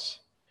adults,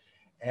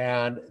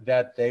 and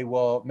that they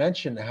will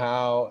mention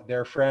how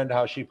their friend,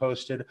 how she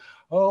posted,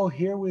 oh,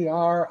 here we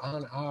are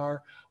on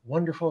our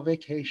wonderful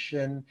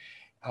vacation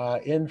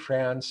in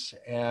France,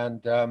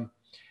 and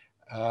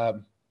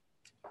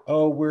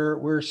oh,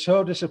 we're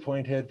so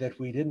disappointed that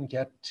we didn't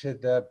get to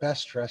the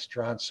best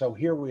restaurant. So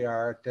here we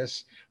are at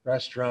this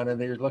restaurant,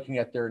 and they're looking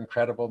at their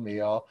incredible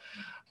meal.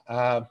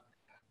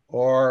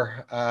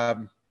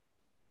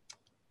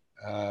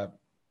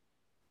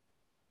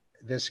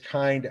 This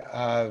kind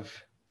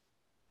of,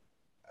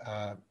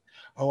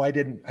 oh, I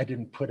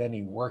didn't put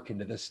any work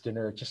into this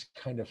dinner. It just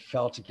kind of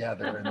fell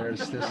together, and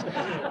there's this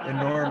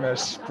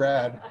enormous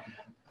spread.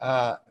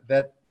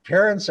 That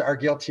parents are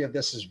guilty of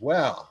this as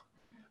well.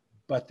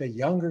 But the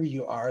younger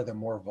you are, the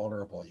more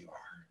vulnerable you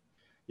are.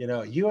 You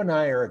know, you and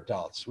I are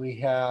adults. We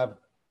have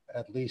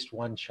at least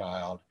one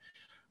child.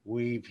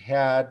 We've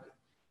had,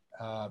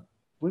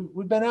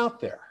 we've been out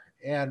there,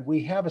 and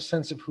we have a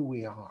sense of who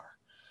we are.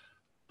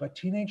 But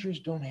teenagers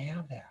don't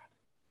have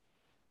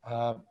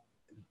that.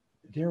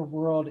 Their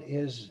world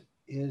is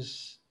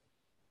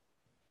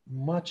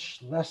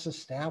much less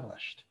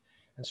established.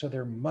 And so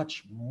they're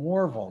much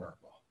more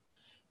vulnerable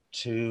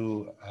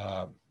to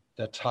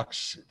the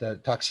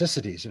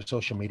toxicities of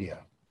social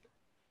media.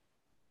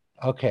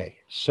 Okay,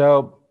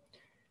 so,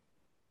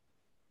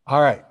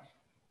 all right.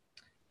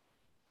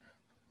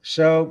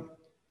 So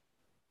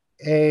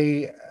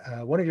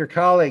one of your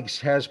colleagues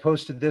has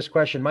posted this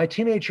question. My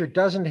teenager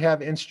doesn't have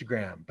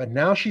Instagram, but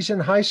now she's in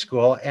high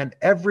school and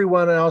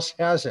everyone else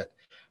has it.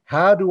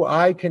 How do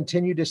I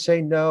continue to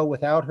say no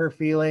without her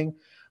feeling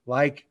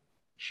like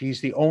she's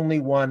the only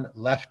one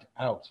left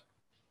out?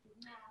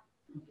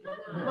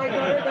 My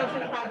daughter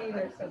doesn't have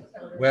either.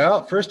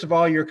 Well, first of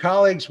all, your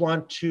colleagues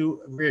want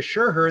to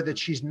reassure her that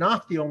she's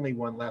not the only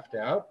one left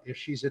out. If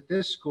she's at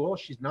this school,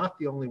 she's not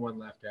the only one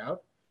left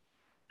out.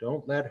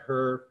 Don't let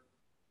her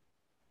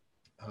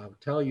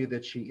tell you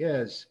that she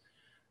is.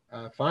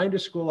 Find a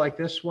school like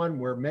this one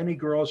where many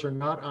girls are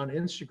not on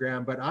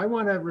Instagram. But I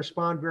want to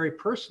respond very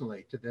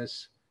personally to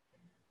this,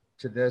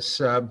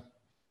 to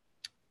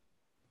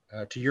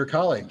your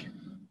colleague.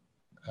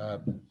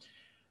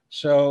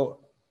 So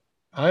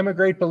I'm a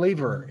great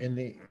believer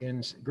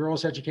in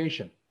girls'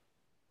 education,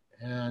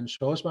 and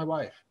so is my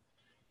wife.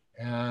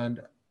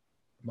 And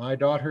my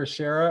daughter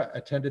Sarah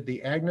attended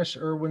the Agnes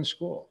Irwin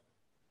School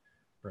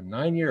for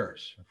 9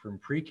 years, from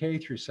pre-K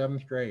through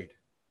 7th grade.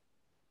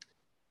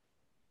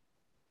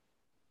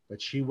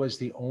 But she was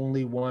the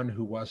only one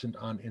who wasn't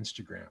on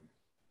Instagram.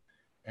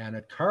 And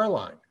at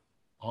Carline,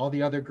 all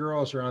the other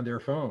girls are on their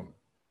phone.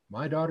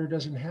 My daughter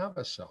doesn't have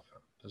a cell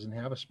phone, doesn't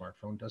have a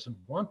smartphone, doesn't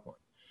want one.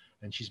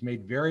 And she's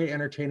made very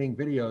entertaining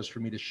videos for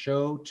me to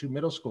show to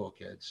middle school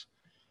kids.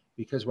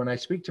 Because when I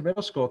speak to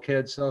middle school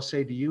kids, they'll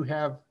say, do you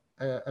have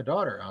a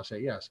daughter? I'll say,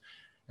 yes.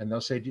 And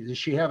they'll say, does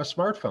she have a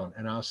smartphone?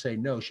 And I'll say,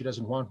 no, she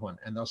doesn't want one.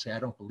 And they'll say, I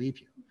don't believe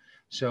you.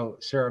 So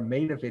Sarah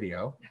made a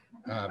video,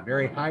 a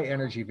very high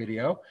energy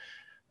video,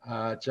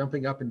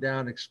 jumping up and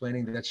down,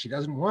 explaining that she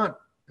doesn't want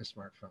a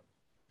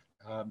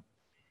smartphone.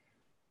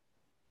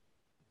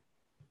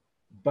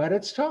 But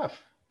it's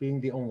tough being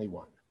the only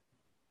one.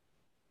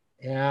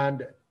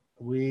 And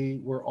we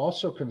were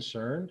also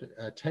concerned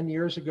 10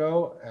 years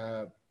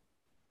ago,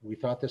 we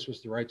thought this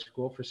was the right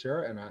school for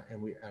Sarah, and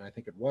I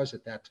think it was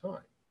at that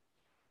time.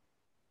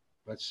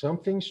 But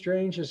something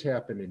strange has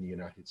happened in the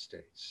United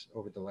States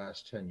over the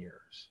last 10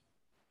 years.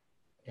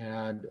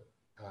 And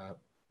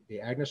the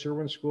Agnes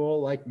Irwin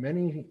School, like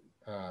many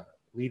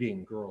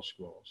leading girls'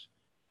 schools,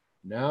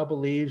 now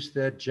believes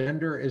that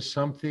gender is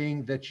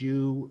something that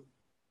you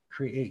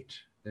create,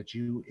 that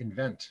you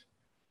invent.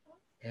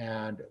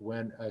 And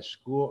when a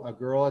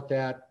girl at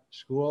that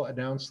school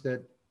announced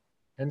that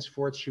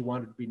henceforth she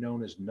wanted to be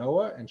known as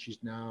Noah, and she's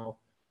now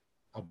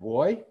a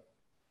boy,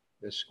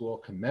 the school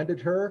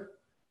commended her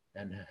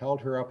and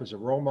held her up as a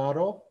role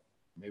model.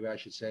 Maybe I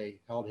should say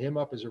held him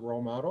up as a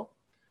role model.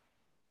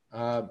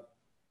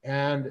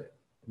 And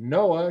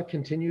Noah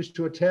continues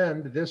to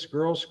attend this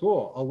girls'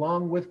 school,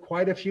 along with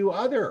quite a few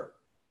other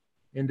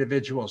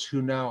individuals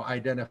who now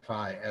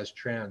identify as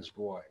trans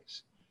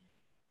boys.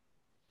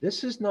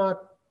 This is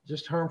not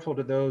just harmful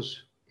to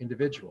those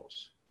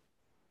individuals.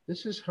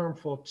 This is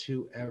harmful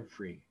to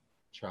every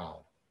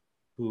child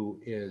who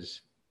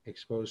is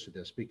exposed to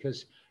this,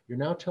 because you're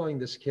now telling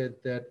this kid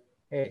that,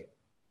 hey,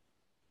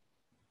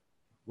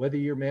 whether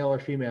you're male or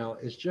female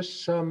is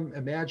just some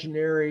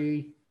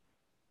imaginary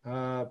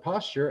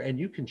posture, and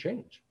you can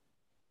change.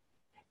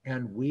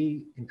 And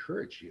we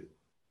encourage you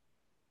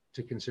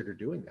to consider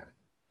doing that,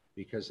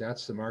 because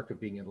that's the mark of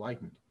being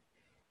enlightened.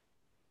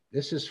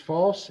 This is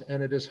false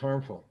and it is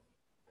harmful.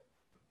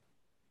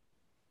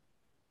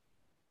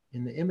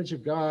 In the image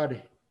of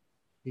God,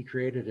 he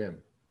created him.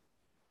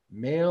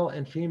 Male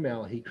and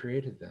female, he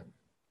created them.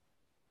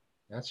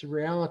 That's a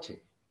reality.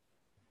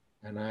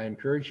 And I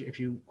encourage you, if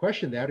you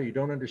question that or you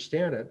don't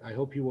understand it, I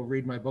hope you will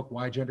read my book,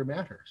 Why Gender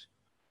Matters,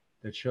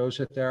 that shows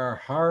that there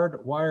are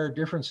hardwired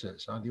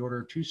differences on the order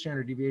of 2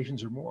 standard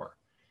deviations or more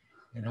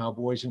in how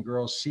boys and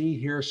girls see,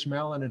 hear,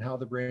 smell, and in how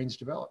the brains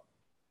develop.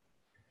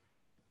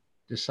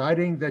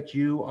 Deciding that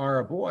you are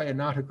a boy and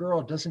not a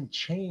girl doesn't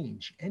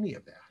change any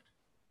of that.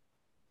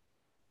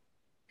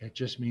 It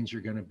just means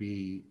you're going to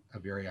be a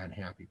very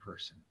unhappy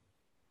person.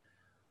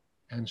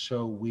 And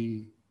so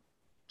we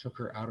took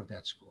her out of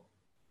that school.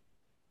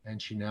 And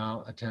she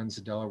now attends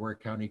the Delaware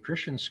County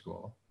Christian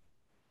School,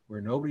 where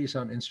nobody's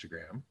on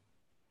Instagram,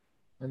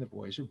 and the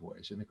boys are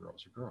boys and the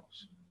girls are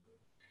girls.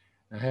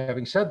 Now,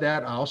 having said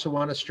that, I also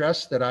want to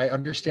stress that I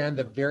understand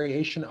the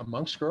variation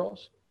amongst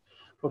girls.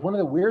 But one of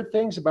the weird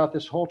things about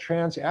this whole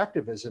trans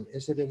activism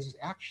is that it has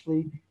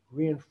actually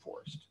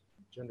reinforced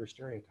gender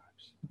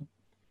stereotypes.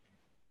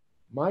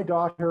 My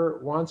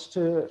daughter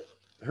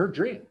her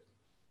dream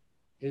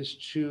is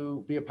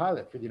to be a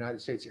pilot for the United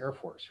States Air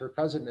Force. Her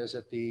cousin is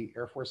at the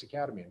Air Force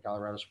Academy in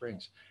Colorado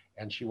Springs,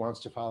 and she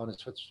wants to follow in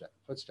his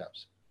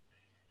footsteps.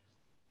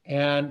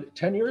 And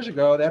 10 years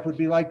ago, that would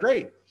be like,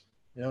 great.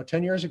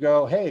 10 years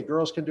ago, hey,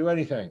 girls can do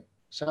anything.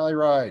 Sally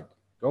Ride,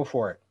 go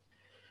for it.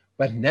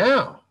 But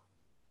now,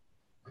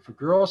 if a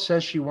girl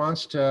says she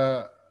wants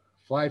to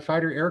fly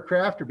fighter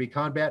aircraft or be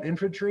combat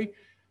infantry,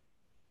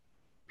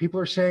 people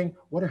are saying,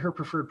 what are her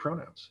preferred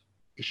pronouns?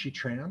 Is she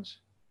trans?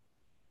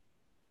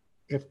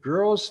 If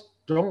girls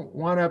don't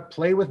want to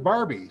play with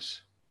Barbies,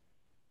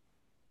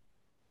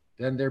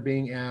 then they're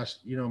being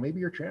asked, maybe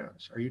you're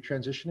trans. Are you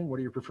transitioning? What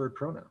are your preferred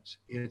pronouns?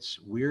 It's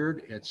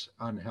weird, it's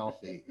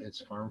unhealthy,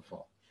 it's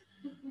harmful.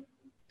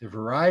 The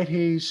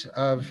varieties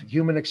of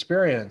human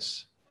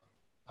experience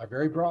are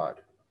very broad.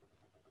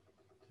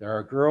 There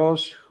are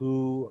girls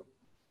who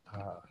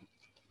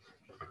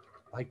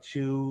like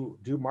to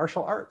do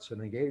martial arts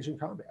and engage in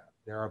combat.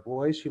 There are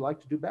boys who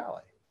like to do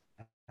ballet.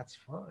 That's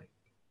fine.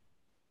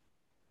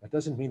 That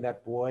doesn't mean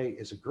that boy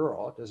is a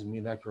girl. It doesn't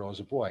mean that girl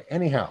is a boy.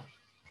 Anyhow,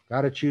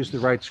 got to choose the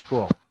right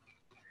school.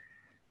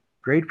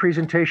 Great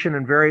presentation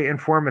and very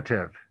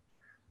informative.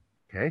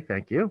 Okay,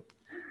 thank you.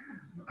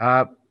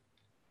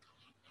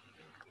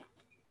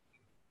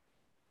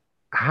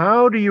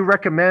 How do you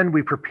recommend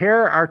we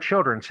prepare our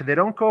children so they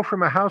don't go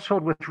from a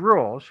household with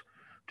rules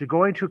to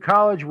going to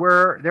college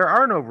where there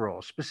are no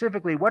rules?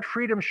 Specifically, what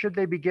freedom should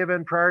they be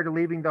given prior to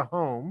leaving the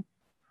home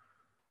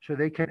so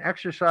they can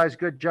exercise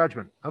good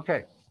judgment?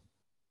 Okay.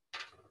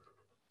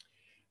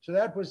 So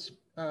that was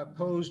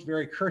posed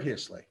very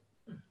courteously.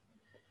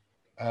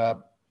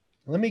 Let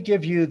me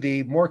give you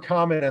the more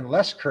common and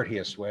less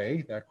courteous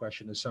way that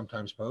question is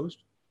sometimes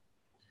posed.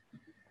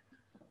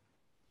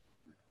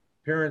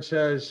 Parent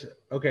says,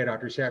 okay,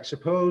 Dr. Sachs,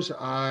 suppose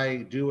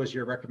I do as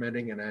you're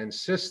recommending and I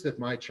insist that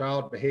my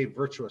child behave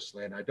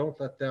virtuously and I don't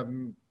let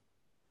them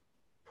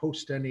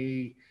post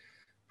any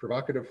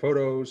provocative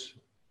photos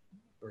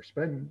or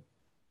spend,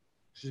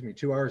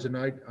 2 hours a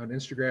night on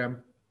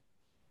Instagram.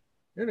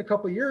 In a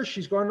couple of years,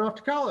 she's going off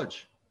to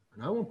college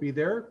and I won't be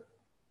there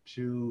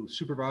to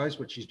supervise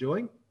what she's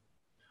doing.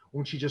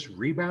 Won't she just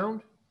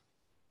rebound?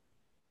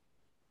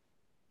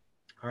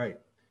 All right.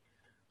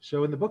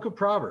 So in the book of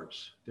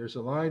Proverbs, there's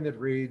a line that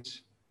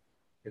reads,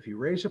 if you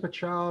raise up a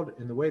child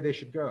in the way they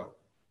should go,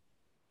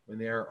 when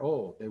they are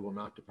old, they will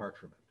not depart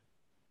from it.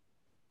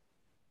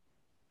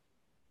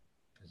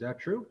 Is that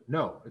true?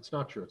 No, it's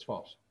not true. It's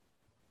false.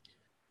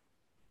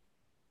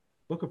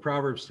 Book of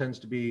Proverbs tends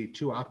to be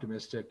too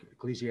optimistic.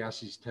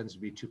 Ecclesiastes tends to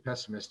be too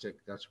pessimistic.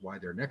 That's why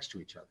they're next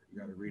to each other. You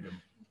got to read them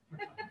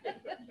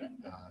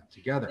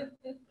together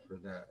for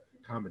the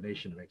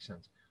combination to make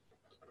sense.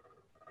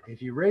 If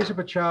you raise up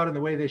a child in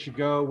the way they should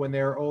go, when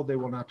they are old, they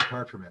will not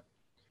depart from it.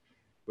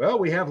 Well,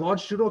 we have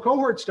longitudinal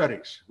cohort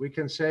studies. We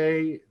can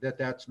say that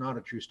that's not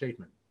a true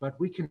statement, but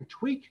we can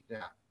tweak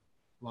that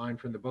line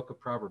from the book of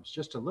Proverbs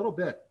just a little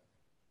bit.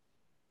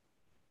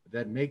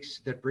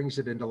 that brings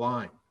it into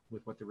line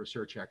with what the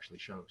research actually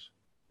shows.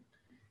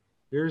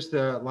 Here's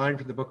the line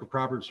from the book of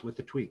Proverbs with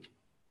the tweak.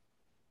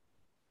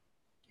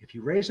 If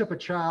you raise up a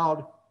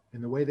child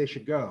in the way they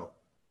should go,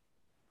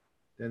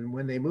 then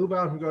when they move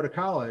out and go to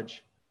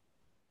college,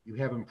 you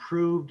have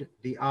improved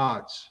the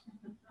odds.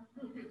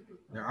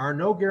 There are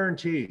no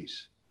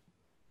guarantees.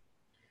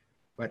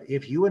 But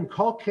if you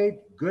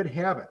inculcate good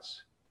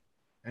habits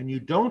and you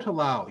don't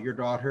allow your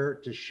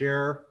daughter to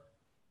share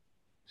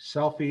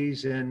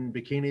selfies in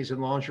bikinis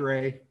and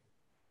lingerie,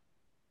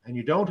 and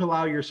you don't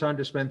allow your son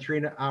to spend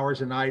 3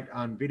 hours a night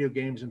on video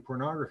games and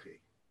pornography,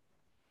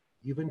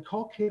 you've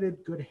inculcated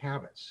good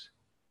habits.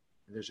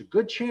 And there's a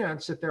good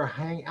chance that they'll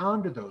hang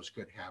on to those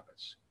good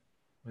habits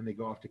when they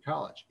go off to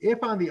college.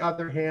 If, on the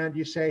other hand,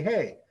 you say,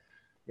 hey,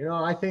 you know,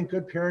 I think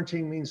good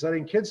parenting means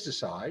letting kids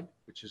decide,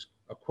 which is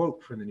a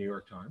quote from the New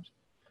York Times.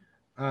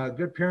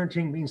 Good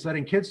parenting means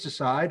letting kids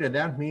decide, and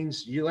that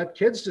means you let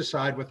kids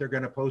decide what they're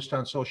going to post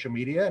on social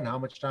media and how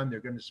much time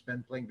they're going to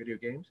spend playing video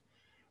games.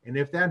 And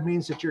if that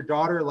means that your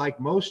daughter, like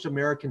most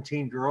American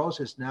teen girls,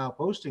 is now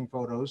posting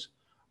photos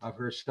of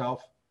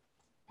herself,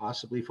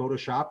 possibly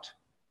photoshopped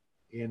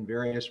in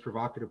various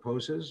provocative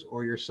poses,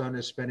 or your son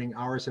is spending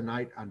hours a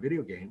night on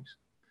video games,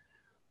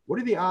 what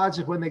are the odds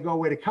if when they go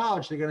away to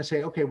college, they're going to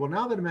say, okay, well,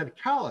 now that I'm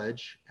at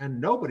college and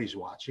nobody's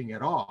watching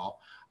at all,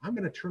 I'm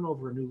going to turn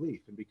over a new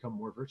leaf and become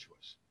more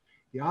virtuous?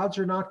 The odds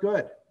are not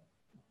good.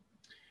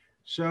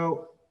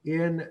 So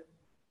in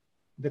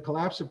The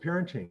Collapse of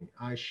Parenting,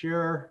 I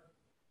share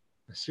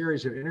a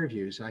series of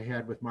interviews I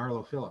had with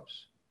Marlo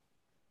Phillips.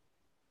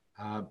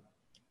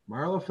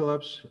 Marlo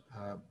Phillips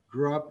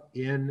grew up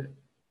in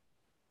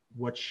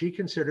what she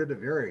considered a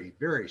very,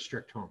 very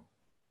strict home.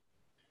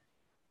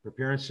 Her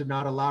parents did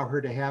not allow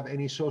her to have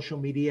any social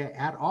media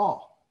at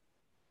all.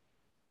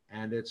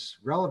 And it's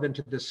relevant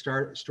to this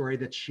story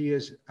that she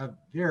is a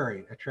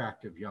very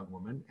attractive young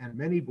woman, and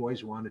many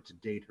boys wanted to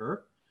date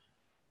her.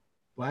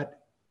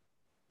 But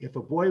if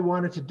a boy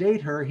wanted to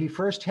date her, he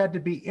first had to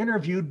be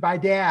interviewed by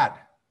dad.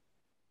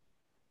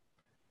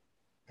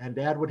 And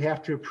dad would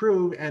have to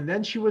approve, and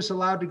then she was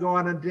allowed to go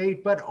on a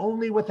date, but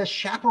only with a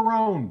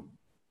chaperone.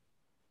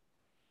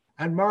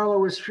 And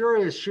Marlo was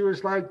furious. She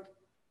was like,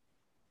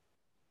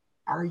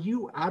 are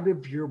you out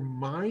of your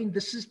mind?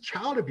 This is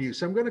child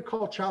abuse. I'm going to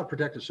call Child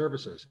Protective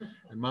Services.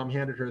 And mom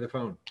handed her the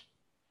phone.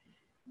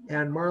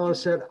 And Marlo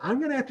said, I'm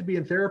going to have to be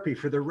in therapy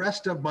for the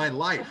rest of my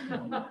life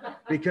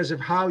because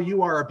of how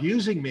you are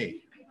abusing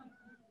me.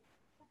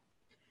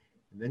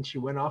 And then she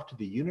went off to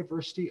the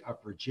University of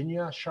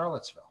Virginia,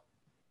 Charlottesville.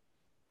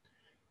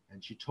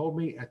 And she told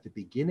me at the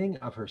beginning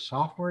of her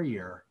sophomore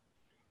year,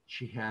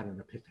 she had an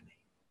epiphany.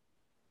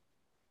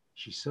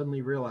 She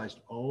suddenly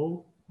realized,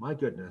 oh my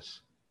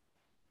goodness,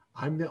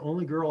 I'm the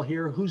only girl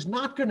here who's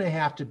not going to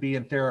have to be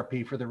in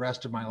therapy for the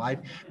rest of my life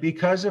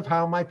because of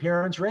how my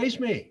parents raised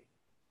me.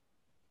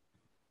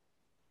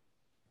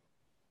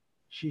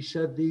 She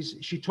said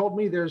she told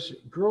me there's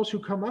girls who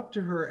come up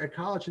to her at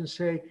college and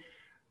say,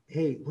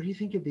 hey, what do you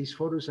think of these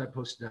photos I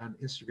posted on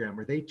Instagram?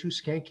 Are they too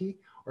skanky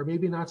or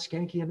maybe not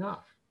skanky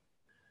enough?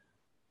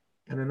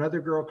 And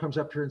another girl comes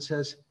up to her and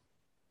says,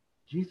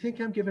 do you think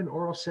I'm giving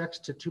oral sex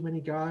to too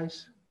many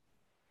guys?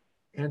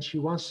 And she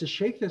wants to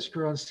shake this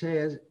girl and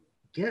say,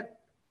 get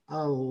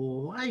a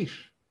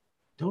life.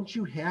 Don't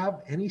you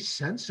have any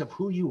sense of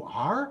who you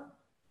are?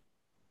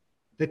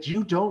 That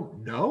you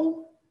don't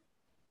know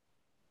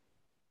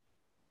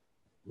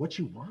what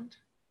you want?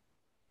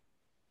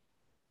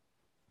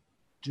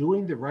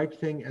 Doing the right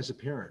thing as a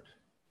parent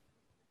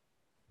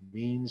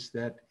means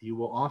that you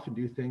will often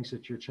do things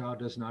that your child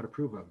does not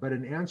approve of. But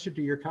in answer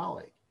to your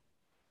colleague,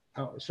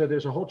 so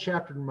there's a whole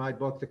chapter in my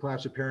book, The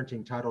Collapse of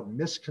Parenting, titled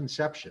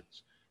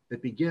Misconceptions,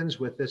 that begins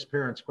with this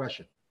parent's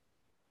question.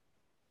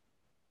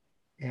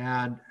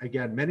 And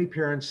again, many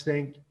parents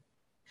think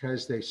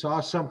because they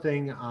saw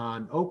something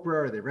on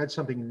Oprah or they read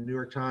something in the New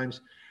York Times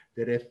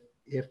that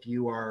if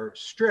you are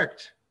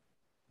strict,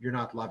 you're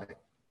not loving.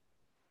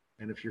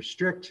 And if you're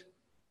strict,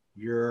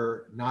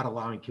 you're not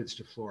allowing kids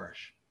to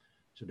flourish.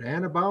 So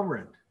Diana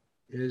Baumrind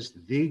is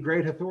the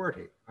great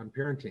authority on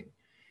parenting.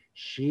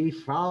 She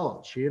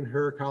and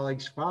her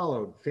colleagues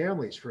followed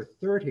families for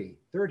 30,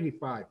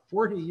 35,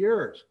 40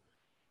 years,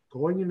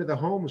 going into the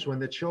homes when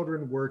the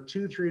children were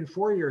 2, 3, and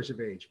 4 years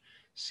of age,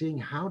 seeing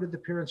how did the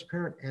parents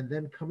parent, and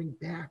then coming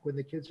back when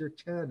the kids are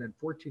 10 and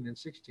 14 and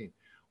 16,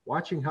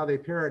 watching how they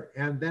parent,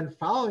 and then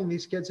following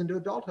these kids into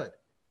adulthood.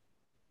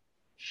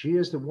 She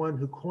is the one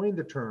who coined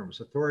the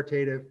terms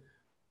authoritative,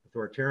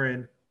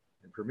 authoritarian,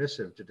 and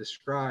permissive to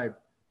describe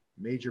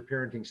major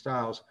parenting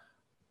styles.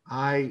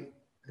 I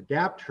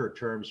adapt her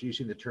terms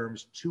using the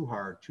terms too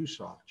hard, too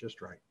soft,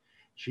 just right.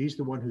 She's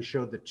the one who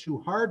showed the too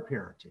hard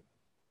parenting.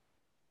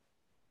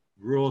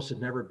 Rules that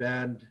never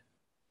bend,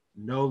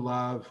 no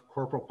love,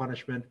 corporal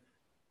punishment,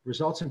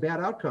 results in bad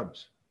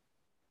outcomes.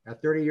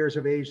 At 30 years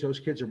of age, those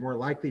kids are more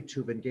likely to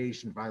have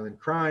engaged in violent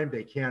crime.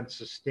 They can't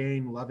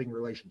sustain loving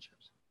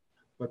relationships.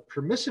 But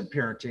permissive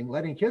parenting,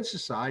 letting kids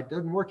decide,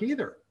 doesn't work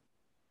either.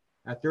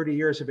 At 30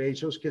 years of age,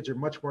 those kids are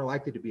much more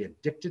likely to be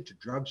addicted to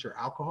drugs or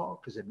alcohol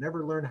because they've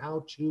never learned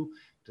how to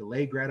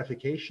delay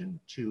gratification,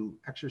 to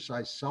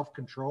exercise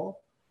self-control.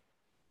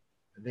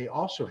 They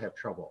also have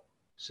trouble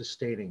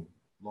sustaining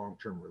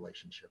long-term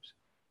relationships.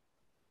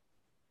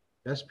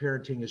 Best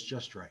parenting is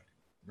just right.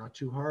 Not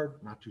too hard,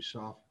 not too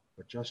soft,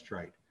 but just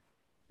right.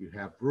 You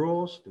have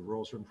rules, the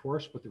rules are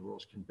enforced, but the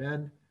rules can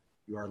bend.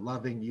 You are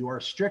loving, you are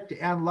strict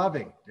and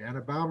loving.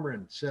 Dana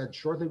Baumrind said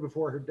shortly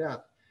before her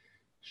death,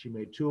 she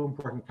made two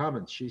important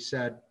comments. She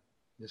said,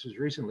 this was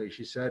recently,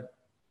 she said,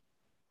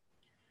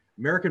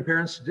 American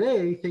parents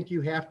today think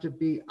you have to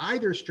be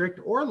either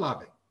strict or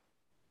loving.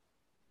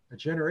 A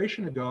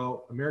generation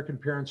ago, American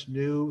parents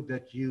knew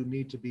that you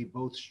need to be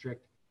both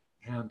strict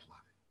and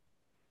loving.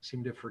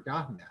 Seem to have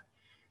forgotten that.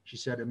 She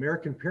said,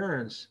 American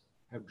parents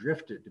have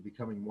drifted to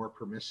becoming more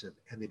permissive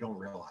and they don't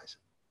realize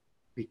it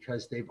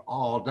because they've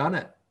all done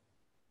it.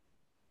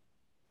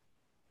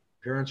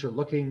 Parents are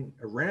looking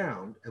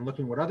around and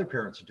looking what other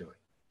parents are doing.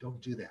 Don't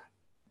do that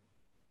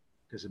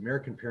because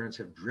American parents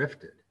have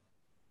drifted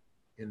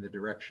in the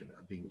direction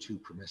of being too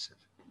permissive.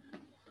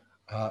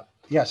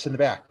 Yes, in the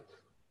back.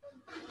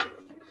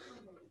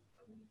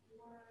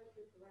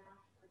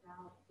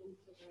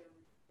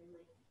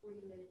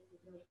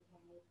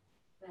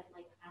 But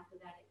like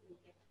after that, it gets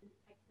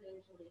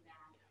exponentially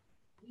bad.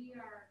 We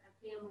are a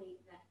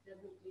family that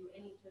doesn't do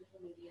any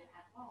social media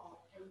at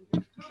all, and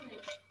your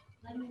comments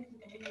led me to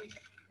believe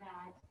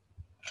that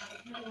I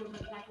can't remember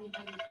exactly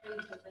how you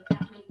phrased it, but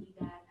that might be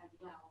bad as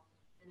well.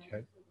 And Okay.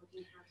 I was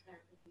looking for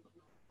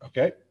clarification.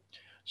 Okay.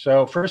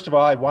 So first of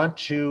all, I want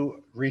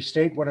to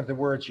restate one of the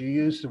words. You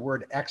used the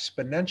word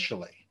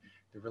exponentially.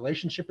 The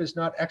relationship is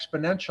not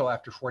exponential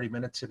after 40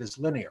 minutes, it is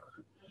linear.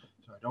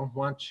 So I don't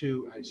want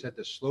to, I said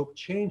the slope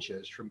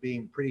changes from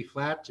being pretty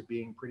flat to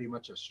being pretty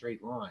much a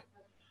straight line.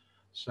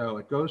 So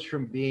it goes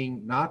from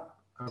being not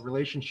a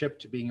relationship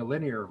to being a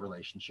linear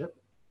relationship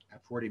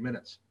at 40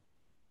 minutes.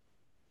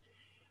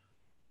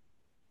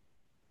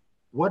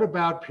 What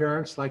about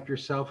parents like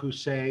yourself who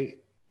say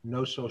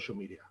no social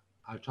media?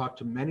 I've talked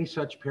to many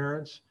such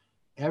parents.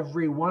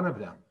 Every one of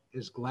them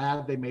is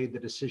glad they made the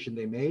decision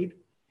they made,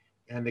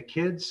 and the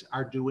kids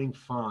are doing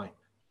fine.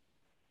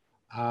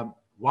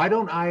 Why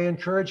don't I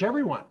encourage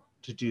everyone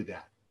to do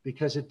that?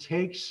 Because it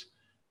takes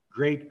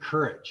great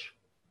courage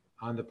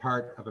on the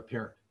part of a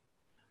parent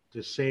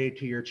to say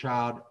to your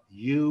child,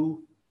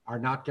 you are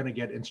not going to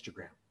get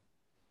Instagram.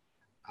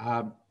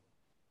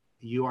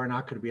 You are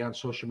not going to be on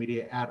social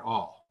media at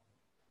all.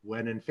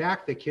 When in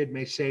fact, the kid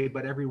may say,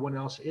 but everyone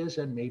else is,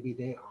 and maybe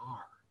they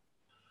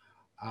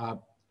are.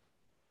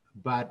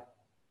 But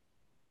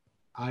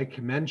I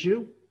commend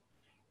you.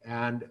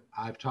 And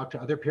I've talked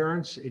to other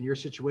parents in your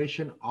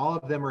situation. All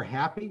of them are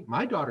happy.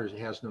 My daughter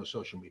has no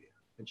social media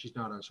and she's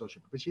not on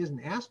social media, but she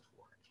hasn't asked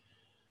for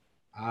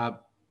it.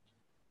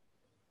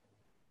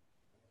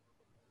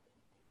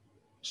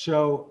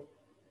 So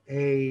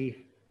a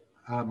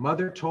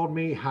mother told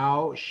me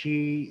how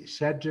she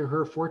said to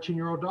her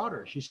 14-year-old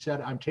daughter, she said,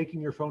 I'm taking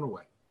your phone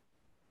away.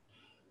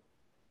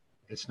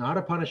 It's not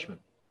a punishment.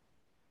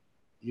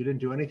 You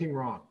didn't do anything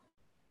wrong.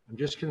 I'm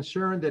just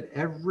concerned that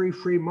every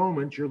free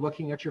moment you're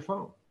looking at your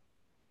phone.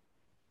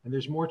 And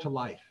there's more to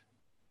life.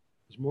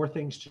 There's more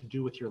things to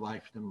do with your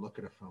life than look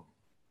at a phone.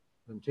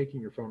 I'm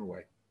taking your phone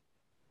away.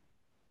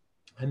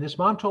 And this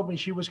mom told me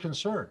she was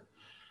concerned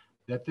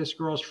that this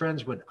girl's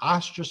friends would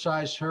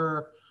ostracize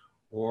her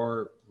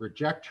or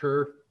reject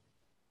her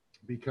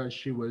because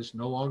she was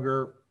no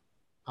longer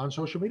on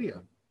social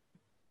media.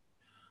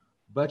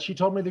 But she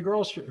told me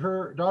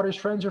her daughter's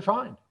friends are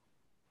fine.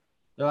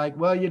 They're like,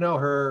 well, you know,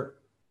 her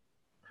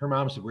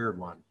mom's the weird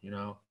one, you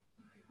know.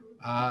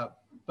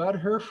 But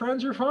her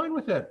friends are fine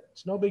with it.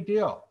 It's no big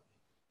deal.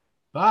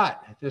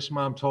 But this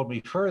mom told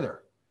me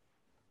further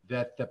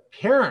that the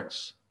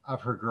parents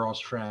of her girl's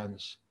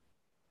friends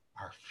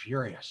are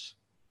furious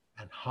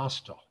and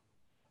hostile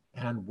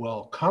and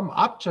will come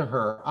up to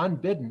her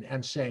unbidden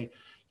and say,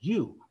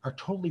 you are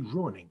totally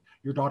ruining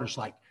your daughter's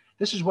life.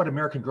 This is what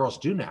American girls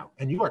do now.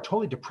 And you are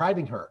totally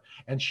depriving her.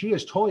 And she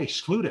is totally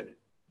excluded.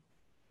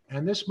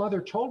 And this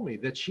mother told me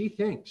that she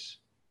thinks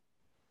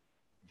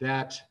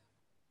that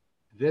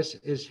this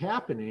is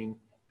happening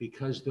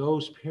because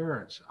those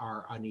parents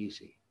are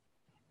uneasy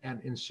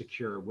and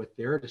insecure with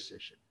their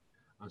decision.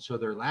 And so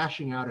they're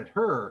lashing out at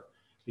her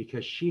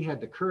because she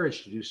had the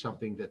courage to do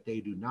something that they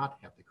do not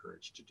have the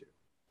courage to do.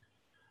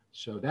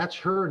 So that's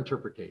her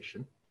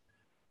interpretation.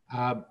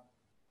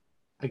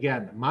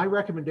 Again, my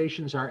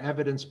recommendations are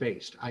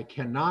evidence-based. I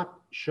cannot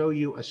show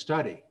you a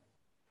study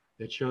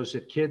that shows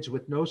that kids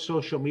with no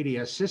social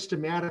media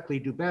systematically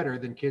do better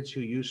than kids who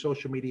use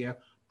social media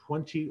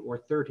 20 or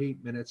 30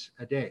 minutes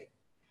a day.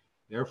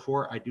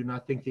 Therefore, I do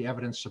not think the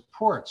evidence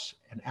supports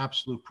an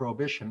absolute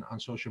prohibition on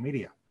social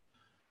media.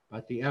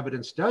 But the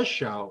evidence does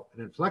show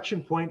an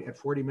inflection point at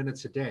 40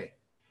 minutes a day.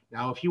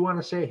 Now, if you want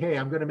to say, hey,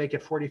 I'm going to make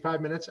it 45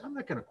 minutes, I'm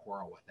not going to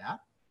quarrel with that.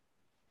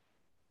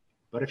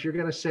 But if you're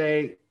going to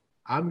say,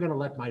 I'm going to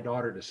let my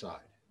daughter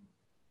decide,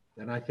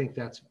 then I think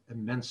that's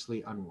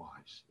immensely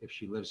unwise if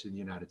she lives in the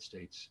United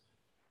States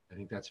I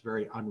think that's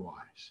very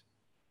unwise.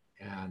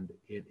 And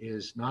it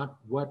is not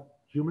what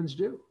humans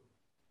do.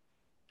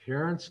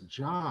 Parents'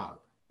 job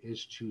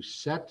is to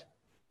set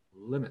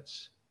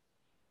limits.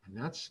 And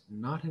that's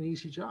not an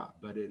easy job,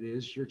 but it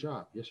is your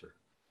job. Yes, sir.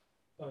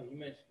 Oh, you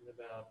mentioned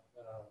about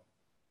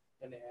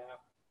an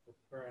app for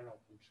parental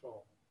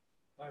control.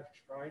 I've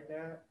tried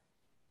that,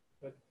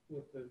 but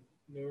with the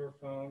newer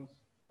phones,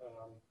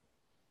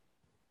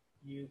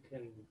 you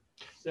can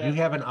set You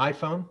have an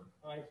iPhone?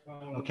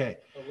 iPhone Okay.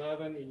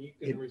 11, and you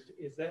can.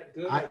 Is that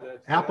good?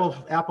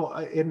 Apple.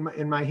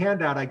 In my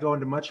handout, I go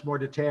into much more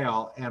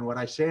detail, and what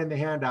I say in the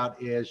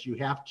handout is you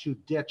have to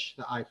ditch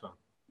the iPhone.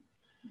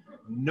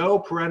 No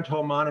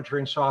parental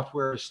monitoring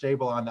software is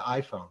stable on the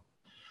iPhone.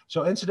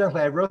 So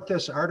incidentally, I wrote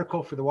this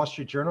article for the Wall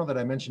Street Journal that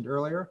I mentioned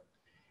earlier,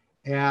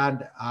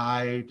 and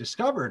I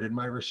discovered in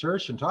my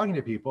research and talking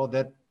to people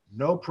that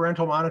no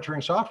parental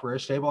monitoring software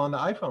is stable on the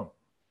iPhone.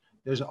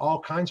 There's all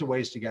kinds of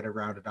ways to get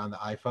around it on the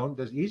iPhone.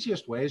 The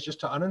easiest way is just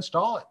to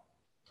uninstall it.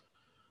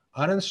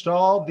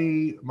 Uninstall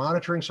the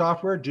monitoring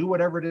software, do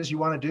whatever it is you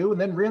want to do, and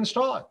then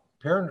reinstall it.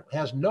 Parent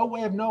has no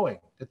way of knowing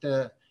that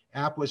the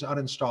app was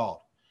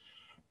uninstalled.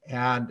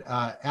 And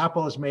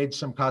Apple has made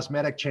some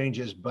cosmetic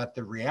changes, but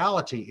the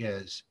reality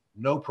is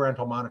no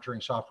parental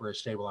monitoring software is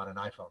stable on an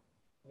iPhone.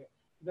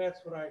 That's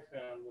what I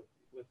found with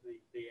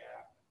the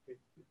app.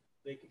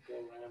 They could go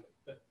around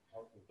it.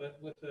 But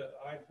with the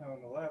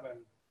iPhone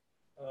 11,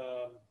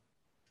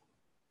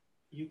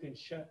 you can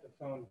shut the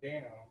phone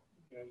down.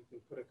 You know, you can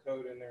put a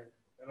code in there.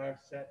 And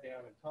I've sat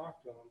down and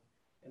talked to them.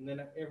 And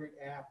then every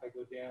app I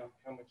go down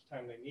how much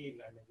time they need,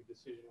 and I make a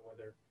decision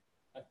whether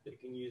they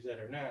can use that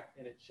or not,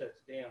 and it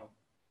shuts down.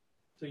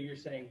 So you're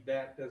saying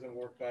that doesn't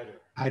work either?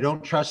 I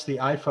don't trust the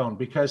iPhone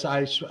because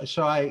I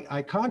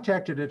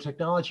contacted a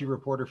technology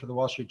reporter for the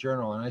Wall Street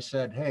Journal, and I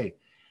said, hey,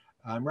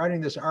 I'm writing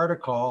this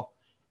article,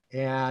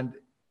 and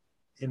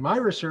in my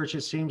research,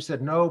 it seems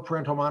that no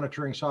parental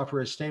monitoring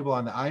software is stable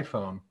on the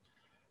iPhone,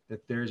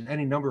 that there's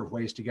any number of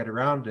ways to get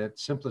around it.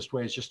 Simplest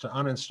way is just to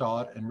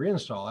uninstall it and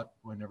reinstall it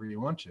whenever you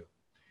want to.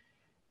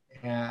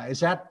 Is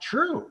that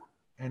true?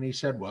 And he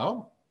said,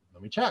 well,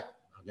 let me check.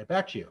 I'll get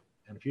back to you.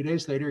 And a few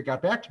days later, he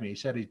got back to me. He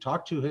said he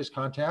talked to his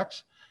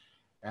contacts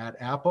at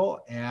Apple,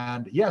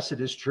 and yes, it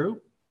is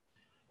true.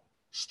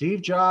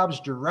 Steve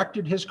Jobs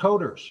directed his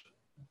coders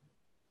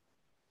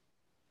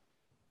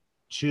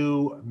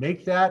to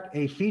make that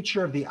a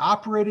feature of the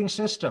operating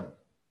system.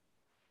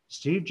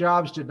 Steve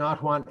Jobs did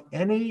not want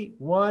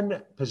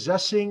anyone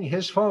possessing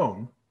his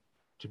phone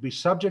to be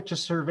subject to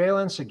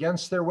surveillance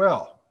against their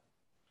will.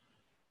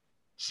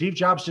 Steve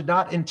Jobs did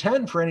not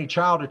intend for any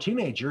child or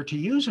teenager to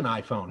use an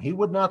iPhone. He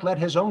would not let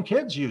his own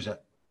kids use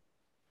it.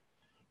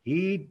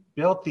 He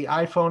built the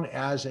iPhone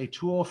as a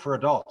tool for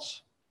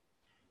adults.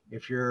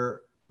 If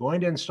you're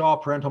going to install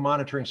parental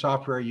monitoring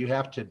software, you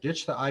have to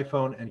ditch the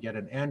iPhone and get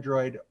an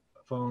Android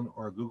phone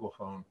or a Google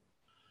phone.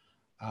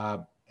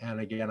 And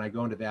again, I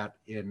go into that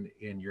in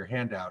your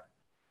handout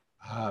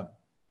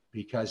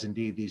because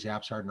indeed these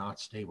apps are not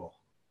stable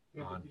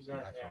on the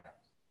iPhone.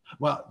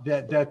 Well,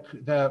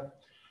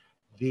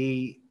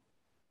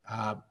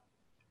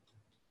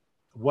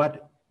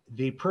 what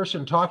the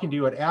person talking to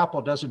you at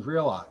Apple doesn't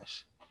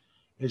realize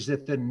is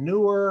that the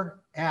newer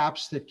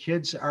apps that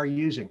kids are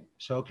using,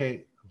 so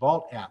okay,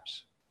 Vault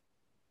apps.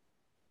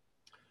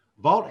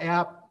 Vault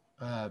app,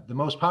 the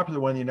most popular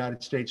one in the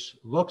United States,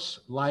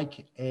 looks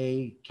like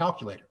a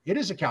calculator. It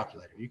is a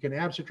calculator. You can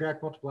add,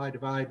 subtract, multiply,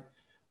 divide,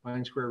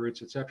 find square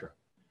roots, etc.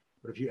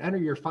 But if you enter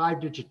your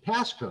 5-digit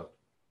passcode,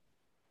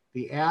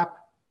 the app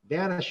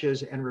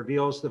vanishes and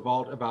reveals the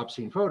vault of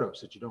obscene photos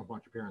that you don't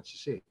want your parents to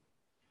see.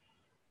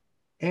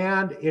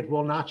 And it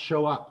will not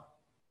show up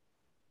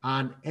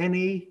on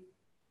any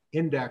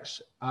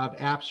index of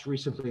apps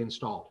recently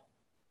installed.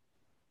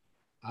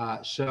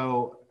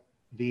 So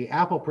the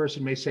Apple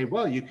person may say,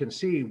 well, you can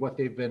see what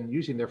they've been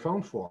using their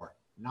phone for.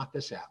 Not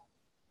this app.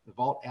 The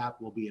Vault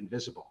app will be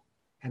invisible.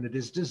 And it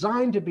is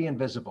designed to be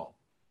invisible.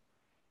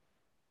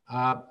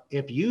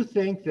 If you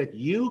think that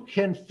you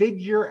can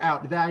figure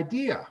out the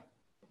idea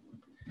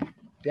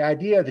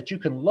that you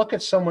can look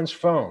at someone's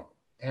phone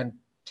and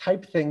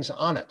type things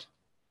on it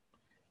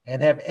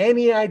and have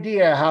any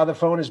idea how the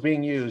phone is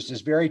being used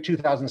is very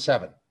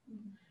 2007.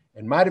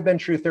 It might have been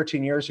true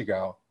 13 years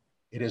ago.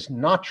 It is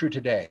not true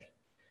today.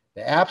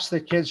 The apps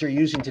that kids are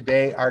using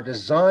today are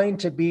designed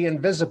to be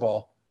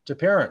invisible to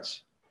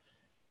parents.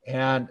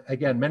 And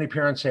again, many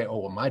parents say, oh,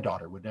 well, my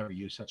daughter would never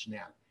use such an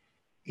app.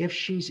 If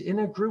she's in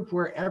a group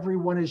where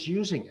everyone is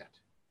using it,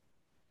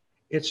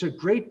 it's a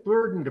great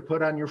burden to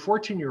put on your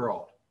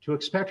 14-year-old to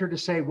expect her to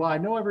say, well, I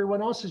know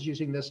everyone else is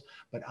using this,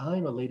 but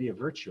I'm a lady of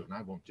virtue and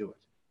I won't do it.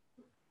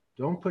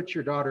 Don't put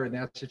your daughter in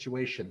that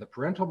situation. The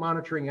parental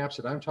monitoring apps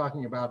that I'm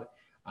talking about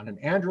on an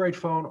Android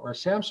phone or a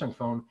Samsung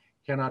phone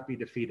cannot be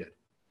defeated.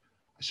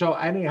 So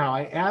anyhow,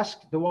 I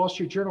asked the Wall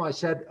Street Journal, I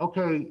said,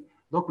 okay,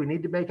 look, we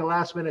need to make a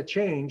last minute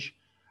change.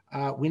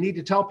 We need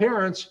to tell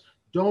parents,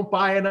 don't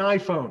buy an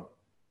iPhone.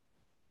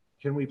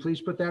 Can we please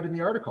put that in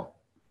the article?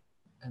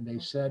 And they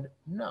said,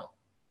 no.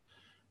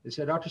 They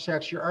said, Dr.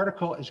 Sachs, your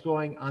article is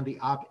going on the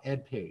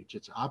op-ed page.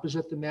 It's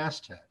opposite the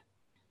masthead.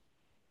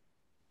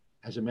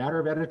 As a matter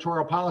of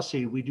editorial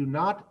policy, we do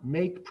not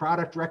make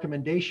product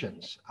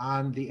recommendations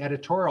on the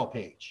editorial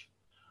page.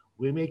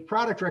 We make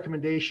product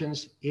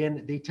recommendations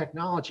in the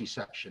technology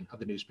section of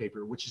the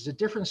newspaper, which is a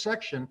different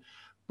section,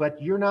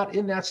 but you're not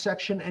in that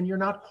section and you're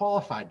not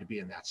qualified to be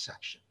in that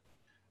section.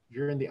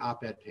 You're in the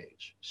op-ed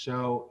page.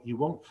 So you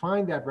won't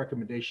find that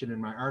recommendation in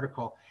my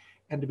article.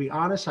 And to be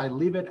honest, I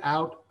leave it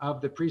out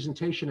of the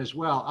presentation as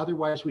well.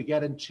 Otherwise, we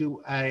get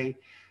into a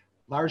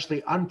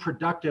largely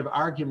unproductive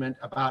argument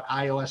about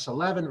iOS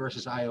 11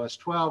 versus iOS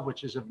 12,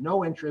 which is of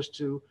no interest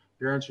to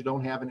parents who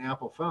don't have an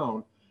Apple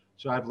phone.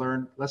 So I've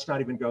learned, let's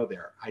not even go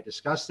there. I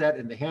discussed that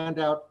in the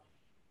handout,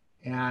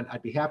 and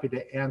I'd be happy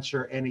to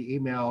answer any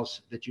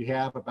emails that you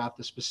have about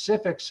the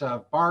specifics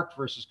of Bark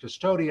versus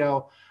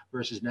Custodio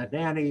versus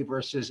NetNanny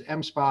versus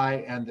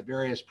mSpy and the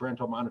various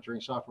parental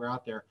monitoring software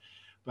out there.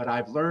 But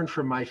I've learned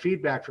from my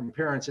feedback from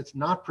parents, it's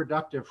not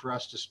productive for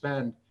us to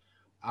spend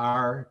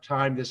our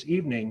time this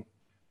evening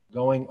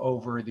going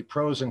over the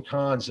pros and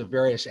cons of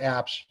various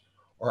apps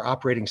or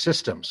operating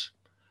systems.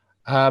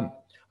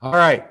 All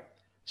right,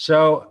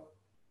 so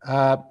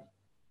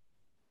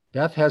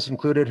Beth has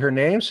included her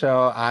name,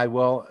 so I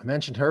will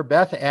mention her.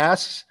 Beth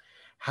asks,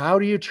 how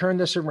do you turn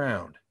this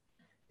around?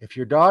 If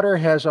your daughter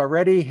has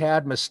already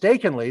had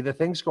mistakenly the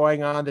things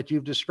going on that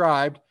you've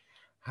described,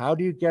 how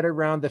do you get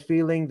around the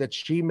feeling that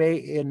she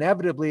may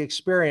inevitably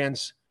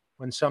experience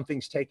when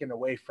something's taken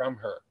away from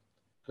her?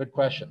 Good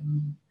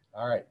question.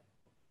 All right.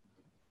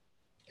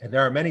 And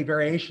there are many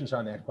variations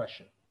on that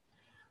question.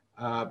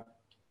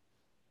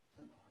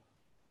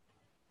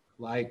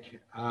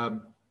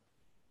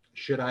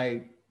 Should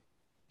I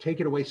take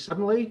it away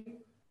suddenly,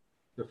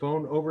 the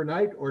phone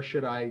overnight, or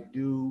should I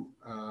do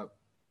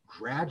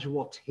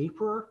gradual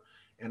taper?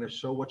 And if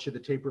so, what should the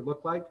taper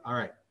look like? All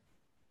right.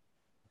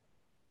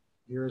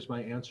 Here's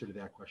my answer to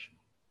that question.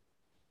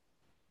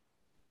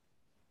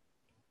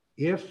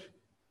 If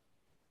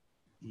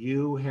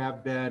you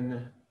have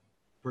been,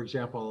 for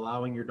example,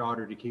 allowing your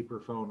daughter to keep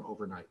her phone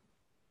overnight,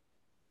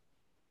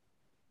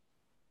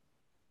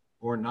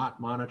 or not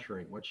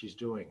monitoring what she's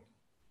doing,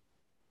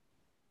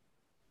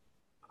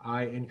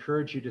 I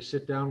encourage you to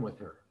sit down with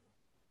her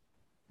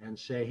and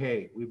say,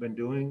 hey, we've been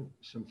doing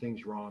some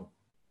things wrong,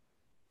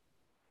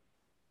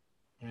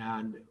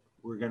 and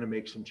we're going to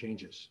make some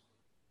changes.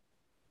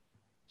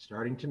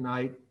 Starting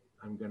tonight,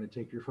 I'm going to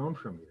take your phone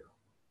from you.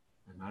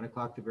 At 9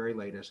 o'clock, the very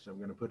latest, I'm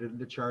going to put it in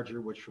the charger,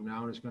 which from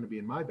now on is going to be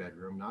in my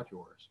bedroom, not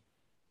yours.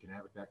 You can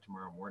have it back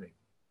tomorrow morning.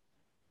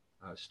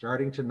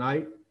 Starting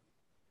tonight,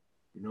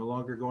 you're no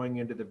longer going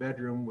into the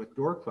bedroom with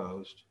door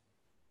closed.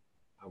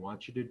 I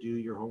want you to do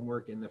your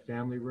homework in the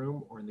family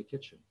room or in the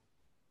kitchen.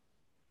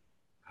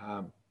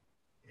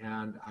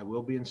 And I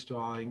will be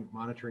installing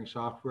monitoring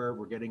software.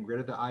 We're getting rid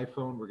of the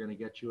iPhone. We're going to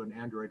get you an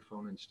Android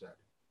phone instead.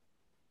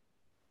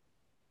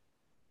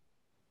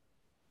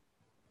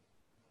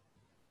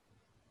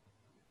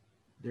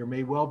 There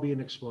may well be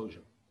an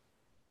explosion.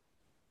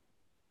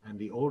 And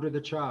the older the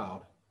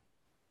child,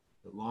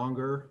 the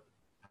longer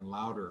and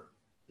louder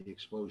the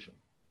explosion.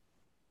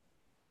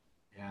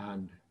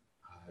 And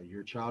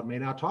your child may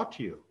not talk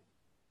to you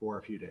for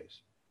a few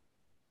days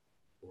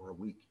or a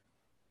week.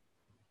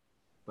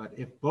 But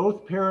if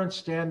both parents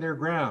stand their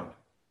ground,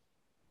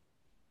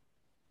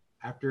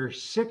 after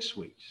 6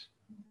 weeks,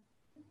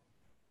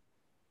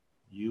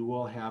 you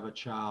will have a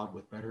child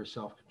with better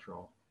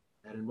self-control,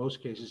 and in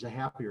most cases, a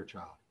happier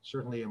child,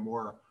 certainly a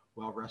more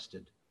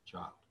well-rested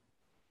child.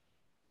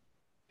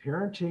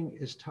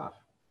 Parenting is tough.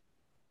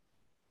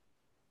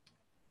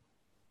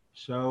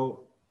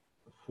 So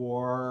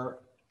for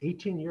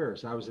 18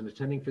 years, I was an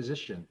attending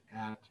physician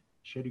at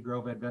Shady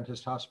Grove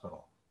Adventist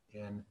Hospital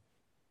in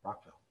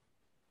Rockville.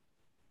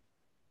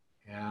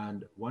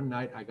 And one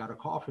night I got a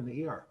call from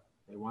the ER.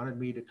 They wanted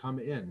me to come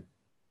in.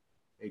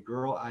 A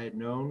girl I had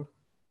known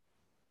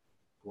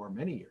for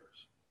many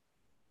years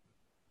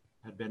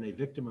had been a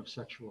victim of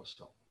sexual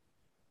assault.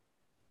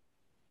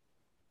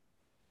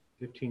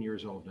 15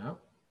 years old now.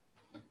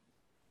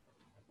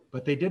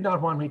 But they did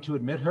not want me to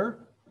admit her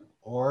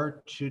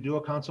or to do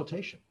a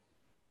consultation.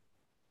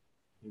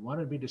 They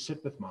wanted me to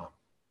sit with mom.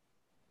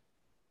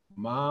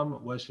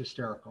 Mom was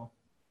hysterical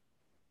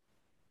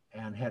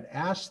and had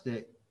asked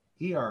the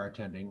ER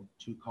attending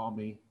to call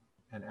me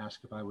and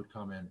ask if I would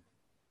come in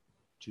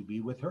to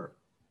be with her,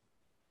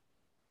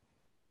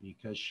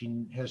 because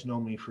she has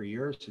known me for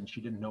years and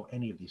she didn't know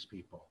any of these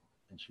people,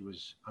 and she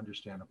was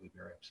understandably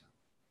very upset,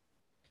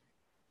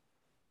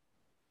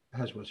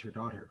 as was her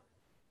daughter.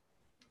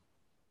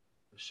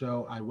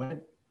 So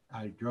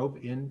I drove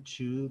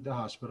into the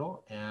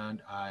hospital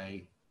and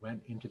I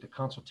went into the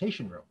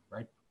consultation room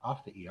right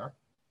off the ER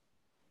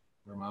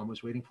where mom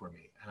was waiting for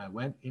me. And I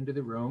went into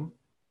the room.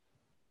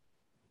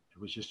 It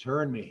was just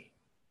her and me.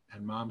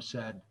 And mom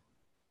said,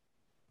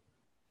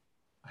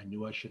 I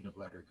knew I shouldn't have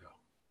let her go.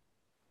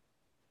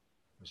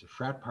 It was a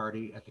frat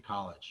party at the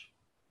college.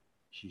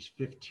 She's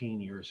 15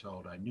 years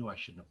old. I knew I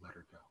shouldn't have let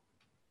her go.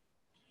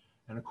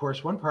 And of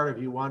course, one part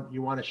of you want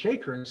to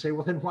shake her and say,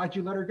 well, then why'd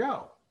you let her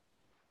go?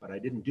 But I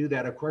didn't do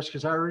that, of course,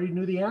 because I already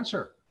knew the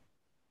answer.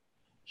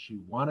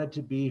 She wanted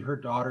to be her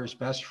daughter's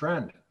best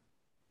friend.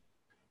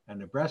 And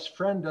the best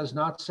friend does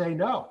not say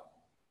no.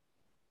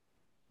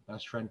 The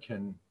best friend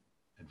can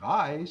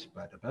advise,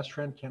 but the best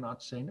friend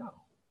cannot say no.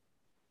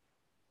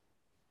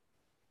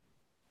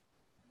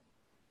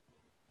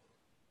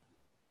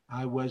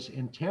 I was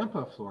in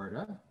Tampa,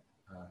 Florida,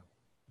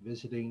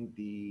 visiting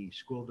the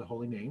School of the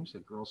Holy Names, the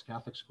girls'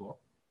 Catholic school.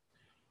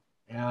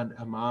 And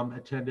a mom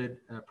attended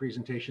a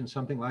presentation,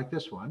 something like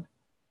this one.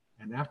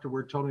 And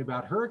afterward told me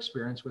about her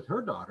experience with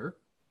her daughter.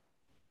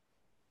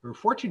 Her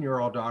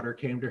 14-year-old daughter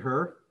came to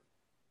her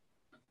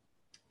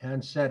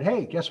and said,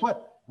 hey, guess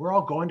what? We're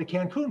all going to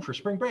Cancun for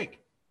spring break.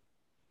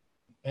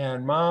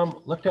 And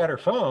mom looked at her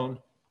phone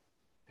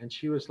and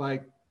she was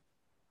like,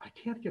 I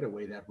can't get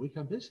away that week,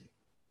 I'm busy.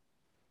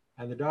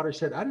 And the daughter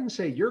said, I didn't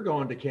say you're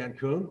going to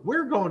Cancun,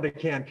 we're going to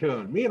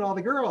Cancun, me and all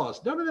the girls,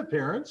 none of the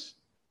parents.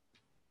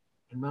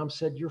 And mom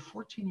said, you're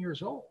 14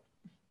 years old.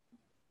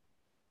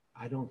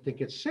 I don't think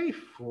it's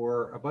safe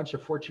for a bunch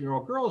of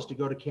 14-year-old girls to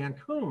go to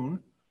Cancun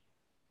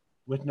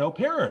with no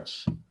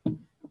parents.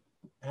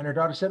 And her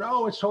daughter said,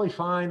 oh, it's totally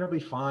fine, it'll be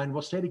fine.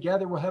 We'll stay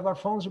together, we'll have our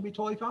phones, it'll be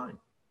totally fine.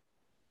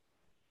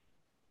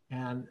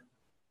 And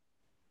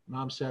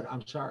mom said,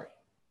 I'm sorry,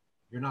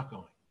 you're not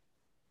going.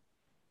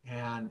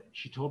 And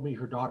she told me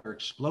her daughter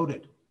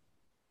exploded,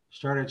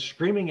 started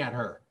screaming at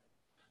her,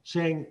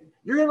 saying,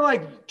 you're gonna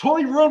like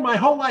totally ruin my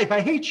whole life. I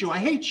hate you, I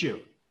hate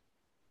you.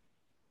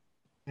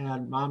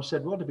 And mom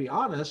said, well, to be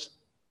honest,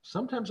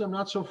 sometimes I'm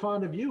not so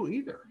fond of you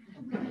either.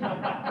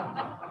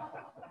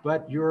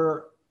 But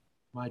you're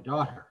my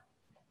daughter.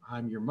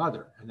 I'm your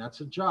mother, and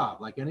that's a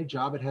job. Like any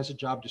job, it has a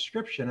job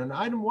description. And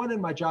item one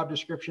in my job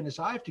description is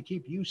I have to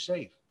keep you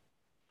safe.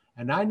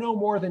 And I know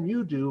more than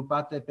you do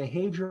about the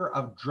behavior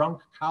of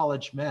drunk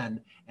college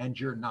men, and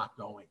you're not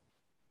going.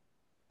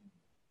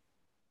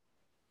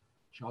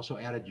 She also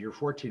added, you're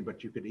 14,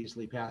 but you could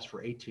easily pass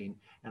for 18.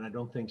 And I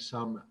don't think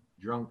some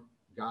drunk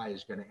guy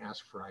is going to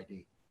ask for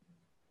ID.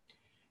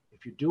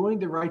 If you're doing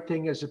the right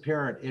thing as a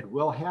parent, it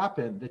will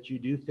happen that you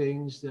do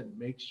things that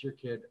makes your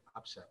kid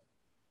upset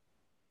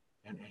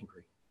and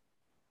angry.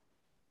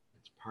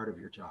 It's part of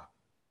your job.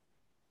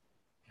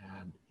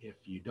 And if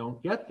you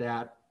don't get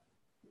that,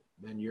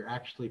 then you're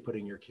actually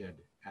putting your kid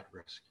at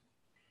risk.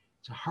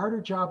 It's a harder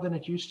job than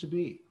it used to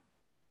be,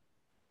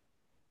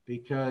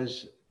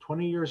 because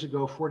 20 years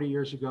ago, 40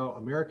 years ago,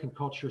 American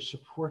culture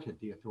supported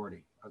the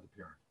authority of the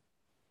parent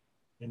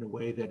in a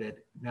way that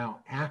it now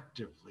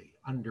actively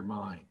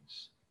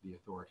undermines the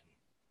authority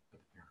of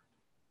the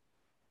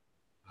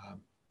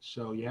parent.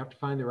 So you have to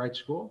find the right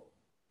school.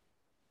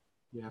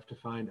 You have to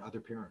find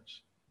other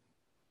parents.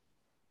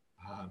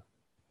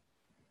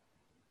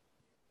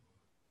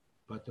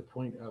 But the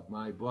point of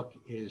my book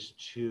is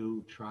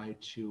to try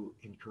to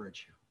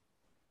encourage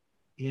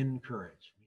you. Encourage.